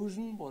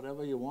conclusion,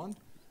 whatever you want,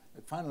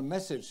 a final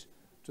message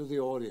to the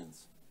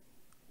audience.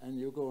 And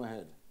you go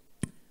ahead.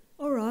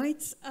 All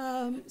right.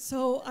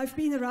 So I've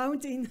been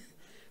around in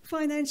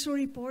financial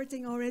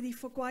reporting already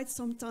for quite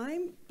some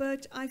time,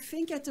 but I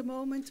think at the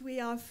moment we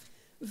have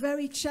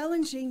very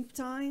challenging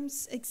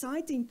times,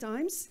 exciting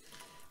times,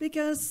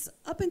 because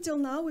up until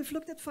now we've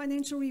looked at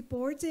financial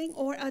reporting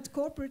or at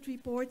corporate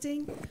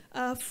reporting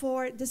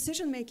for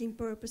decision-making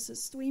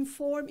purposes, to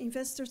inform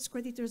investors,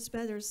 creditors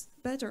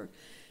better.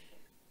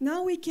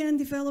 Now we can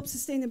develop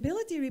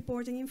sustainability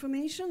reporting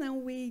information,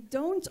 and we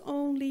don't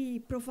only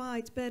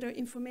provide better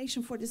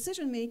information for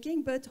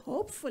decision-making, but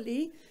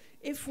hopefully,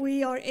 if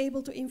we are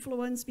able to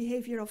influence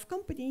behavior of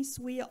companies,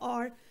 we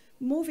are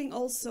moving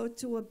also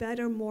to a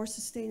better, more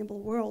sustainable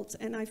world.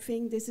 And I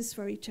think this is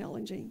very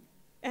challenging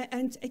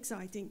and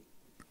exciting.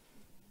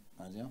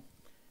 Nadia?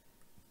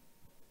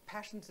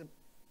 Passions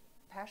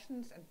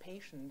and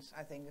patience,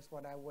 I think, is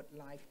what I would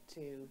like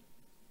to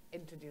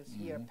introduce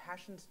here.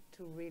 Passion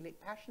to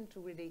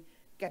really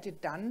get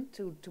it done,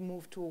 to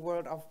move to a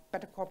world of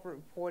better corporate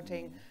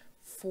reporting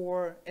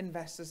for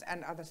investors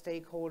and other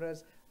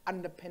stakeholders,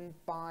 underpinned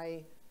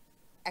by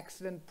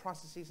excellent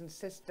processes and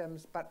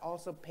systems, but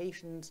also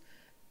patience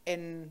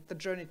in the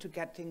journey to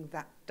getting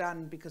that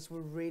done, because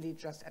we're really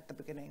just at the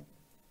beginning.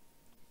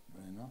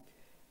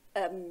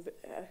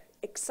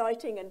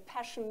 Exciting and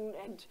passion,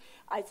 and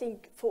I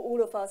think for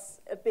all of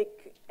us a big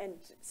and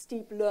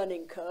steep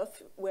learning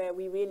curve where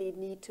we really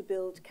need to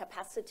build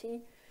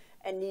capacity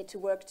and need to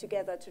work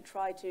together to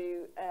try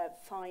to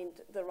find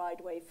the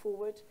right way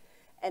forward.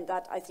 And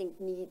that, I think,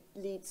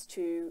 leads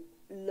to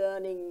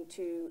learning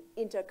to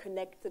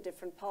interconnect the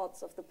different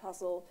parts of the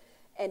puzzle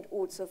and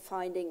also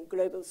finding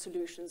global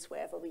solutions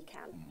wherever we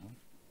can.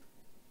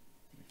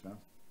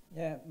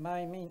 Yeah,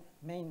 my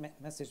main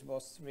message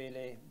was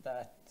really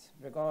that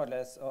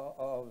regardless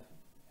of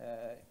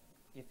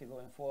if you're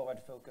going forward,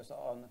 focus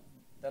on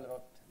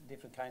develop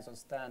different kinds of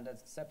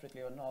standards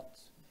separately or not,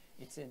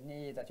 it's a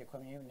need that you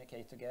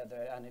communicate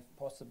together and, if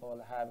possible,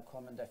 have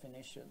common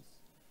definitions.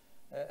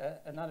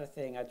 Another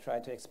thing I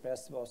tried to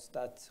express was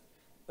that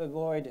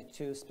avoid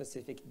too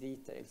specific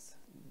details.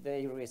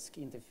 They risk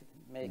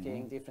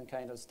making different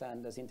kinds of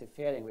standards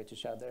interfering with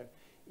each other.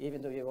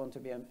 Even though you want to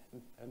be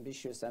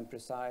ambitious and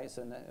precise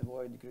and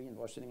avoid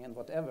greenwashing and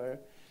whatever,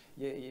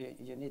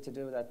 you need to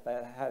do that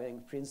by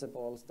having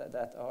principles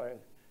that are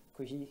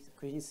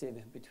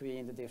cohesive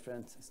between the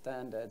different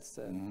standards.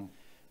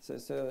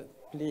 So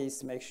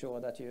please make sure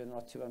that you're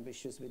not too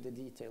ambitious with the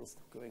details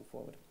going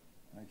forward.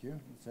 Thank you.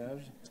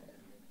 Serge?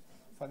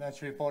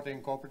 Financial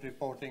reporting, corporate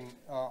reporting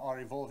are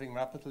evolving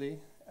rapidly.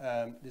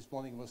 This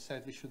morning was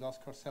said we should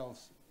ask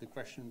ourselves the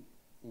question,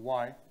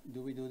 why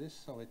do we do this?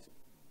 So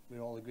we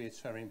all agree it's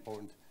very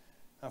important.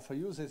 And for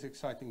users, it's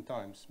exciting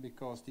times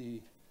because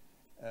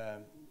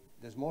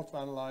there's more to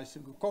analyze.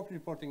 Corporate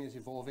reporting is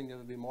evolving. There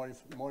will be more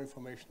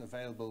information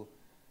available.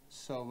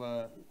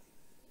 So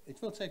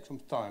it will take some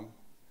time.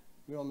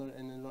 We're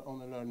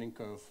on a learning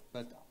curve,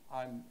 but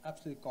I'm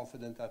absolutely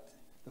confident that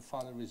the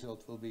final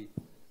result will be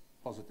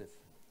positive.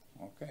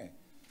 Okay.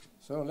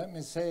 So let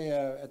me say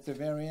at the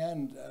very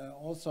end,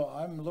 also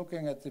I'm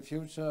looking at the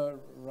future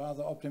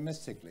rather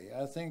optimistically.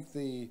 I think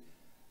the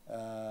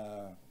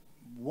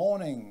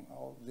warning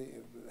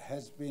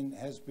has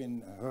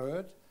been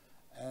heard,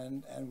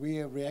 and we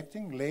are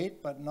reacting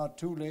late but not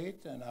too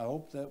late, and I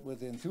hope that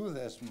with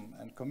enthusiasm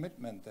and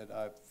commitment that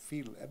I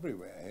feel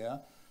everywhere here,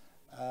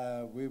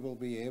 we will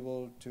be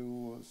able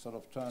to sort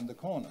of turn the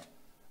corner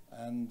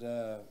and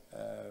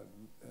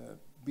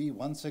be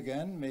once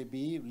again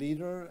maybe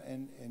leader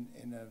in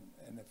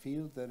a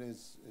field that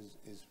is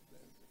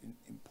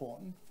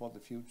important for the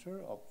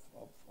future of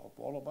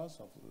all of us,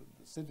 of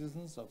the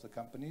citizens, of the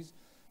companies,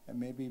 and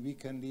maybe we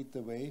can lead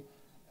the way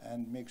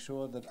and make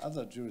sure that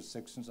other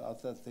jurisdictions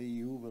outside the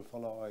EU will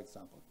follow our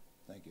example.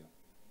 Thank you.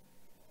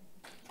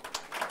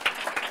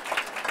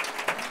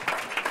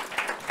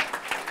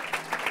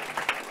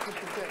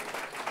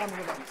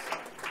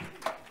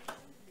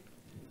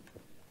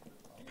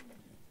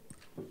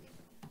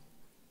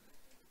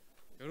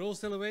 You're all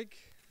still awake?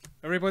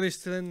 Everybody's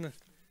still in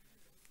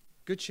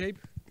good shape?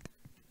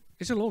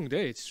 It's a long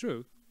day, it's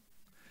true.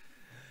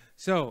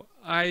 So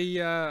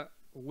I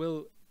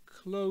will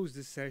close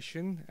the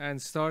session,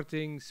 and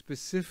starting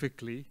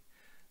specifically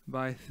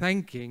by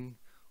thanking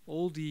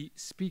all the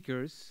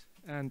speakers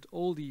and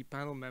all the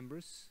panel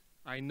members.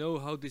 I know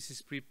how this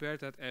is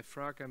prepared at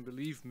EFRAG, and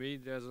believe me,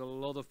 there's a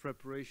lot of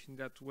preparation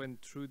that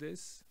went through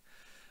this.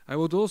 I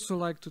would also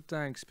like to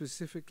thank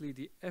specifically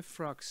the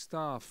EFRAG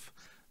staff,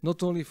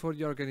 not only for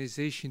the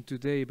organization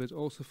today, but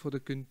also for the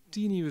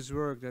continuous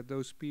work that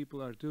those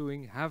people are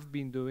doing, have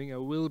been doing,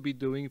 and will be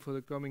doing for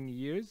the coming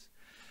years.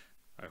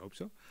 I hope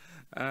so.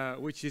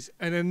 Which is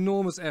an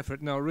enormous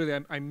effort. Now,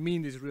 really, I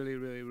mean this really,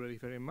 really, really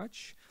very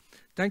much.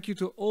 Thank you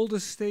to all the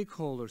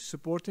stakeholders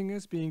supporting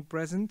us, being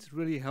present,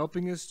 really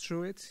helping us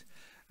through it.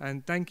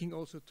 And thanking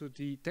also to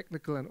the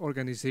technical and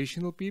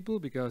organizational people,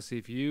 because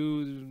if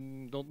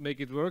you don't make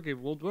it work, it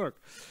won't work.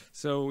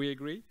 So we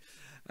agree.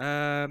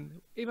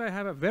 If I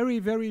have a very,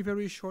 very,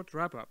 very short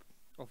wrap-up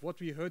of what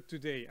we heard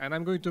today, and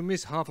I'm going to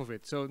miss half of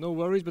it, so no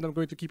worries, but I'm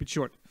going to keep it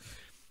short.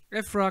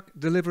 EFRAG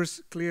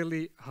delivers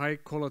clearly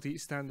high-quality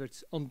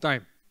standards on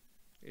time.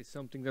 It's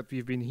something that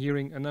we've been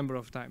hearing a number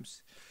of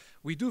times.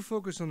 We do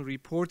focus on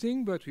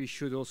reporting, but we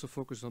should also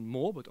focus on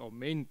more, but our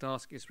main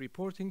task is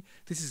reporting.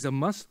 This is a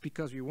must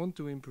because we want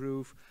to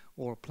improve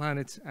our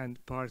planet,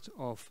 and part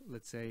of,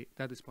 let's say,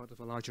 that is part of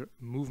a larger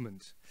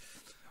movement.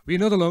 We're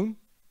not alone.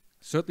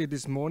 Certainly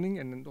this morning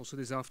and also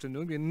this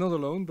afternoon, we're not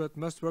alone, but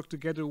must work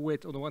together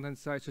with, on the one hand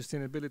side,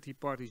 sustainability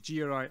parties,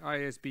 GRI,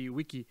 IASB,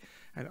 Wiki,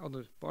 and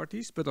other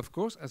parties, but of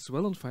course, as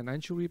well on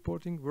financial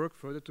reporting, work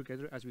further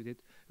together as we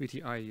did with the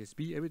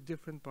IASB and with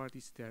different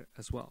parties there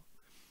as well.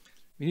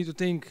 We need to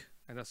think,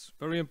 and that's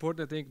very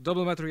important, I think,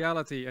 double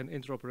materiality and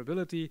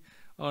interoperability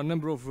are a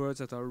number of words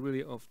that are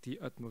really of the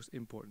utmost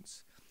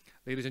importance.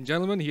 Ladies and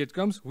gentlemen, here it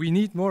comes. We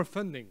need more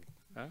funding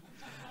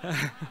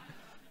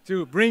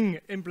to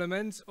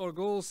implement our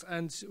goals,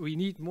 and we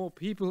need more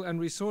people and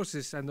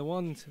resources, and the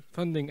one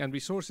funding and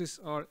resources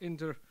are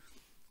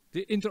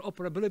the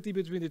interoperability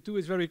between the two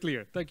is very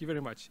clear. Thank you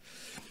very much.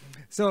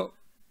 So,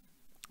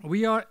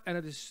 we are, and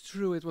it is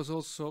true, it was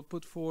also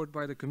put forward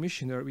by the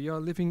Commissioner, we are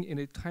living in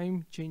a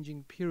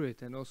time-changing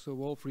period, and also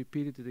Wolf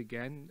repeated it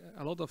again.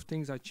 A lot of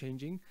things are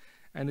changing,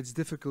 and it's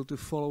difficult to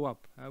follow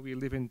up. We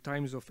live in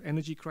times of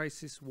energy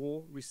crisis,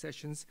 war,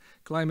 recessions,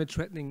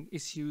 climate-threatening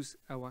issues,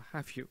 and what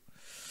have you.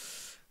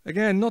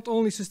 Again, not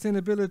only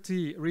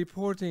sustainability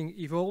reporting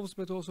evolves,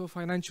 but also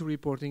financial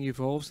reporting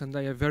evolves, and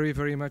they are very,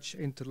 very much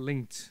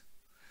interlinked.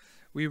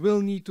 We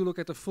will need to look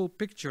at the full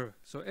picture.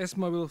 So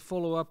ESMA will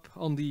follow up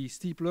on the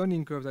steep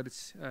learning curve that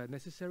is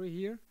necessary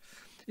here.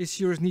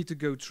 Issuers need to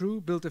go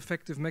through, build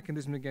effective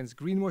mechanism against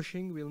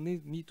greenwashing. We'll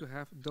need to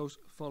have those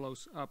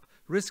follows up.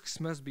 Risks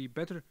must be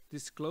better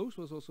disclosed,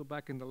 was also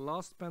back in the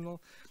last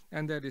panel,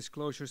 and their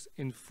disclosures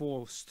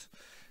enforced.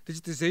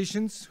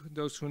 Digitizations,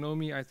 those who know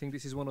me, I think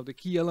this is one of the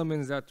key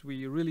elements that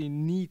we really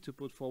need to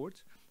put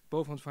forward,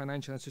 both on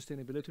financial and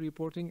sustainability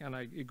reporting, and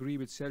I agree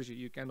with Sergio,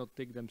 you cannot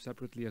take them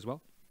separately as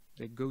well.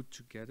 They go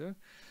together.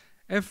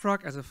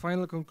 EFRAG, as a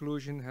final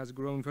conclusion, has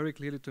grown very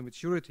clearly to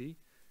maturity,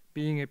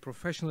 being a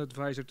professional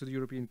advisor to the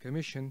European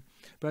Commission,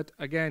 but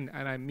again,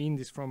 and I mean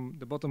this from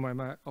the bottom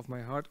of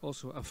my heart,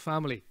 also a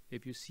family.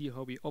 If you see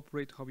how we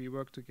operate, how we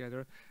work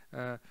together,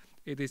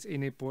 it is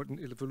an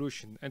important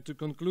evolution. And to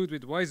conclude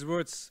with wise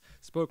words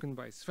spoken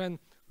by Sven,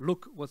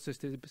 look what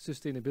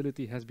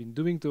sustainability has been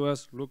doing to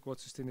us, look what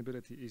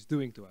sustainability is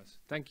doing to us.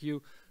 Thank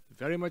you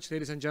very much,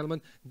 ladies and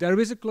gentlemen. There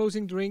is a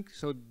closing drink,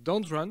 so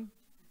don't run.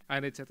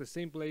 And it's at the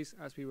same place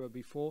as we were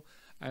before.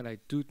 And I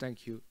do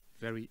thank you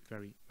very,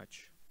 very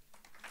much.